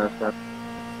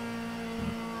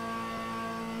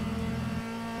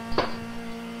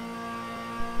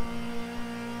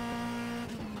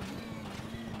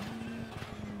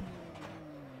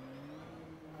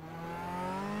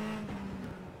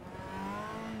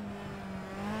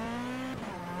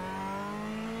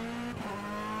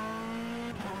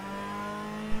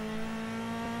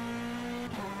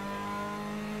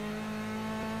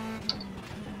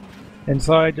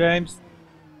 Inside, James.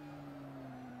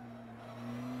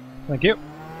 Thank you.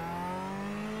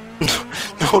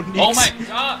 No need. Oh my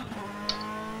god!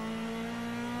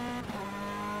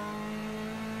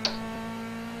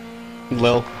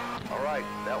 Lil. Alright,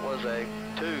 that was a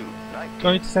 2:19. Do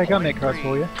I need to take out Nick Cross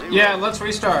for you? Yeah, let's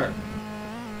restart.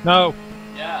 No.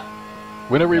 Yeah.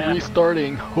 When are we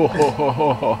restarting? Ho ho ho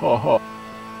ho ho ho ho.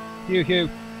 Hugh.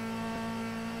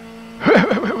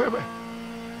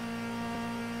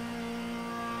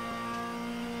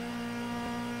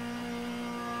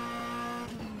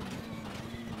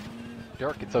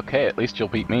 Dirk, it's okay. At least you'll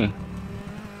beat me.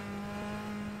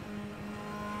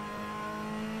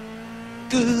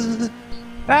 Good.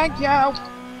 Thank you.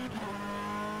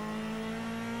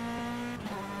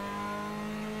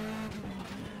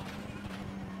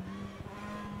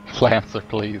 Lancer,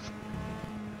 please.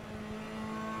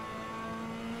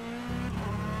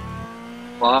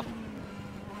 What?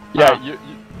 Yeah,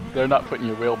 they're not putting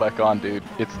your wheel back on, dude.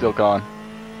 It's still gone.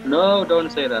 No,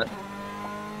 don't say that.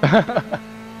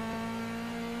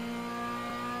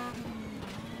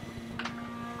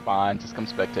 Fine, just come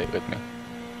spectate with me.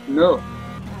 No.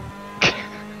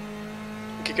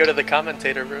 You could go to the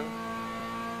commentator room.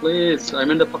 Please, I'm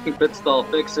in the fucking pit stall.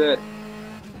 Fix it.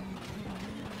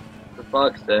 For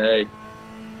fuck's sake.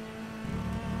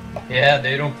 Yeah,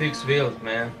 they don't fix wheels,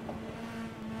 man.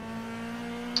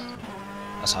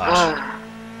 That's harsh.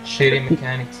 Shitty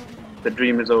mechanics. The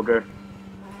dream is over.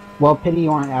 Well, pity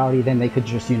you aren't Audi, then they could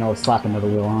just, you know, slap another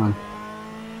wheel on.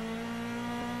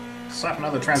 Slap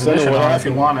another transmission on if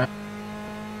you want it.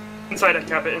 Inside, I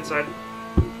cap it inside.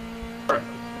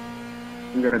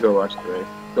 I'm gonna go watch the race.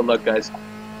 Good luck, guys.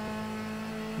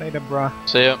 Later, bruh.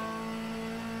 See ya.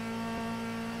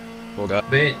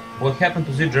 Wait, what happened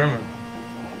to the German?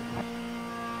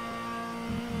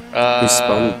 He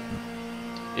spun.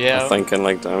 Yeah. I think and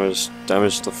like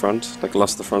damaged the front, like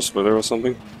lost the front splitter or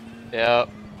something. Yeah.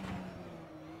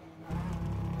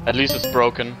 At least it's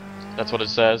broken. That's what it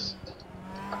says.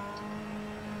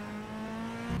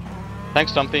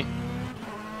 Thanks, Stumpy.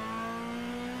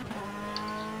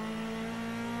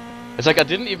 It's like I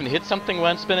didn't even hit something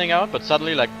when spinning out, but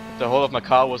suddenly like the whole of my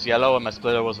car was yellow and my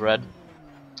splitter was red.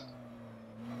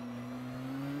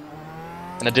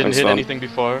 And I didn't hit anything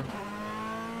before.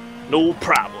 No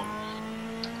problem.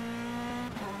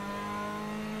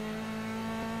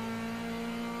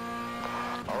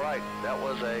 Alright, that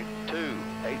was a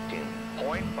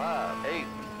 2:18.58.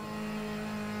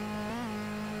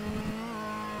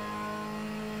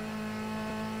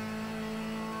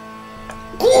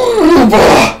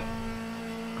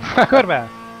 Kurwa!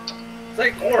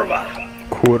 Say Kurva!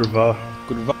 Kurva.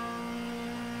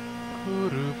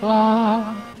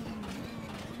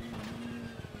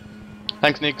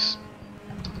 Thanks, Nix.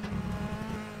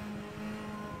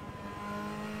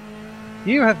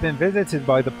 You have been visited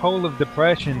by the pole of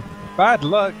depression. Bad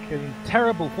luck and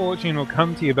terrible fortune will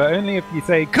come to you, but only if you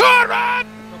say Kurva!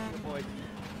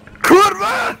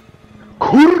 Kurva!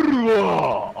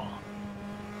 Kurva!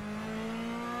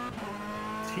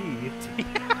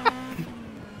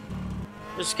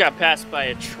 Just got passed by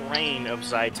a train of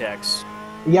Zytex.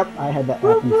 Yep, I had that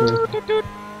happen too.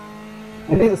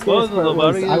 I think the scariest part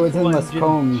was I was in Les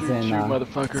Combs and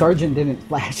Sergeant didn't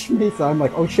flash me, so I'm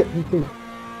like, oh shit, me too.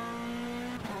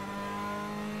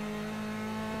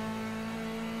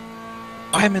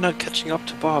 Why am I not catching up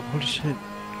to Bob? Holy shit.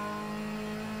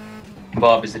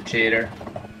 Bob is a cheater.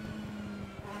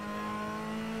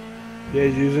 Yeah,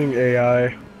 he's using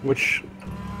AI, which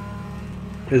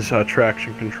is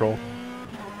traction control.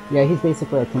 Yeah, he's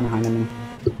basically a King Heineman.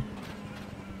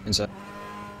 Inside.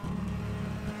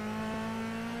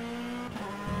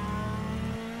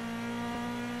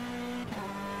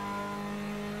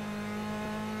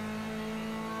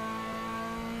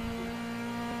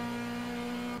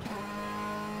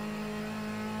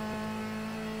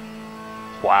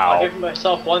 I'll give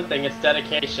myself one thing, it's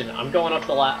dedication. I'm going up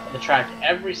the track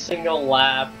every single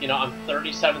lap. You know, I'm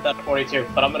 37th out of 42,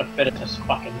 but I'm gonna finish this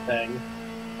fucking thing.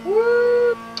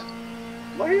 Woo!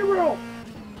 My hero!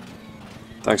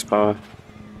 Thanks, Power.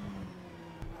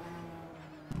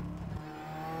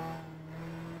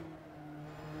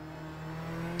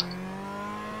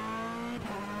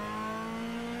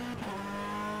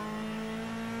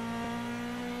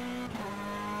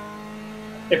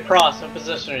 Hey, Pross, what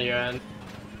position are you in?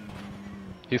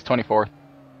 He's 24th.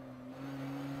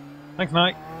 Thanks,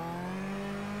 Mike.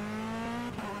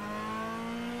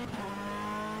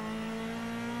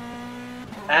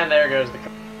 And there goes the...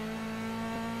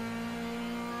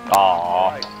 Aww.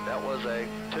 Alright, that was a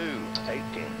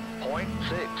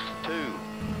 2:18.62.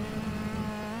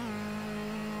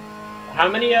 How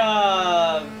many,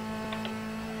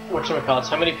 whatchamacallits,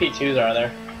 how many P2s are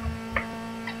there?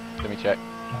 Let me check.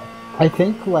 I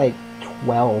think like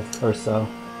 12 or so.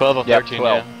 12 or 13,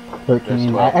 12. yeah.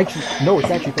 13. Actually, no, it's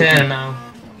actually 13. 10 now.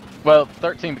 Well,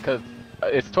 13 because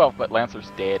it's 12, but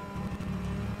Lancer's dead.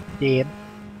 Dead.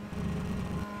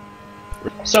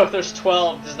 So if there's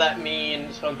 12, does that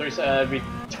mean so there's be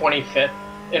 25th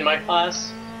in my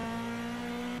class?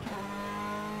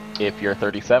 If you're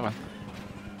 37.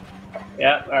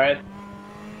 Yeah, alright.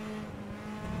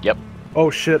 Yep.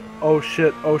 Oh shit, oh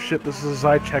shit, oh shit, this is a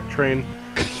Zycheck train.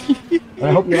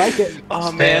 I hope you like it. Oh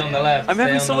Stay man, on the left. I'm stay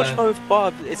having on so the much left. fun with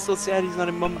Bob. It's so sad he's not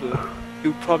in Mumbo.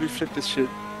 He'll probably flip this shit.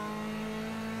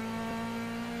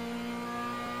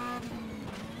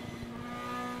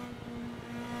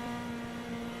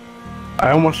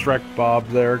 I almost wrecked Bob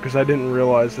there because I didn't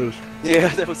realize it was. Yeah,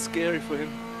 that was scary for him.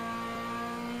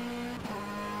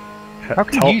 How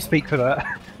can you speak for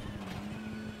that?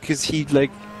 Because he, like.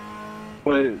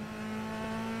 Well.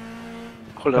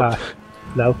 Hold up.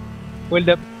 No. Hold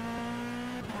up.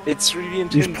 It's really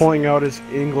intense. He's pulling out his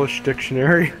English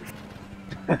dictionary.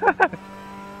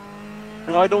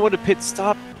 No, I don't want to pit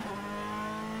stop.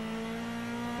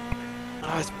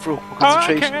 Ah, it's broke my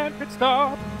concentration. I can't pit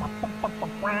stop.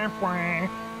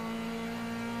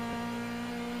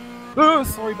 Oh,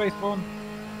 sorry, baseball.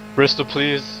 Bristol,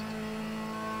 please.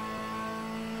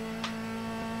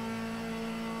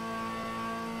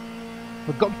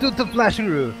 We got to the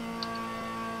flasheroo.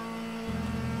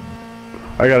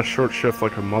 I got a short shift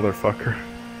like a motherfucker.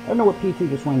 I don't know what P2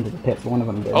 just went into the pits, one of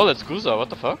them did. Oh, that's Guza, what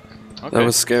the fuck? Okay. That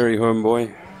was scary,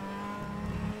 homeboy.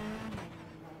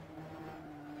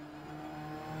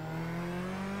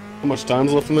 How much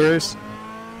time's left in the race?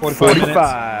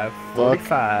 45.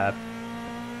 45.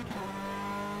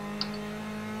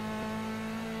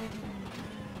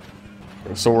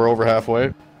 So we're over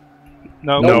halfway?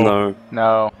 No. No.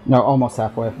 No. No, almost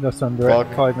halfway. Just under Fuck.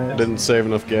 it. 5 minutes. Didn't save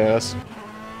enough gas.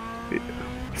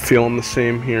 Feeling the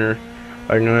same here.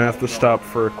 I'm gonna have to stop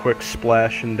for a quick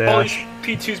splash and Holy dash.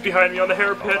 P2's behind me on the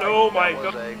hairpin. Oh my That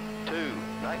was god. a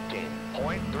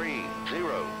 2:19.30.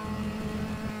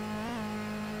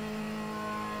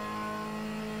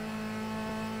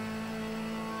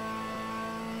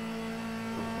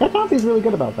 I thought he's really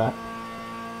good about that.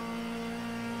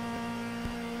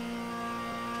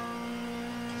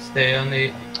 Stay on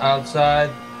the outside.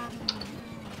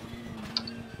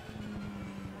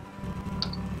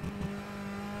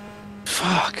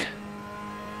 Fuck.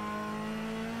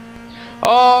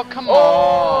 Oh, come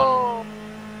on!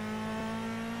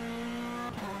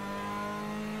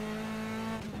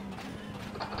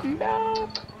 No.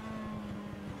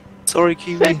 Sorry,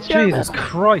 Kiwi. Jesus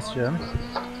Christ, Jim.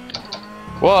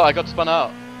 Well, I got spun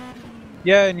out.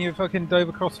 Yeah, and you fucking dove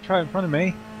across the track in front of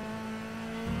me.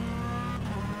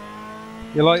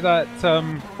 You're like that,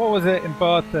 what was it in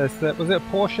Barthas? Was it a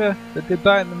Porsche that did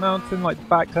that in the mountain, like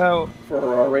backed out?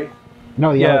 Ferrari.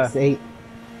 No, Yeah. it's 8.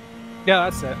 Yeah,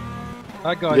 that's it.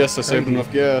 That guy. Yes, I saved enough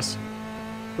gas.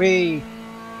 Wee.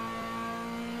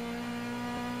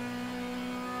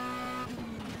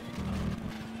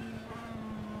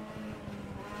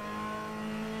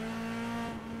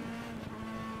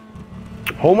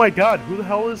 Oh my god, who the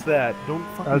hell is that? Don't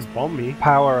fucking bum me.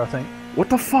 Power, I think. What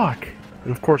the fuck?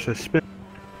 And of course I spin.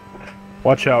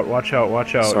 Watch out, watch out,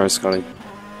 watch out. Sorry, Scotty.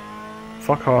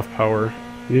 Fuck off, Power.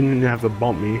 You didn't even have to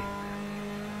bump me.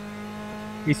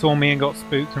 You saw me and got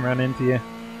spooked and ran into you.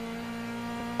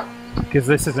 Because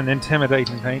this is an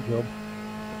intimidating paint job.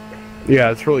 Yeah,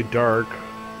 it's really dark.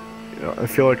 You know, I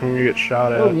feel like I'm gonna get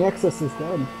shot Oh, at. the Excess is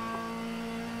dead.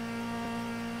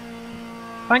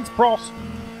 Thanks, Prost.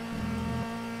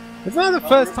 Isn't that the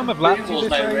first time I've lapped you was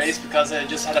this my race? race because I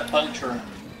just had a puncture.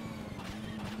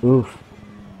 Oof.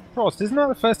 Prost, isn't that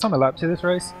the first time I lapped you this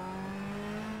race?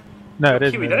 No, it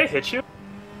isn't. Kiwi, did I hit you?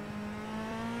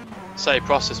 Say,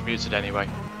 Prost is muted anyway.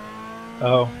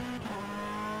 Oh.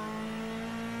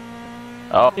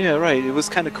 Oh. Yeah, right. It was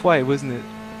kind of quiet, wasn't it?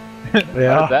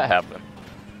 Yeah. How did that happen?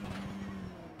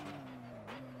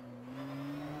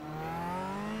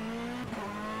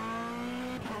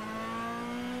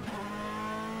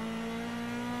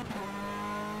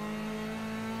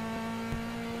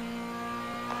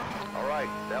 All right,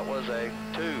 that was a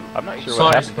 2. I'm not sure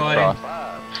what happened to Prost.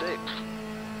 5, 6.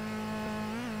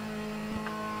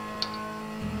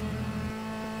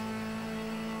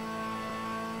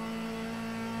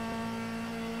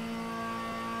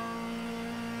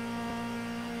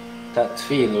 That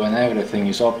feel when everything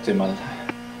is optimal.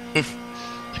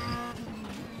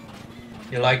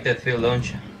 You like that feel, don't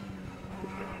you?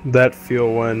 That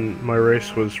feel when my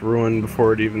race was ruined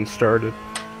before it even started.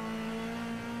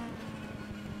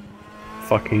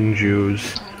 Fucking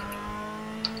Jews.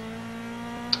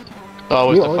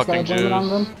 Oh, You it's the always fucking gotta blame it on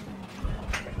Jews. them?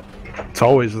 It's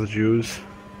always the Jews.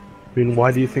 I mean,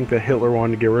 why do you think that Hitler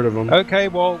wanted to get rid of them? Okay,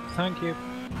 Walt, thank you.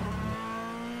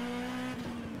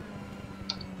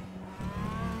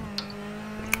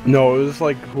 No, it was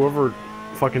like whoever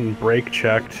fucking brake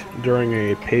checked during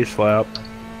a pace lap.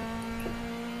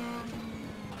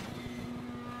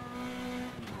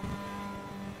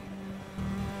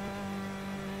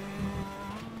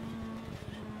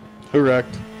 Who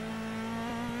wrecked?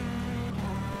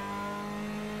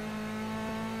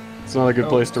 It's not a good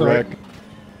place to sorry. wreck.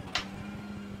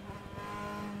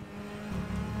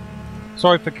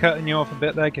 Sorry for cutting you off a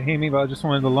bit there, Kahimi, but I just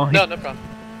wanted to line. No, no problem.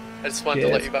 I just wanted to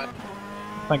let you by.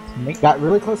 Thanks, mate. Got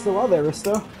really close to the wall there,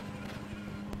 Risto.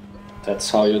 That's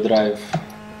how you drive.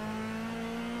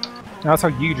 That's how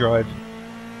you drive.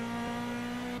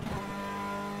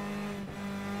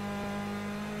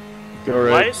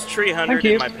 Why is Tree 100 Thank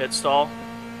you. in my pit stall?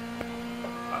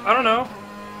 I don't know.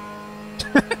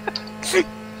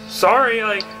 Sorry,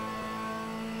 like.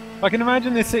 I can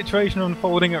imagine this situation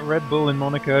unfolding at Red Bull in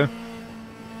Monaco.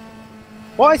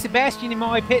 Why is Sebastian in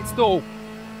my pit stall?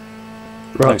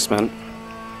 Thanks, man.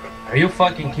 Are you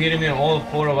fucking kidding me? All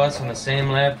four of us on the same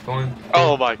lap going.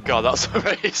 Oh my god, that's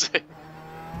amazing.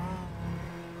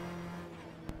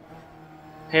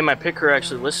 Hey, my picker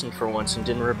actually listened for once and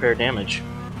didn't repair damage.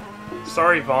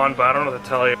 Sorry, Vaughn, but I don't know what to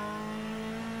tell you.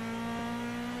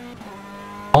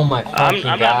 Oh my I'm fucking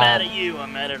not god. mad at you,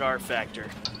 I'm mad at rFactor.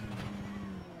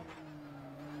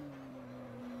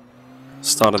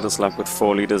 Started this lap with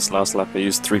 4 liters, last lap I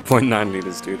used 3.9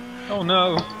 liters, dude. Oh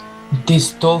no.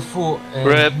 This tofu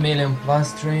Rip. million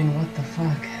plus train, what the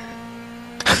fuck?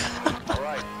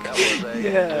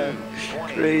 Yeah,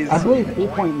 crazy. I believe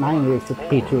 3.9 liters to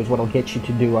P2 is what'll get you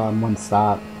to do one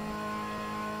stop.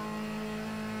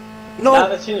 No, now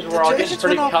that seems we're all I getting just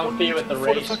pretty went off comfy with the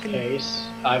before the race fucking- case.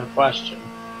 I have a question.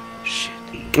 Shit.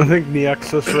 I think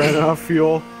Nexus ran out of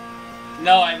fuel.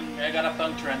 No, I got a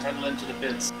puncture and turned into the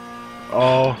pits.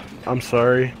 Oh, I'm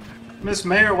sorry. Miss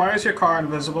Mayor, why is your car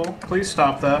invisible? Please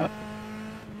stop that.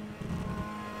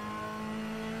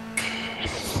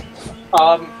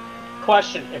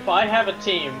 Question. If I have a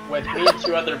team with me and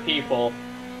 2 other people,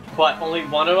 but only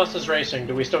one of us is racing,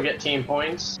 do we still get team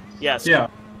points? Yes. Yeah.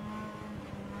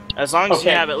 As long as Okay,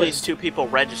 you have at least 2 people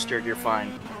registered, you're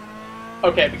fine.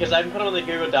 Okay, because I haven't put them on the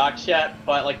Google Docs yet,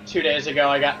 but like 2 days ago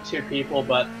I got 2 people,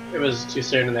 but it was too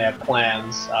soon and they had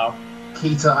plans, so...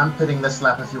 Keita, I'm pitting this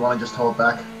lap if you want to just hold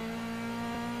back.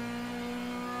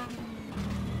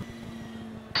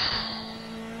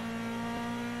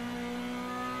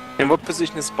 In what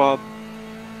position is Bob?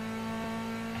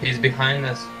 He's behind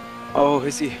us. Oh,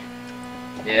 is he?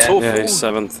 Yeah. Yeah, he's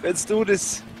 7th. Let's do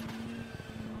this.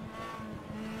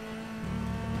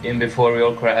 In before we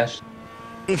all crashed.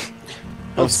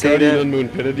 Oh, Scotty and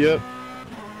Unmoon pitted yet?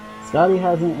 Scotty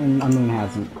hasn't and Unmoon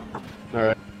hasn't.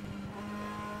 Alright.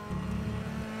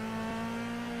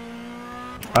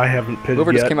 I haven't pitted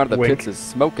Whoever yet. just came out of the Wink. pits is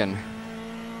smoking.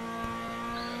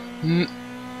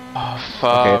 Oh,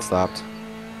 fuck. Okay, it stopped.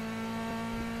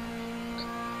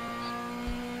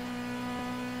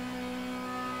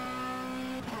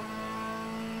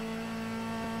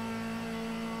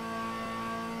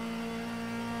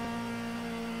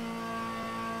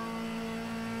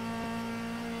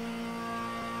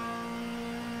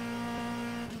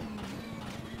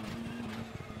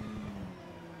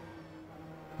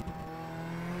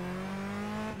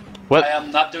 What? I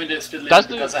am not doing this speed That's limit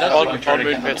the because I that's have the to return on-moon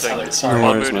again. I'm pitting. sorry. Sorry. No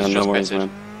worries, On-moon man, is no just worries, pitted.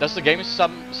 man. Does the game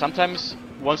sometimes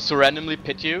wants to randomly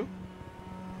pit you?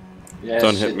 Yes,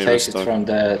 Don't hit it me, takes it Risto. from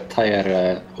the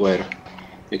tire wear.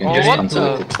 You can Oh, just what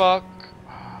cancel the it. fuck?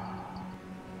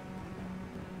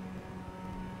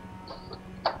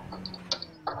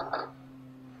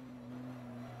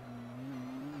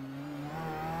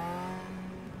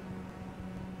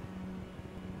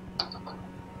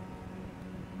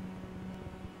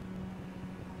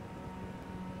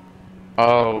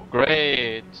 Oh,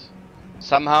 great.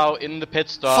 Somehow in the pit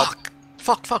stop.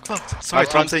 Fuck. Sorry,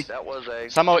 Tronty.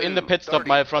 Somehow in the pit stop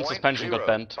my front suspension got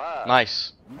bent.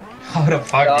 Nice. How the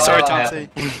fuck? Sorry, did that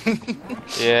Tronty. happen?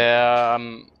 Yeah,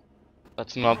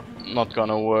 that's not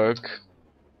gonna work.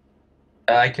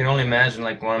 I can only imagine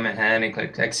like one mechanic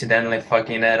like accidentally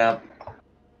fucking that up.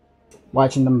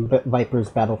 Watching them Vipers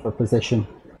battle for position.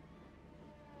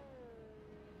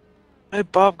 Where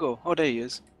did Bob go? Oh, there he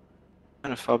is.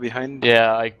 Kind of far behind.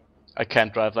 Yeah, I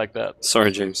can't drive like that.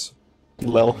 Sorry, James.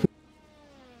 Lel.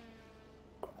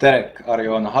 Derek, are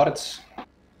you on hards?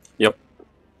 Yep.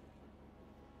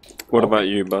 What about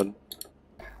you, bud?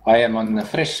 I am on the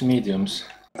fresh mediums.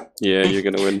 Yeah, you're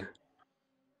gonna win.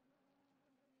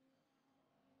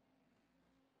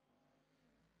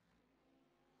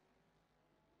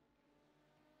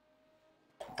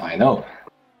 I know.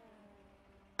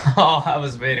 Oh, I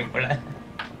was waiting for that.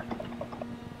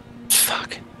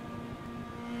 Fuck.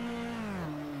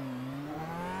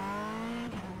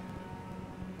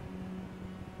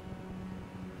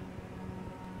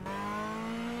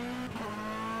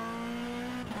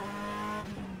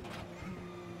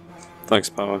 Thanks,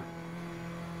 Power.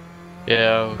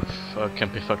 Yeah, I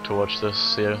can't be fucked to watch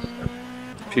this, yeah.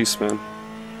 Peace, man.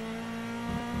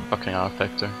 Fucking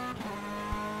rFactor.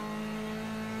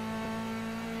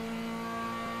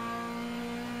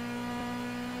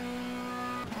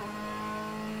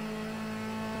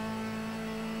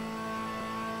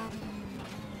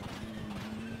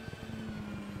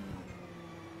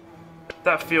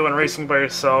 That feeling racing by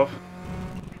yourself.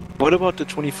 What about the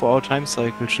 24-hour time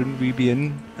cycle? Shouldn't we be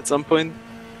in at some point?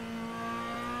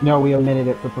 No, we omitted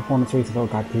it for performance races. Oh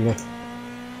god, Peter.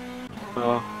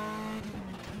 Oh.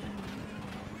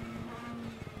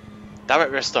 Damn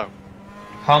it, Risto.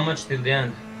 How much till the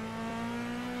end?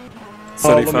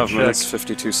 35 minutes,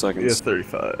 52 seconds. Yeah,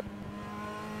 35.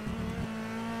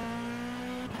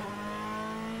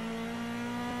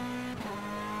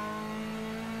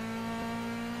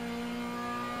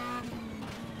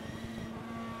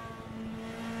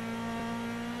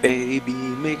 Baby,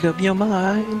 make up your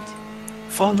mind.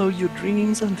 Follow your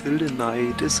dreams until the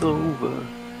night is over.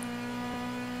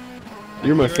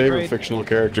 You're my favorite fictional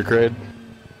character, Craig.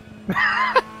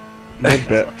 I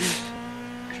bet.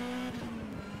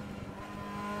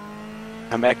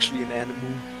 I'm actually an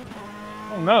animal.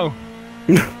 Oh no.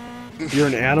 You're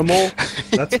an animal?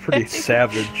 That's pretty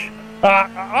savage.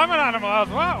 I'm an animal as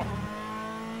well.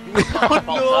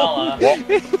 Oh,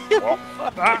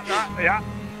 Yeah.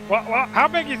 What? How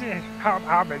big is it?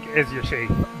 How big is your sheep?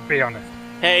 Be honest.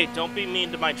 Hey, don't be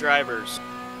mean to my drivers.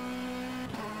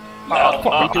 Oh,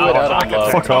 fuck, we do it out of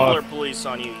love. Fuck off. Police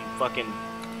on you, you fucking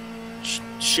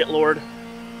shitlord.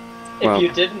 If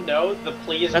you didn't know, the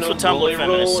please That's no what Tumblr bully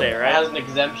feminists rule say, right? has an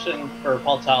exemption for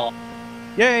Paltella.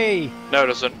 Yay! No, it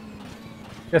doesn't.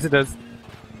 Yes, it does.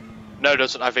 No, it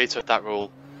doesn't. I vetoed that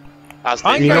rule. As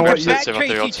You know what?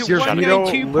 your veto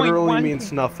literally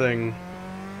means nothing.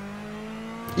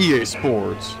 EA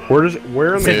Sports. Where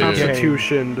in the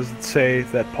Constitution does it say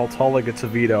that Paltella gets a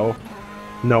veto?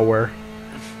 Nowhere.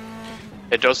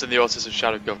 It does in the Autism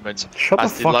Shadow Government. Shut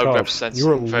as the fuck low up. representative,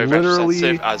 You are very literally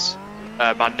representative as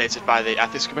mandated by the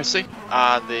Ethics Committee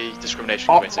and the Discrimination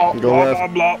Committee. Go blah,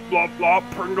 left. blah, blah, blah,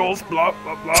 Pringles, blah,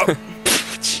 blah, blah.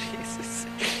 Jesus.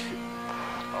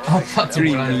 That's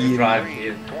Three what I million. drive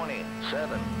here.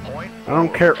 I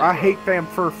don't care. I hate them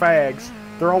fur fags.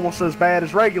 They're almost as bad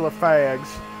as regular fags.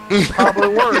 Probably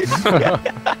worse.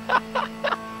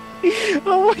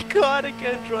 Oh my god, I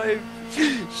can't drive.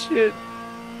 Shit.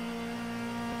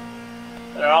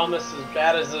 They're almost as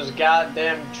bad as those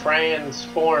goddamn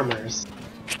transformers.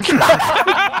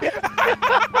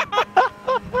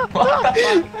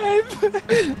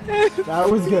 That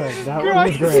was good. That one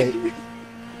was great.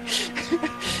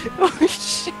 Oh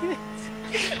shit.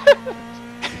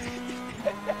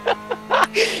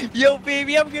 Yo,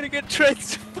 baby, I'm gonna get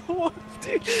transformed.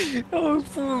 Oh,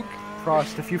 fuck.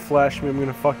 Frost, if you flash me, I'm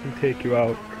gonna fucking take you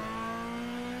out.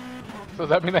 So does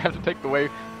that mean they have to take away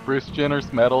Bruce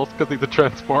Jenner's medals because he's a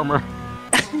transformer?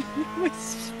 My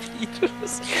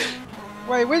speeders.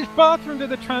 Wait, which bathroom do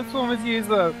the Transformers use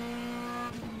though?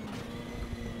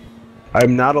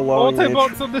 I'm not allowing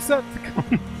Autobots or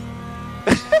Decepticons?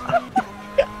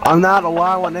 I'm not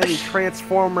allowing any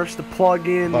Transformers to plug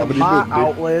in my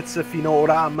outlets, if you know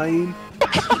what I mean.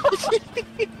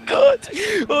 God.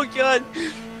 Oh god.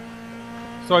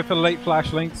 Sorry for the late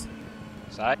flash links.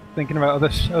 Sorry. Thinking about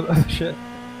other shit.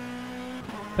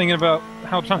 Thinking about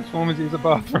how Transformers use a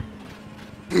bathroom.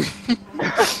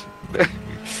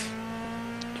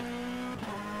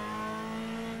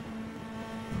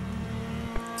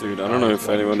 Dude, I don't know if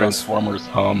anyone Transformers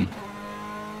hum.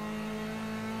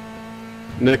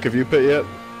 Nick, have you pit yet?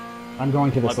 I'm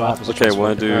going to the slot. Okay,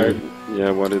 why do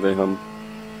they hum?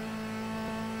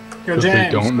 Yo, Because they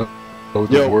James. don't know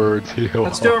the words.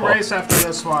 Let's do a race after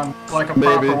this one, like a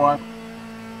proper one.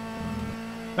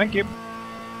 Thank you.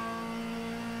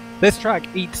 This track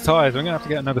eats tires. We're gonna have to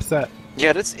get another set.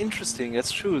 Yeah, that's interesting.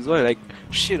 That's true as well. Like,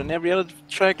 shit, on every other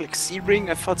track, like Sebring,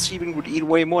 I thought Sebring would eat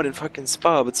way more than fucking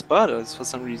Spa, but Spa does for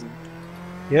some reason.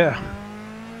 Yeah.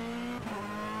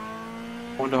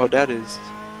 Wonder how that is.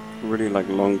 Really like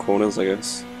long corners, I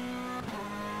guess.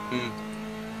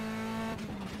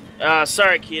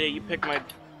 Sorry, Kita, you picked my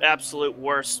absolute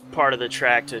worst part of the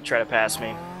track to try to pass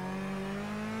me.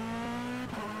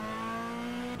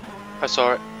 I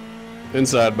saw it.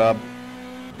 Inside, Bob.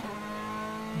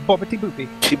 Bobbity boopy.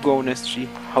 Keep going, SG.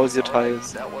 How's your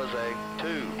tires? That was a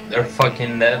 2. They're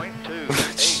fucking dead.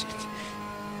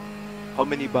 How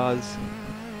many bars?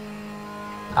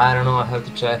 I don't know, I have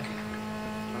to check.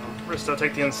 Risto,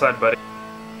 take the inside, buddy.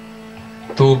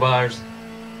 2 bars.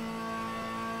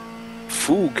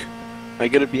 Foog. I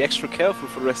gotta be extra careful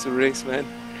for the rest of the race, man.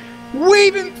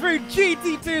 Weaving through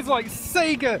GT2s like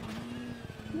Sega!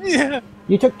 Yeah!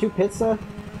 You took 2 pits,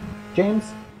 James?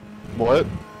 What?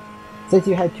 Says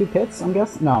you had 2 pits, I'm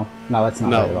guessing? No, that's not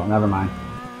No. right at all. Never mind.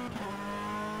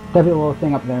 Definitely a little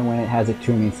thing up there when it has a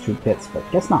 2 means 2 pits, but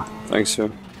guess not. Thanks, sir.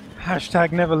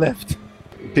 Hashtag never left.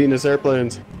 Penis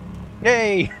airplanes.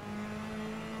 Yay!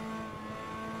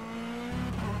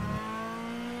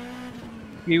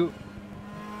 You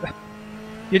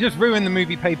just ruined the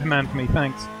movie Paperman for me,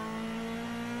 thanks.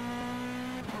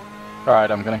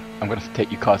 Alright, I'm gonna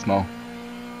take you Cosmo.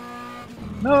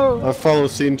 No! I follow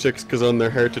Scene Chicks because on their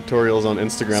hair tutorials on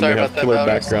Instagram they have killer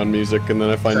background music, and then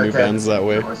I find new bands that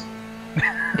way.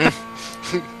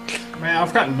 Man,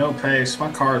 I've got no pace.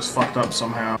 My car is fucked up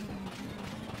somehow.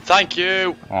 Thank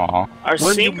you! Aww. Are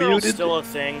Sea Girls still a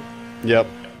thing? Yep.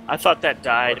 I thought that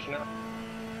died.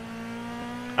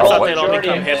 I thought they'd all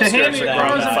become hipsters and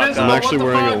grown the fuck I'm up. actually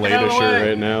wearing a Leda shirt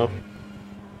right now.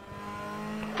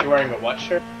 You're wearing a what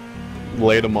shirt?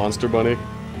 Leda Monster Bunny.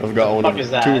 I've got one Fuck of is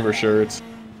that? 2 of her shirts.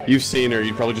 You've seen her,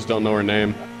 you probably just don't know her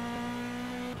name.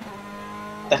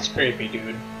 That's creepy,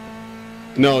 dude.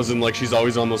 No, as in like she's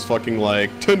always on those fucking like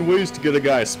 10 ways to get a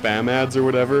guy spam ads or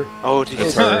whatever. Oh,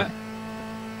 that's her.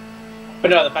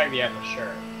 But no, the fact that you have the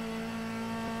shirt.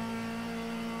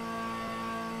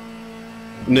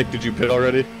 Nick, did you pit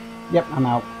already? Yep, I'm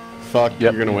out. Fuck,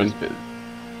 you're gonna win.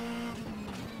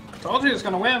 Told you he was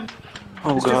gonna win.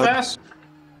 Oh, He's God. too fast.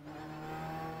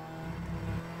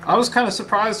 I was kind of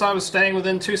surprised I was staying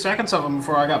within 2 seconds of him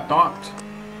before I got docked.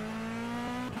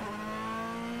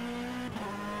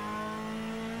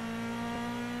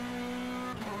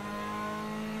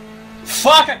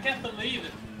 Fuck, I can't believe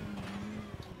it.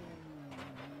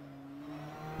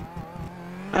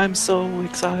 I'm so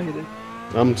excited.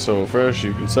 I'm so fresh,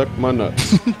 you can suck my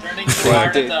nuts. Turning too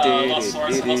hard at the lost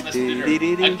source of lost messenger.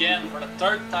 Again, for the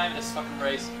third time this fucking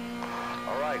race.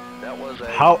 Alright, that was a...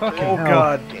 How? Fucking Oh hell.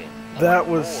 god. That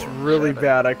was really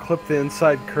bad. I clipped the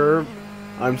inside curve.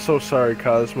 I'm so sorry,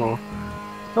 Cosmo.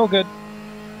 All good.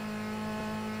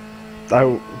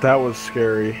 That was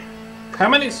scary. How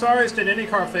many sorries did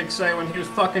IndyCar Fig say when he was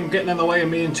fucking getting in the way of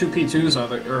me and 2 P2s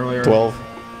earlier? 12.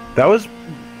 That was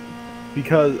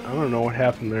because I don't know what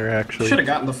happened there actually. Should have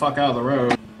gotten the fuck out of the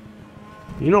road.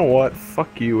 You know what?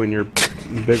 Fuck you and your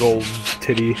big old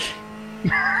titty.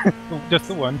 Just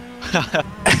the one.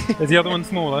 Is the other one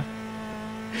smaller?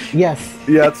 Yes.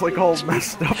 Yeah, it's like all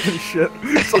messed up and shit.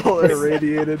 It's all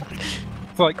irradiated.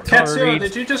 It's like Tara Tetsuo, Reid.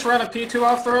 did you just run a P2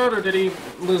 off the road or did he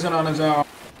lose it on his own?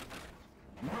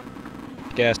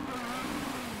 Guess.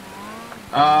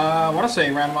 I want to say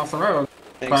he ran him off the road,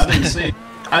 but I didn't see.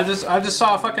 I just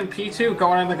saw a fucking P2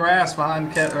 going in the grass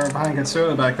behind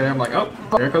Katsuo back there. I'm like, oh,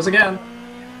 there it goes again.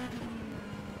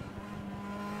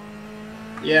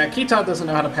 Yeah, Keaton doesn't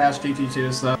know how to pass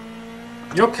GT2s though.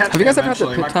 You'll catch Have you guys ever had the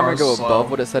eventually. pit timer go above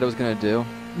what it said it was gonna do?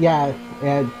 Yeah,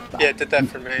 Yeah, it did that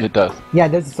for me. It does. yeah,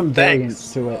 there's some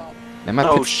variance to it. And my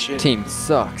Oh, pit shit. team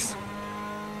sucks.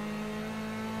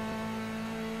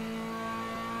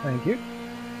 Thank you.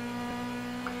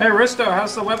 Hey Risto,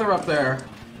 how's the weather up there?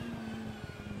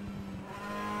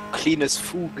 Clean as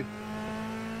foog.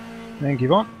 Thank you,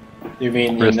 Vaughn. You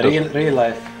mean in Risto. real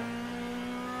life?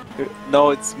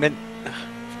 No, it's meant.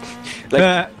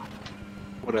 like,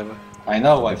 whatever. I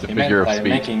know what It's a he meant figure of by speech.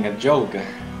 making a joke.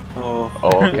 Oh.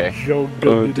 Oh, okay. Oh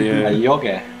A dear.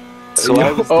 yoga. So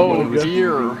I was the Oh one who-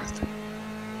 dear.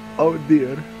 Oh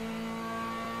dear.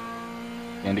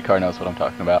 IndyCar knows what I'm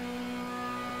talking about.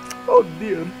 Oh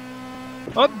dear.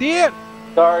 Oh dear!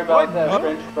 Sorry about What? that, What?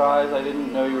 French fries. I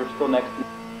didn't know you were still next to me.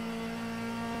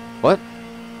 What?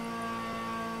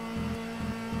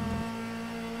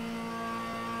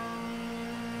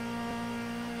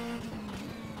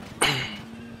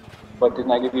 What,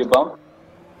 didn't I give you a bump?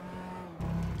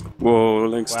 Whoa,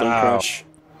 links don't Wow. crash.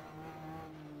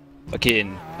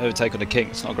 Fucking overtake on the king,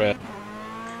 it's not great.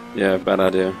 Yeah, bad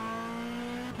idea.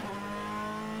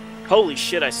 Holy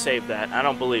shit, I saved that. I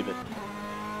don't believe it.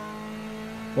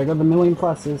 There go the million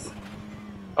pluses.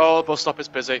 Oh, bus stop is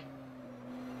busy.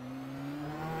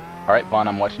 Alright, Vaughn,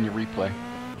 I'm watching your replay.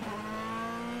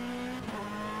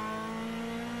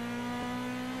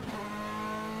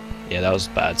 Yeah, that was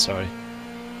bad, sorry.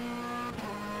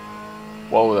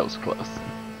 Whoa, that was close.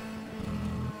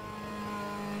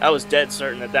 I was dead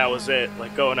certain that that was it.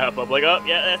 Like going up, I'm like, oh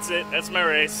yeah, that's it. That's my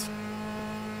race.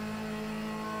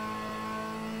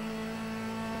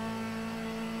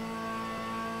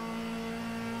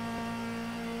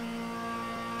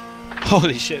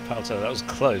 Holy shit, Palto, that was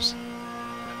close.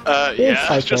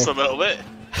 Yeah, just a little bit.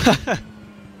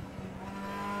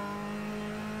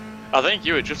 I think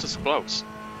you were just as close.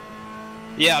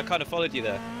 Yeah, I kind of followed you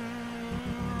there.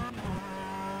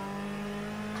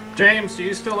 James, do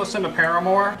you still listen to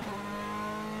Paramore?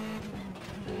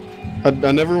 I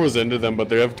never was into them, but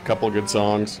they have a couple good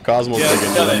songs. Cosmo's big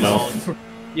into them now.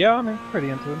 Yeah, I'm pretty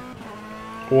into them.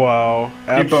 Wow,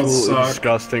 absolutely suck.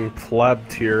 disgusting pleb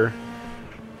tier.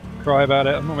 Cry about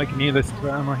it. I'm not making you listen to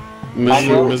it, am I?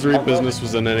 Misery Business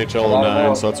was in NHL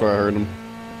 09, so that's where I heard him.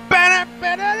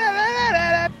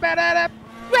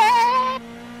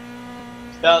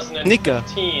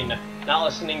 2015, not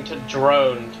listening to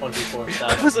Drone 24/7.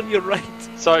 Because of your right.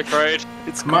 Sorry, Craig.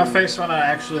 It's my face when I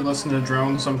actually listen to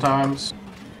Drone sometimes.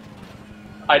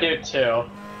 I do too.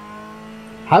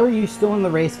 How are you still in the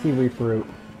race, Kiwi Fruit?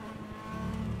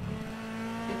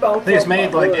 He's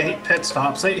made like 8 pit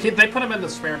stops. They put him in the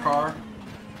spare car.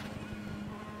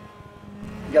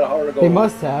 You got a hard to go. They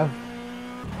must have.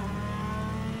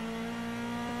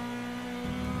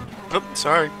 Oh,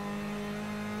 sorry.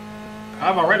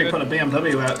 I've already put a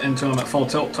BMW into him at full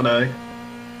tilt today.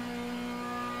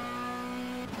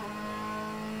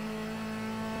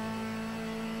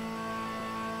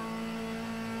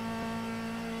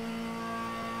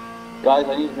 Guys,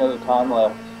 I need to know the time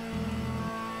left.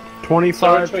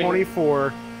 25,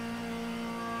 24.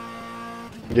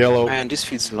 Yellow. Man, this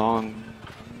feels long.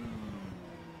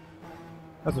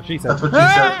 That's what she said. That's what she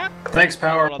said. Thanks,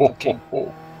 Power.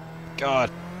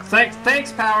 God.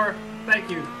 Thanks, Power.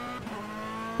 Thank you.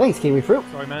 Thanks, Kiwi Fruit.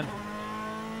 Sorry, man.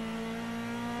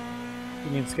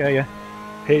 Didn't mean to scare you.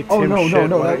 Hey, Tim, Oh, no, shit,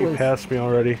 no, why that don't you was- pass me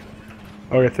already?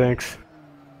 Okay, thanks.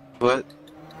 What?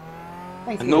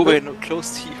 Thanks, I'm Kiwi nowhere Fruit. no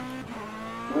close to you.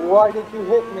 Why did you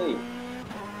hit me?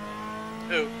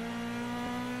 Who?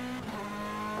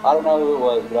 I don't know who it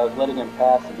was, but I was letting him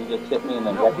pass and he just hit me and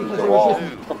then wrecked me to the wall.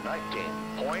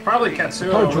 Probably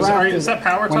Katsuo. Is that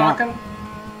Power Went out. talking?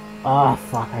 Ah,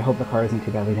 fuck. I hope the car isn't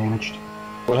too badly damaged.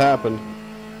 What happened?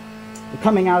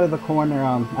 Coming out of the corner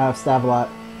out of Stavelot,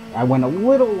 I went a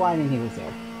little wide and he was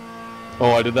there.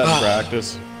 Oh, I did that in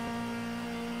practice.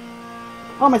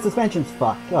 Oh, my suspension's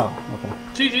fucked. Oh, okay.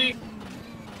 GG.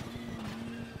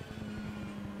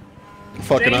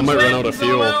 Fucking, I might run out of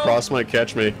fuel. James, Prost might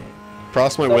catch me.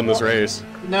 Prost might win this race.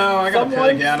 No, I gotta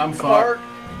pit again. I'm fucked.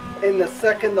 In the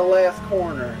second to last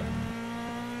corner.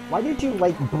 Why did you,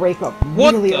 like, break up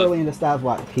What really the- early into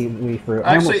Stavelot, Kiwi Fruit?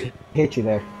 I almost Actually- hit you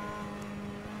there.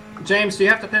 James, do you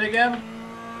have to pit again?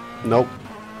 Nope.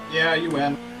 Yeah, you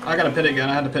win. I gotta pit again.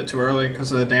 I had to pit too early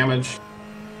because of the damage.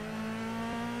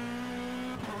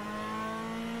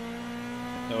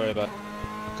 Don't worry about it.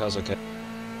 Car's okay.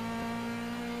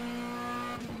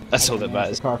 That's all that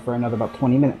matters. The car for another about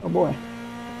 20 minutes. Oh boy.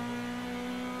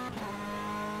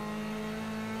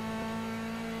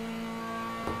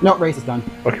 No, race is done.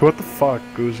 Okay, what the fuck,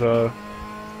 Guza?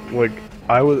 Like,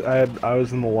 I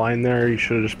was in the line there. You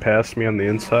should have just passed me on the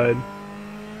inside.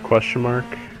 Question mark.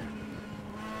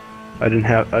 I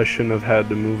shouldn't have had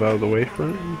to move out of the way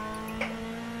from him.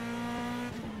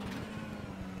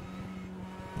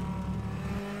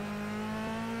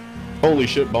 Holy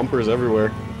shit, bumpers everywhere.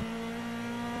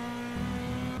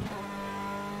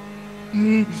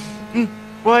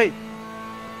 Why?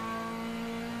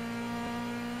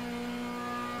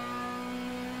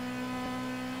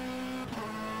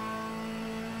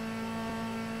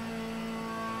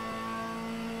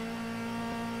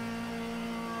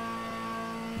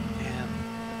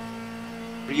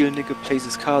 Real nigga plays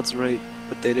his cards right,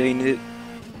 but that ain't it.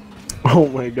 Oh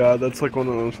my god, that's like one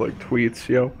of those like tweets,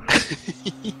 yo.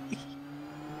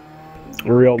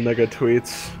 Real nigga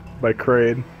tweets by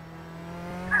Crane.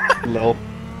 Lol.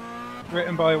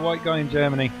 Written by a white guy in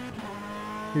Germany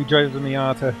who drove the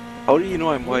Miata. How do you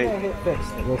know I'm white?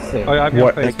 We'll see. I have your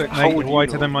What? Facebook, How mate. would You're you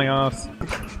whiter know? than my ass.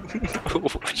 Oh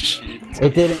shit.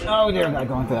 It didn't. Oh, dear God,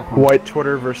 going through that corner. White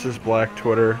Twitter versus Black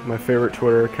Twitter. My favorite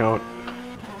Twitter account.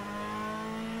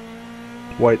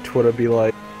 White Twitter be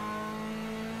like.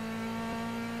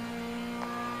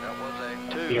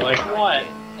 Be like what?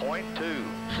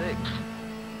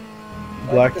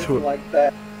 Black Just Twitter. like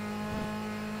that.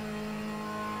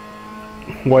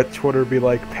 White Twitter be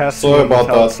like, pass Sorry me on this about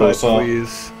that, outside, Sosa.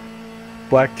 please.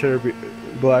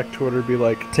 Black Twitter be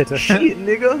like, Titter. shit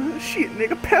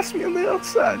nigga, pass me on the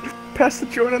outside. Pass the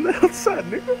joint on the outside,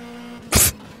 nigga.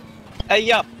 Hey,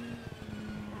 yup.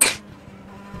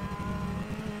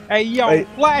 Hey yo, Hey,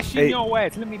 flashing hey. your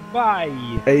ass, let me buy.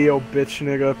 Hey yo, bitch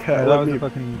nigga, That let was me. a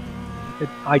fucking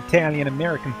Italian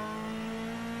American.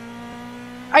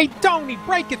 Hey Tony,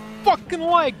 break his fucking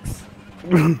legs!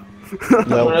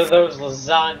 One of those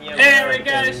lasagna. There we go,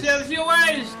 Americans. shows you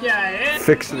wise guy, eh?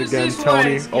 Fix it Who's again, this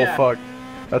Tony. wise Oh guy? fuck,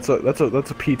 that's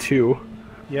a P2.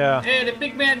 Yeah. Hey, the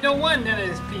big man don't want none of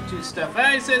this P2 stuff.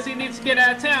 He says he needs to get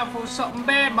out of town before something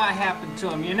bad might happen to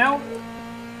him, you know?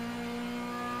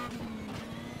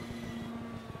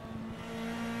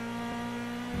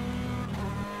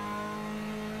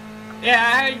 Yeah,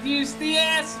 I heard you used the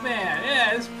ass man.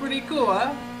 Yeah, it's pretty cool,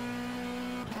 huh?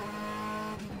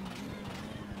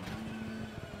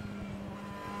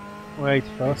 Wait,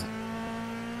 first.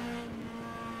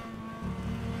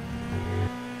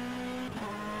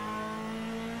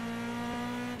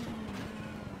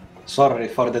 Sorry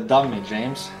for the dummy,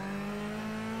 James.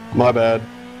 My bad.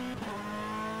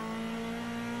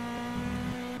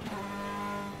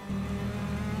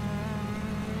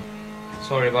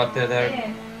 Sorry about that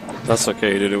there. That's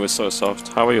okay, dude. It was so soft.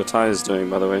 How are your tires doing,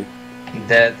 by the way?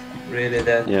 Dead. Really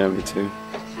dead. Yeah, me too.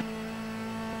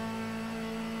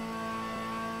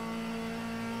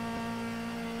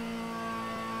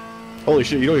 Holy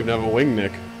shit, you don't even have a wing,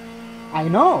 Nick. I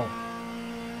know.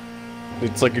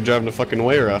 It's like you're driving a fucking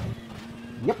Huayra.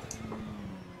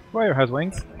 Wire has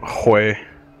wings. Hoy.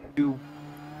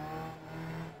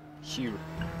 Here.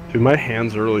 Dude, my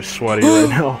hands are really sweaty right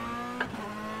now.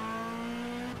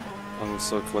 I was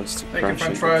so close to Thank you, crashing.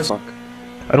 French fries. Fuck.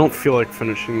 I don't feel like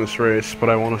finishing this race, but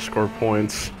I want to score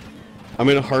points. I'm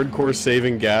in a hardcore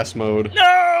saving gas mode.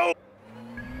 No!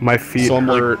 My feet So I'm,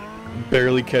 like, hurt.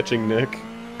 barely catching Nick.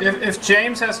 If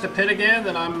James has to pit again,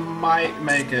 then I might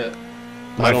make it.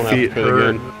 My don't have feet to pit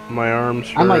hurt. again. My arms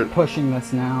hurt. I'm like pushing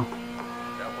this now.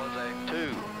 That was a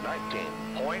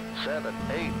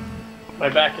 2:19.78. My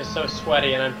back is so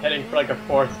sweaty, and I'm pitting for like a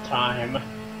fourth time,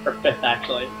 or fifth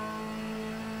actually.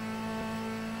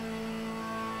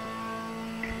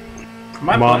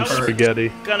 Mom's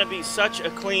spaghetti. Gonna be such a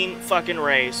clean fucking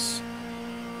race,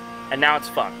 and now it's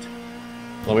fucked.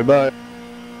 Let me buy.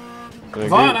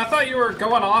 Vaughn, I thought you were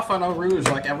going off on Eau Rouge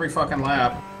like every fucking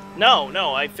lap. No,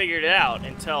 I figured it out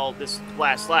until this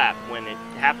last lap when it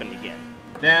happened again.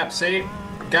 Yeah, see? You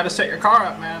gotta set your car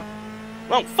up, man.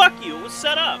 Well, fuck you, it was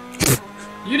set up.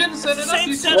 You didn't set it up, Same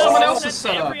you said setup someone I else's set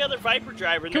to setup. every other Viper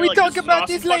driver. and Can they're we like, talk "This is about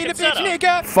an this awesome later, fucking bitch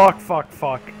setup." nigga?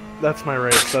 Fuck. That's my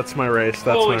race. That's my race.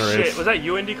 That's Holy my race. shit, was that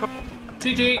you, IndyCar?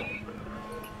 GG.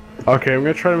 Okay, I'm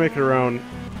gonna try to make it around.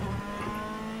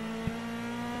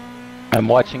 I'm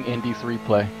watching Indy's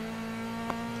replay.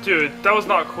 Dude, that was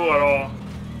not cool at all.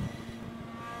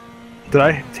 Did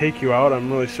I take you out?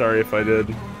 I'm really sorry if I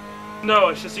did. No,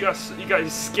 it's just you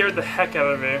guys scared the heck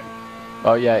out of me.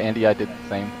 Oh yeah, Andy, I did the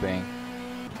same thing.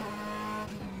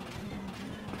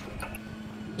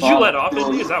 Did you let off,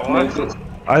 Indy? Is that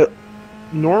why?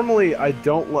 Normally I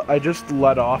don't. I just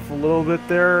let off a little bit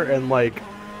there, and like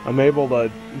I'm able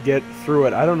to get through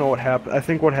it. I don't know what happened. I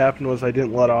think what happened was I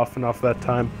didn't let off enough that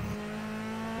time.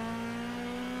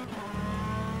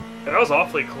 Yeah, that was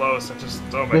awfully close. I just,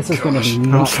 oh my This is gonna gosh. be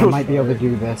nuts. I might be able to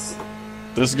do this.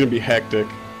 This is gonna be hectic.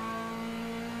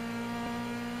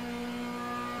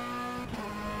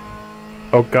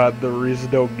 Oh god, the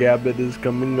Rizdo Gabbit is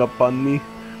coming up on me.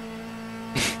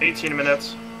 18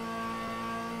 minutes.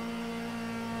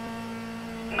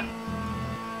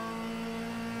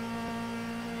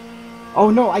 Oh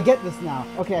no, I get this now.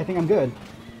 Okay, I think I'm good.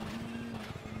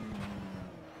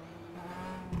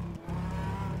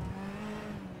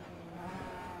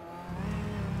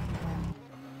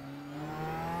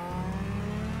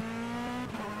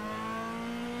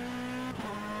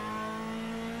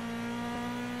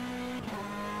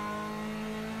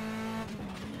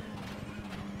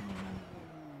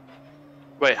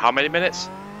 Wait, how many minutes?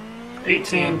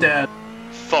 18 dead.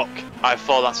 Fuck, I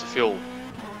thought that's a fuel.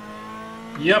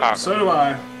 Yep, so do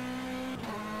I.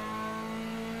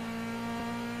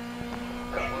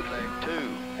 That was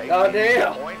a God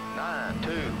damn.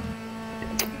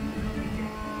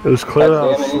 2:18.92. It was clear that I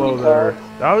was Goddamn slow IndyCar. there.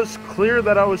 That was clear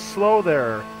that I was slow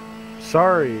there.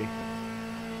 Sorry.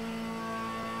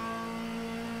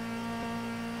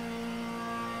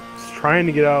 Just trying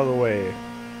to get out of the way.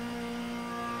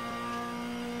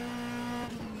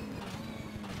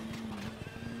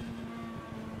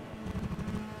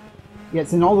 Yeah,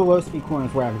 it's in all the low speed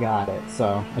corners where I've got it,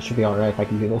 so I should be alright if I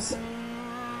can do this.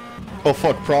 Oh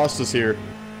fuck, Prost is here.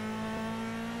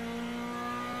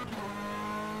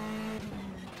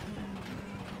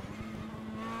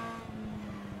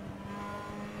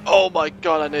 Oh my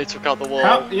god, I nearly took out the wall.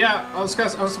 Yeah, I was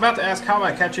about to ask how am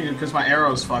I catching you because my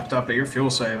arrow's fucked up, but you're fuel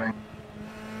saving.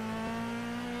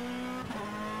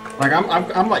 Like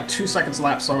I'm like 2 seconds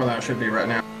lap slower than I should be right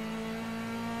now.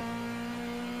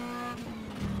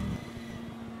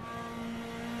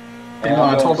 You know,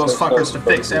 I told those fuckers to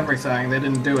fix everything. They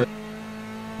didn't do it.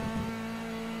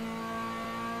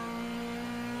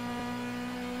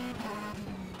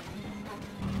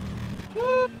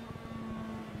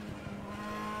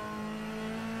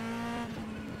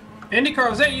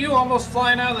 IndyCar, is that you almost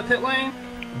flying out of the pit lane?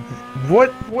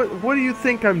 What do you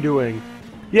think I'm doing?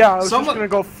 Yeah, I was just gonna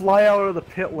go fly out of the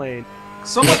pit lane.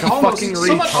 Someone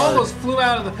like almost flew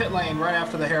out of the pit lane right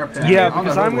after the hairpin. Yeah,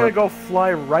 because I'm gonna go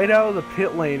fly right out of the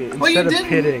pit lane instead of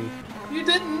pitting. You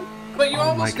didn't, but you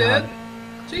almost did.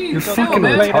 Jeez, You're fucking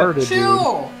retarded,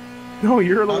 chill. Dude. No,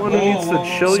 you're the one who needs to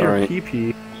chill your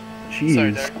pee-pee.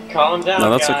 Jeez. Sorry, calm down,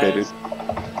 No, that's guys. okay, dude.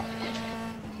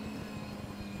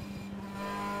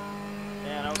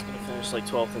 Man, I was gonna finish like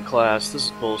 12th in class. This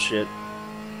is bullshit.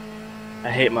 I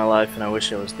hate my life and I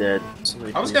wish I was dead.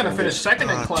 I was gonna finish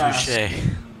second in class.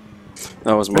 Touché.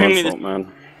 That was my fault,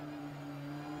 man.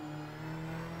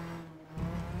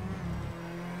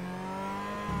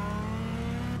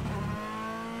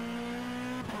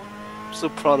 I'm so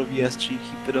proud of you, SG.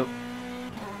 Keep it up.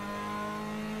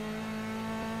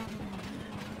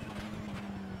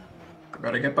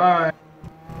 Better get by.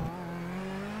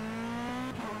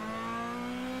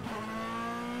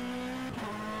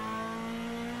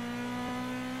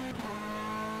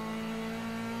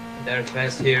 They're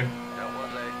fast here. That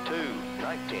was a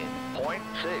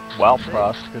 2:19.6. Wow,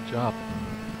 Frost, good job.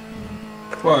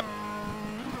 What?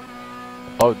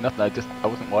 Oh, nothing. I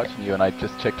wasn't watching you, and I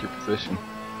just checked your position.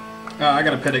 I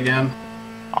gotta pit again.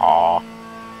 Aww.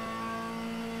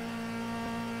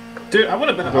 Dude, I would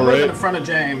have been in front of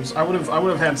James. I would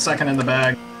have had second in the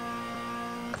bag.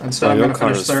 Instead, I'm gonna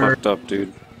finish third. Fucked up,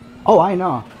 dude. Oh, I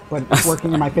know, but it's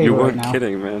working in my favor You right weren't now.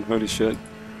 kidding, man. Holy shit.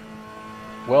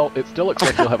 Well, it still looks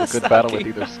like you'll have a good battle with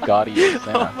either Scotty or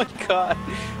Senna. Oh my god.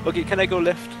 Okay, can I go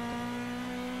left?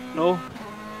 No?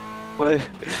 Why?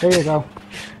 There you go.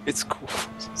 It's cool.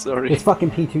 Sorry. It's fucking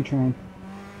P2 train.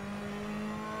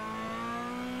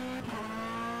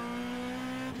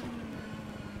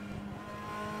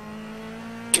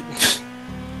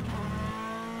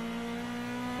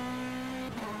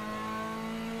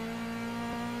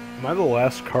 Am I the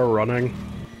last car running?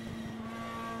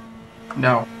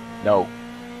 No. No.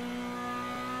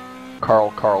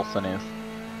 Carl Carlson is.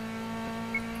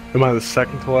 Am I the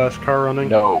second to last car running?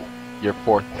 No. You're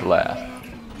fourth to last.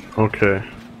 Okay.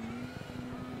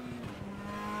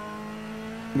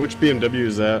 Which BMW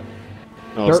is that?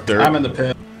 Oh, it's dirt. I'm in the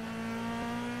pit.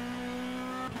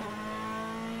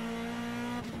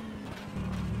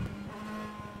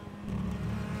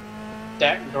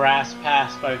 That grass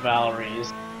passed by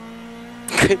Valerie's.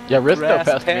 Yeah, Risto Grass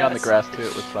passed me on the pass. grass too,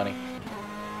 it was funny.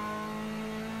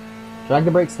 Drag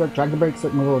the brakes, move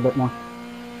a little bit more.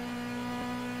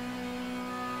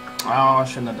 Oh, I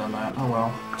shouldn't have done that. Oh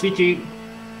well. Cheat cheat.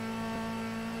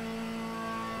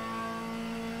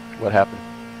 What happened?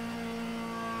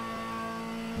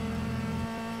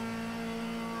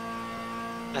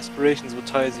 Aspirations, what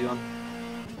ties you on?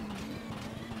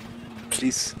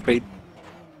 Please, wait.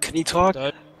 Can you talk?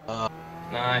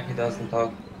 Nah, he doesn't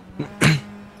talk.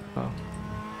 Oh.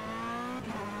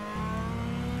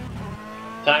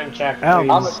 Time check, please. How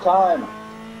much time?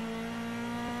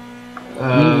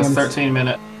 13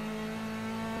 minutes.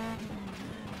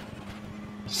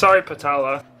 Sorry,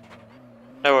 Patala.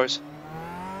 No worries.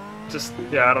 Just,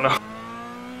 yeah, I don't know.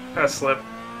 I slipped.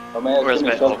 Oh man, Where's a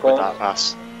bit awkward with that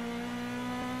pass?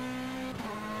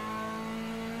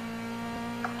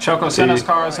 Choco Senna's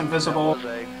car is invisible. That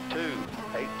was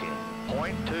a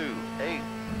 2:18.28.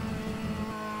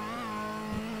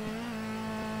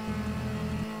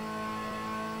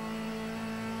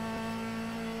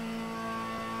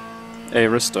 Hey,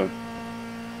 Risto.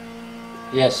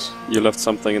 Yes. You left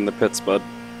something in the pits, bud.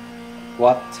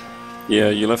 What? Yeah,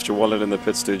 you left your wallet in the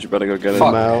pits, dude. You better go get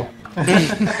Fuck. it now.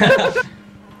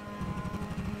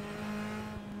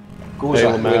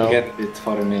 Kuusa Lamau. will get it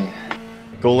for me.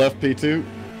 Go left, P2.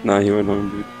 Nah, he went home,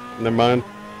 dude. Never mind.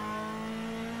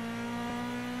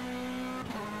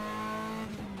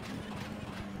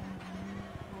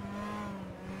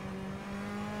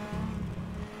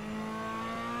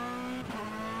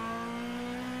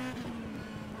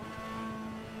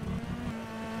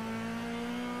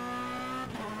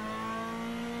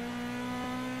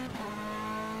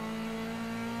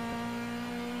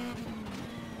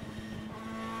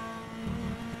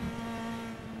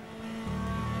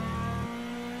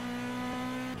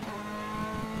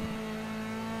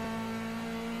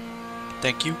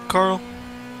 Thank you, Carl.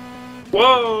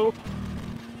 Whoa!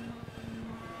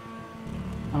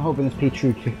 I hope hoping this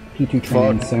P2 train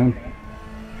ends soon.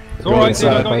 It's alright, dude,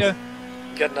 I got you.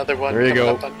 Get another one There you coming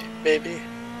go. up on you, baby.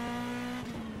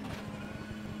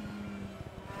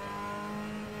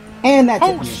 And that's it.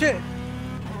 Oh shit!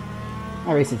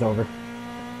 My race is over.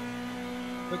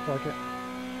 Looks like it.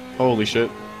 Holy shit.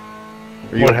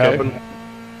 Are you What okay? happened?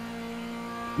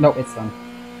 No, it's done.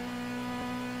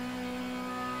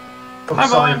 Oh, Hi,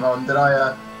 sorry, Vaughn. Vaughn. Did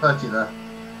I hurt you there?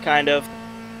 Kind of.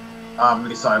 I'm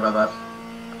really sorry about that.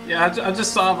 Yeah, I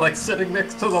just saw him like sitting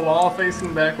next to the wall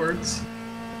facing backwards.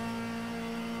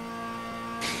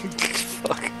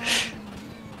 Fuck.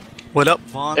 What up,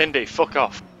 Vaughn? Indy, fuck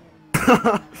off.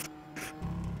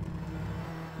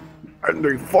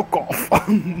 Andy, fuck off.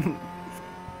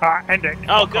 Andy.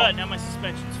 Oh, good. Now my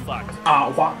suspension's fucked.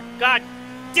 Oh, what? God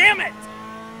damn it!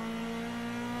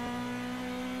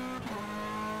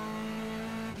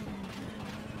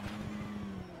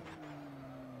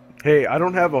 Hey, I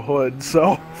don't have a hood,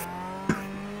 so...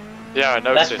 Yeah, I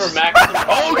noticed. That's for maximum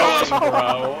Oh god!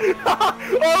 bro.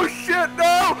 Oh shit,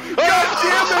 no! God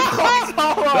damn it,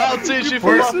 Gonzalo! That'll teach you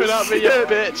for laughing at me, you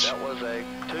bitch! That was a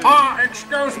 2. Oh,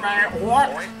 excuse me, what?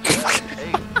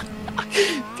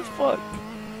 The fuck?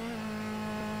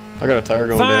 I got a tire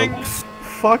going down. Thanks!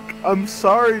 Fuck, I'm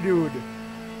sorry, dude.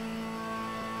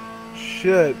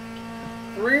 Shit.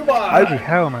 3 wide. Holy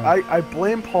hell, man. I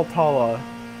blame Paltala.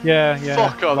 Yeah.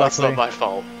 Fuck off, that's likely. not my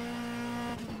fault.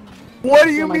 What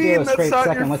do you Someone gave mean a that's straight not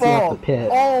second your once he left fault? the pit.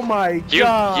 Oh my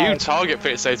god. You target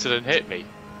fixated and hit me.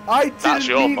 I That's didn't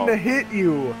your mean fault. to hit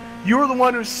you. You were the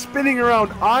one who's spinning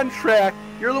around on track.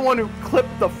 You're the one who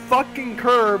clipped the fucking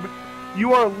curb.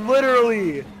 You are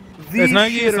literally the There's no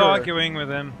use shitter. arguing with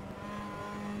him.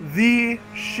 The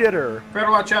shitter. Better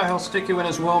watch out, he'll stick you in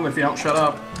his womb if you don't shut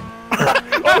up.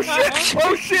 Oh shit!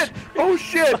 Oh shit! Oh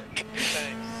shit!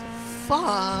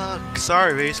 Fuck.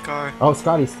 Sorry, race car. Oh,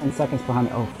 Scotty's 10 seconds behind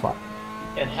me. Oh, fuck.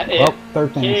 It Well,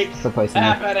 third finish kicks for placing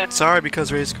half it. at it. Sorry,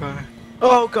 because race car.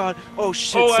 Oh god. Oh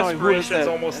shit. Oh, sorry. Who is aspiration's that?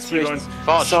 almost Aspirations. done.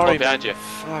 Vaughn, Sorry, behind you.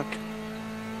 Fuck.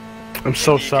 I'm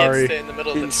so You sorry. can't stay in the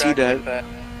middle Didn't of the see track that. like that.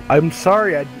 I'm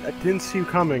sorry. I didn't see you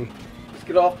coming. Just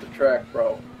get off the track,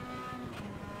 bro.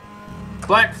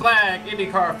 Black flag,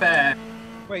 IndyCar flag.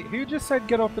 Wait, who just said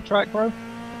get off the track, bro?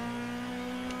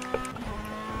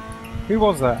 Who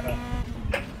was that?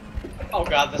 Oh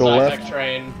god, this Go Isaac left.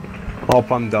 train. Oh,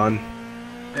 I'm done.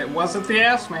 It wasn't the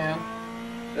ass man.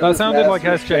 That sounded like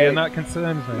Master SJ, Shake. and that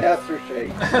concerns me. Master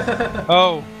Shake.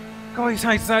 Oh, God, you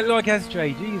sound like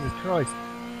SJ. Jesus Christ.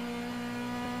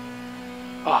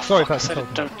 Oh, Sorry fuck, I if said that's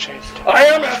it, don't change it. I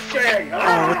am SJ!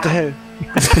 Oh, what the hell?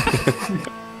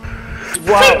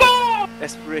 Wow.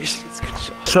 Aspirations. Good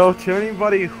shot. So, to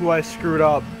anybody who I screwed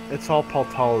up, it's all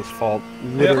Paltala's fault.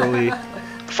 Literally.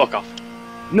 Fuck off.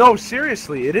 No,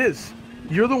 seriously, it is.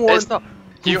 You're the one. It's not.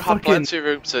 You who had plenty of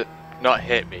room to not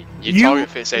hit me. You You target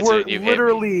fixated were and you hit me.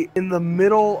 literally in the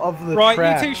middle of the Right,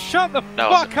 track. you two shut the No,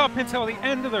 fuck up until the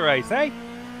end of the race, eh?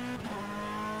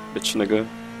 Bitch nigga.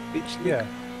 Yeah.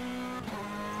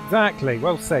 Exactly.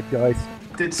 Well said, guys.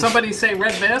 Did somebody say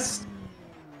red vest?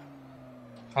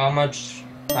 How much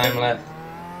time left?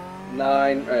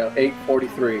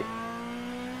 8:43.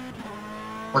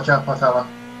 Watch out, Patella.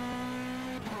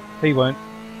 He won't.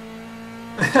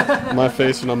 My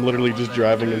face, and I'm literally just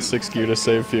driving in 6th gear to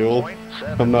save fuel.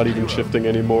 I'm not even shifting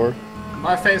anymore.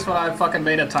 My face when I fucking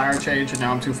made a tire change and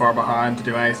now I'm too far behind to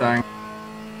do anything.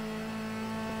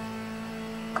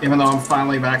 Even though I'm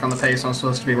finally back on the pace I'm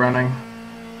supposed to be running.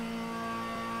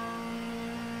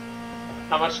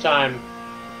 How much time?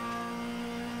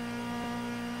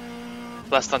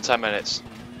 Less than 10 minutes.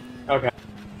 Okay.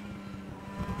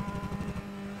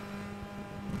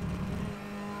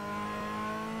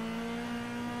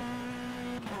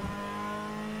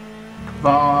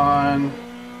 Vaughn.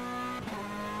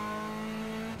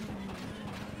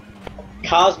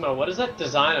 Cosmo, what is that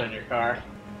design on your car?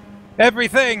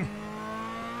 Everything!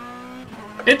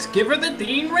 It's Giver the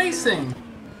Dean Racing!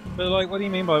 But, like, what do you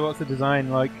mean by what's the design?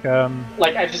 Like,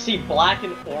 Like, I just see black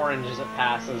and orange as it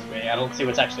passes me. I don't see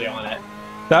what's actually on it.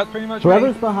 That's pretty much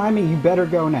Whoever's me. behind me, you better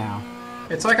go now.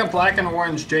 It's like a black and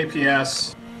orange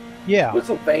JPS. Yeah. With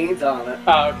some veins on it.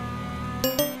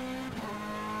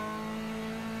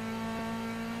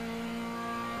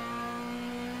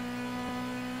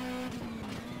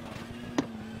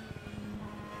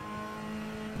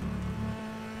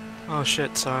 Oh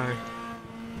shit, sorry.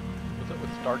 What's up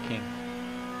with Star King?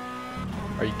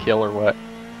 Are you kill or what?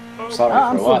 Sorry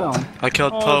I'm for still what? going. I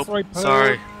killed Oh, Pope. sorry, Pope.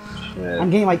 Sorry. I'm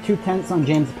getting like 2/10 on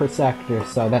James per sector,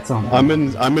 so that's on. I'm in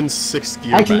 6th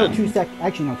gear. Actually, man. no, 2 sec.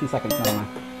 Actually, no, 2 seconds. Never mind.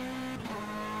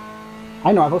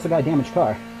 I know. I've also got a damaged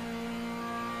car.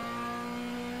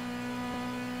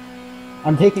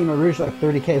 I'm taking a Rouge like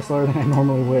 30k slower than I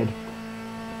normally would.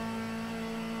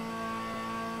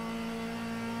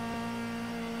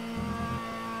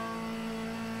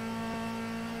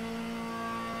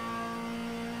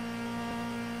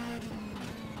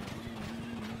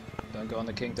 Don't go on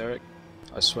the king, Derek.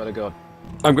 I swear to God.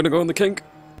 I'm gonna go on the kink.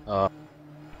 I'm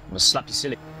gonna slap you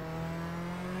silly.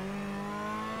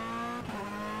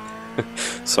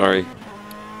 Sorry.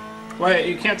 Wait,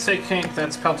 you can't say kink,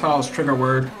 that's Peltal's trigger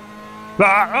word.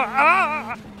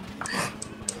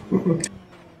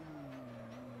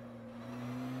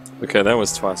 Okay, that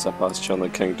was twice I passed you on the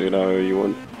kink, dude. I owe you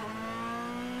one.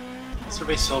 Is there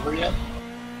base silver yet?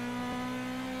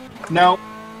 No.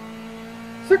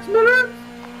 6 minutes?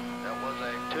 That was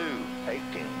a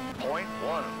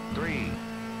 2:18.13.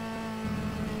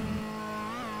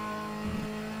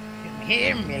 Come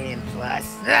here, million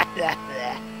plus.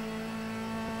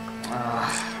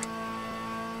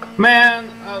 Man,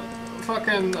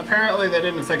 fucking, apparently they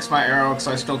didn't fix my arrow because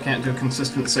I still can't do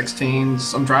consistent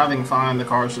 16s. I'm driving fine, the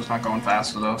car's just not going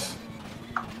fast enough.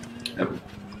 Kind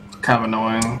of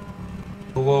annoying.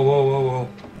 Whoa, whoa, whoa, whoa.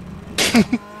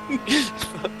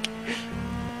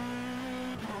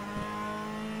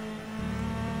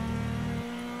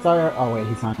 Sorry. Oh wait,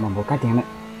 he's not mumble. God damn it.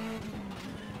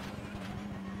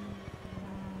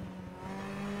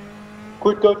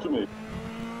 Quit touching me.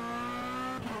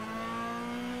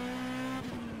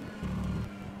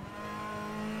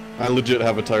 I legit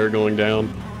have a tire going down.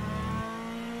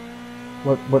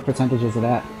 What percentage is it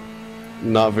at?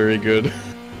 Not very good.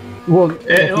 Well, if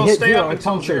It'll you hit stay zero, up it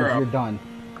until punctures, 0. you're done.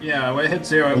 Yeah, when it hits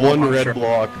 0, it One won't red puncture.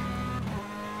 block.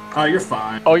 Oh, you're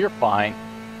fine. Oh, you're fine.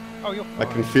 Oh, you're I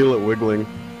can feel it wiggling.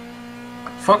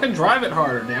 Fucking drive it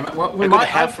harder, damn it. What, we I got might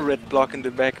half a red block in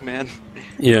the back, man.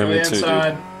 Yeah, Go me the too,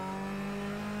 inside. dude.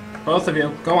 Both of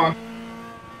you, go on.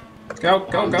 Go,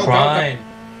 go, go, Trying.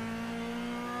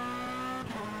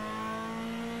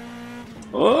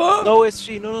 Oh! No,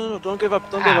 SG, no, don't give up,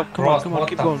 don't give up. Come on, What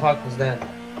keep the going. fuck was that?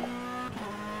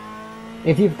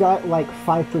 If you've got like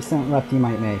 5% left, you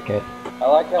might make it. I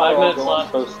like how 5 we're all minutes going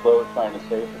left. so slow trying to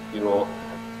save the fuel.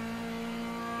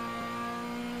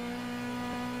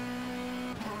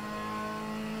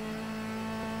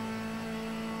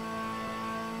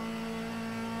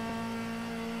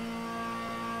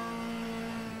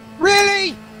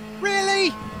 Really?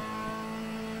 Really?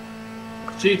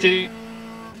 GG.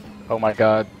 Oh my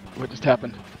god, what just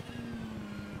happened?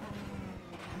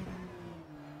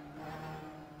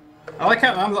 I like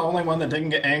how I'm the only one that didn't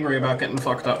get angry about getting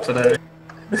fucked up today.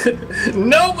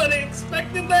 Nobody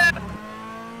expected that!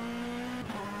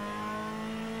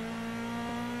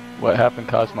 What happened,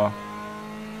 Cosmo?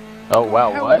 Oh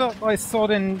wow, Held what? up by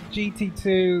Sod in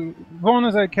GT2. Vaughn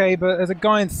was okay, but there's a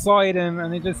guy inside him,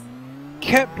 and he just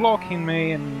kept blocking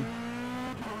me, and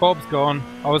Bob's gone.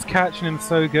 I was catching him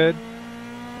so good.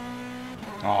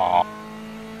 Aww.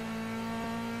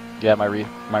 Yeah, my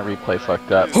replay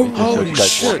fucked up. Oh, It just showed holy you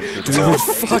guys shit! walking through the Dude, door.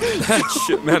 fuck that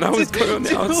shit, man. I was going on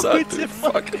the outside, dude.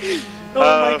 Fuck.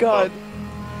 Oh my god.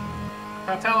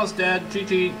 Cartel is dead,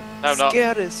 GG. No, I'm not.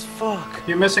 Scared as fuck.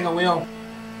 You're missing a wheel.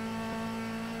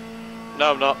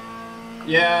 No, I'm not.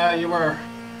 Yeah, you were.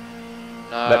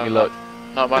 No, Let me look.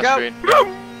 Not my Look out. screen.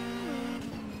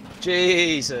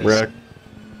 Jesus. Wreck.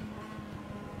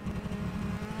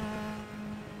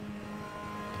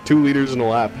 2 liters in a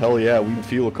lap. Hell yeah, we can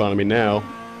fuel economy now.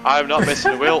 I'm not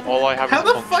missing a wheel. All I have How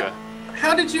is a the puncture. fuck?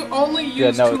 How did you only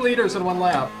use no. 2 liters in 1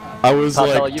 lap? I was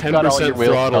Cartel, like you've got all your 10% wheels,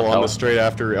 throttle on Cartel. the straight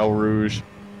after El Rouge.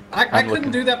 I I'm couldn't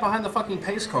looking. do that behind the fucking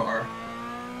pace car.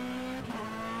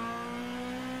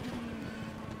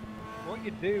 What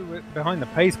you do behind the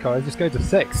pace car is just go to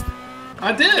 6th.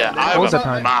 I did! Yeah, I all have the a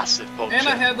time. massive puncture. And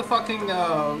I had the fucking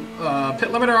pit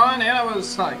limiter on, and I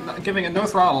was like giving it no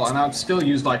throttle, and I've still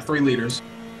used like 3 liters.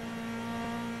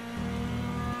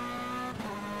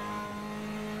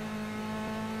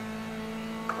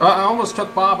 I almost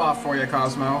took Bob off for you,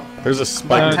 Cosmo. There's a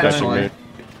spike catching Intentionally. me.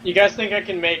 You guys think I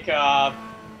can make 2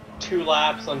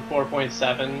 laps on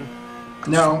 4.7?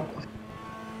 No.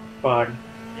 Fuck.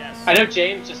 Yes. I know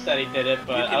James just said he did it,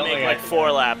 but You I can don't make think like I can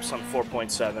 4 laps on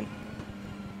 4.7.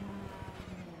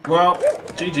 Well,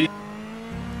 GG.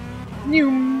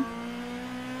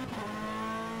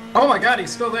 Oh my god,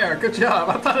 he's still there. Good job.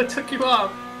 I thought I took you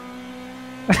off.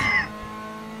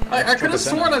 I could have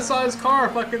sworn I saw his car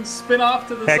fucking spin off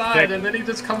to the side, and then he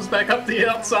just comes back up the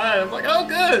outside. I'm like, oh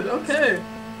good, okay.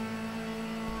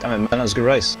 Damn it, man, that was a good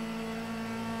race.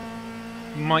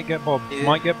 Might get Bob.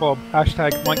 Might get Bob.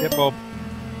 Hashtag might get Bob.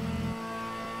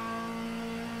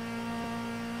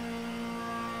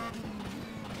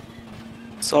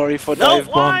 Sorry for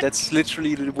dive bomb. That's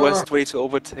literally the worst way to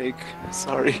overtake.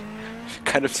 Sorry.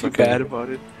 Kind of feel bad about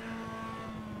it.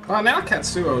 Oh, now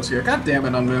Katsuo's here. God damn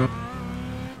it, Unmoon.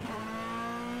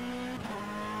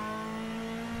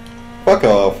 Fuck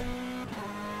off.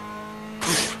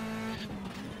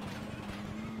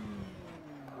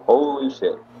 Holy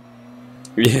shit.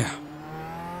 Yeah.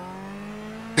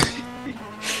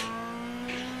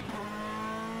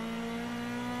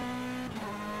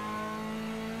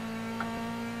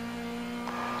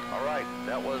 Alright,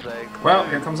 that was a... Well,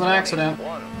 here comes an accident.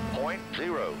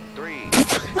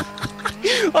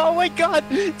 1.03. Oh my god!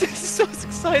 This is so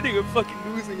exciting, I'm fucking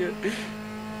losing it.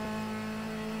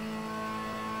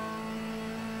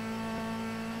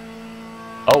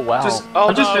 Oh wow.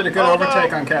 I just did a good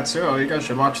overtake on Katsuo. You guys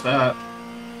should watch that.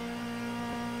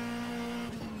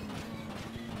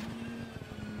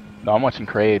 No, I'm watching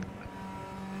Kraid.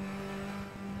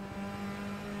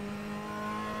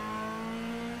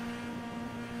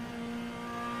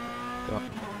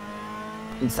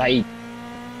 Inside.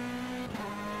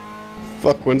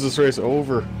 Fuck, when's this race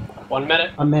over? 1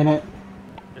 minute. A minute.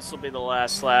 This will be the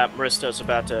last lap. Maristo's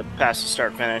about to pass the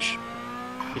start finish.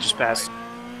 He just passed.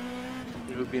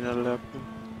 It will be another lap.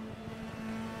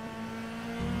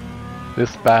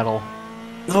 This battle.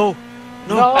 No!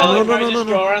 No, just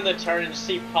go around the turn and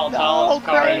see Paltala's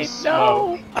car and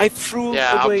smoke. I threw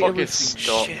away everything.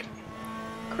 Shit.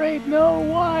 Kraid, no,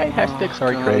 why? Hashtag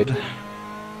sorry, Kraid.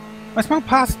 I smell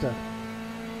pasta.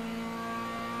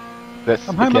 That's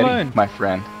I'm home spaghetti, alone. my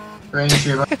friend.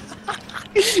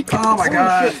 Oh my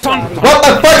god. What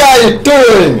the fuck are you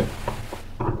doing?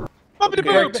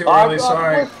 Going too early,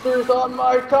 sorry. Blisters on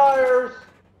my tires.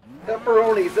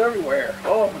 Pepperonis everywhere.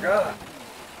 Oh my god.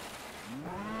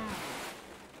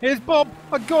 Here's Bob.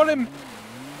 I got him.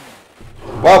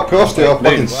 Wow, Krusty, you're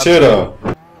fucking shitter.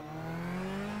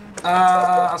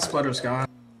 Splitter's gone.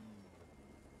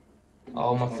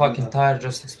 Oh, my fucking tire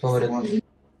just exploded.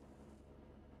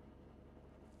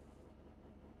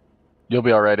 You'll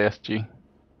be alright, SG.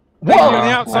 Whoa! On the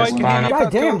outside, can you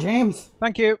God damn, James.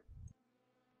 Thank you.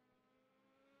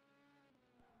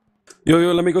 Yo,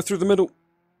 let me go through the middle.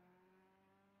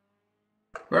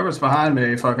 Whoever's behind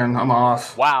me, fucking, I'm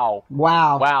off. Wow.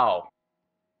 Wow. Wow.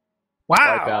 Wow.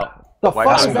 Wipe out. The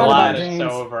fuck is that about, It's James?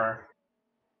 over.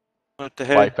 What the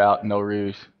heck? Wipe out, no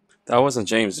rouge. That wasn't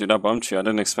James, dude. I bumped you. I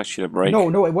didn't expect you to break.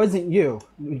 No, it wasn't you.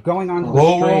 Going on to the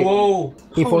Whoa, straight. whoa.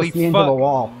 He forced me into the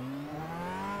wall.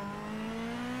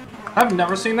 I've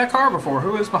never seen that car before.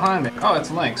 Who is behind me? Oh,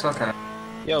 it's Lynx. Okay.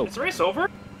 Yo. Is the race over?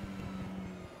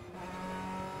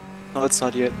 No, it's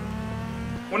not yet.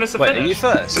 When is the Wait, finish? are you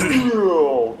first?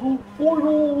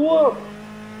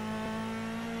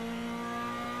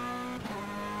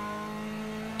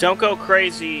 Don't go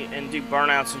crazy and do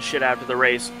burnouts and shit after the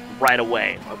race right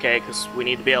away, okay? Because we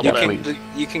need to be able to...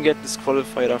 You can get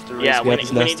disqualified after the race. Yeah, we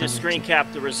need to screen cap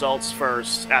the results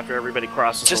first after everybody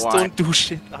crosses Just the line. don't do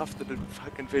shit after the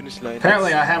fucking finish line.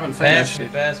 Apparently I haven't finished.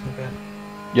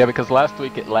 Yeah, because last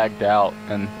week it lagged out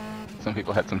and some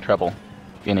people had some trouble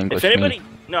in English. If anybody...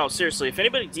 No, seriously, if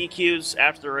anybody DQs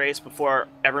after the race before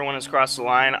everyone has crossed the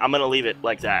line, I'm going to leave it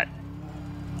like that.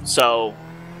 So,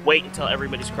 wait until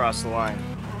everybody's crossed the line.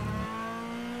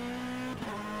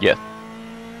 Yes.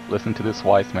 Listen to this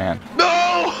wise man.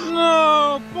 No!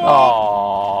 No!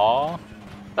 Bob! Aww.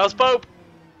 That was Pope!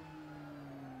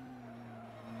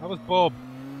 That was Bob.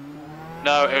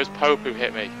 No, it was Pope who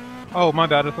hit me. Oh, my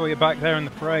bad. I thought you were back there in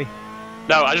the fray.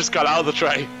 No, I just got out of the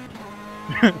tray.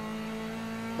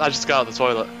 I just got out of the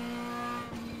toilet.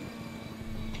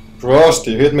 Frost,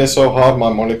 you hit me so hard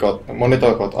my monitor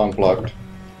got unplugged.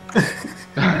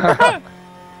 I'm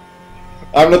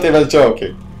not even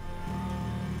joking.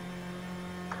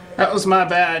 That was my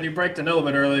bad. You braked a little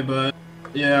bit early, but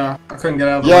yeah, I couldn't get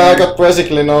out of the Yeah, way. I got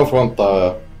basically no front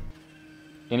tire.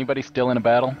 Anybody still in a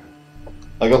battle?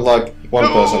 I got like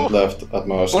 1% left at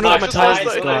most. Oh no, my tire's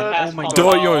gone. Oh my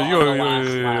god.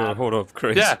 Yo, hold up,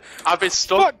 Chris. Yeah, I've been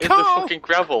stuck in the fucking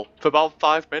gravel for about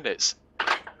 5 minutes.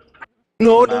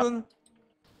 No.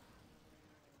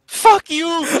 Fuck you!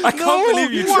 I can't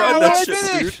believe you tried that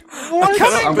shit, dude. What?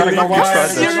 I'm gonna go wide.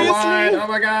 Seriously? Oh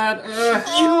my god.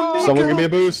 Someone give me a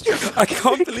boost. I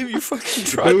can't believe you fucking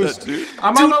tried that, dude.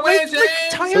 I'm on my way, James!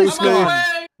 Tire's I'm on my gone.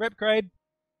 way! Rip Kraid.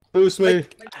 Boost me.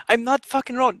 I'm not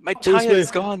fucking wrong. My Boost tire me.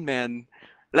 is gone, man.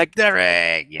 Like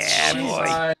Derek, yeah,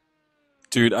 boy.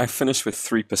 Dude, I finished with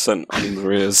 3% on the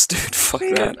rears, dude. Fuck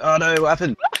that. Oh no, what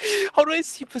happened? How do I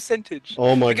see percentage?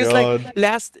 Oh my Because god. like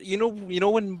last, you know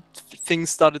when things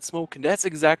started smoking, that's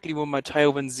exactly when my tire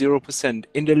went 0%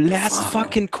 in the last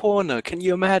fucking corner. Can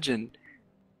you imagine?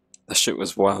 That shit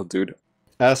was wild, dude.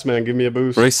 Ass man, give me a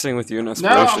boost. Racing with you and No,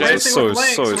 Aspiration I'm is racing so, with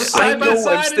Lynx. so We're sick. side by I'm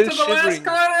side still into the last shivering.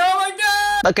 corner. Oh my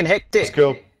god! Fucking hectic. Let's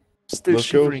go. Still Let's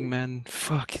go. shivering, man.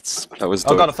 Fuck, it's... That was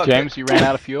Oh god, dope. fuck James, you ran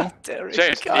out of fuel? Derek,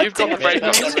 James, God you've got the damn brake it.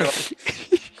 on everyone.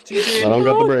 I don't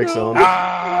got the brakes on.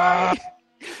 I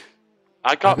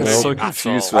can't I'm move so at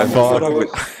confused, all. man. I thought I would...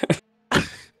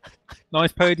 Nice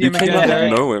You podium came again, out of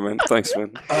Derek. nowhere, man. Thanks,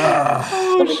 man.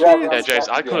 Oh, shit. Yeah, James,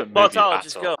 I couldn't move Bartolo, you at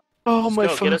just all. go. Oh, Just my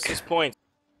go. Get us fuck. this point.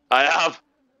 I have.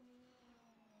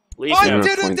 Leave I him.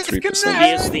 didn't 0.3%. disconnect!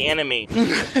 He is the enemy.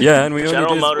 Yeah, and we General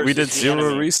only Motors did is the 0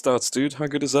 enemy. restarts, dude. How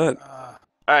good is that?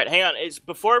 Alright, hang on. It's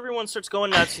before everyone starts going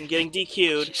nuts and getting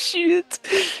DQ'd. Shit.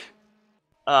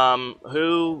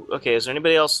 Okay, is there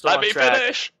anybody else still Let on me track?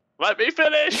 finish. Let me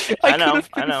finish. I know, could've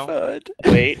I been know. third.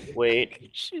 Wait.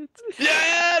 Shit.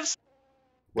 Yes.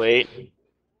 Wait.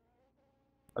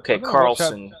 Okay, I'm gonna watch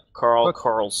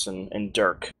Carlson, and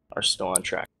Dirk are still on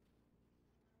track.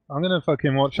 I'm gonna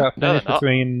fucking watch that No, finish they're not.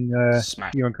 between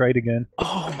Smack. you and Craig again.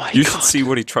 Oh my You god. should see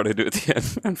what he tried to do at the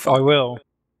end. And I will.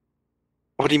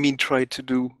 What do you mean try to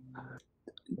do?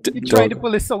 You tried to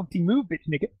pull a salty move, bitch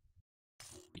nigga.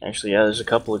 Actually, yeah, there's a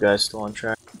couple of guys still on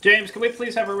track. James, can we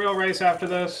please have a real race after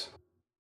this?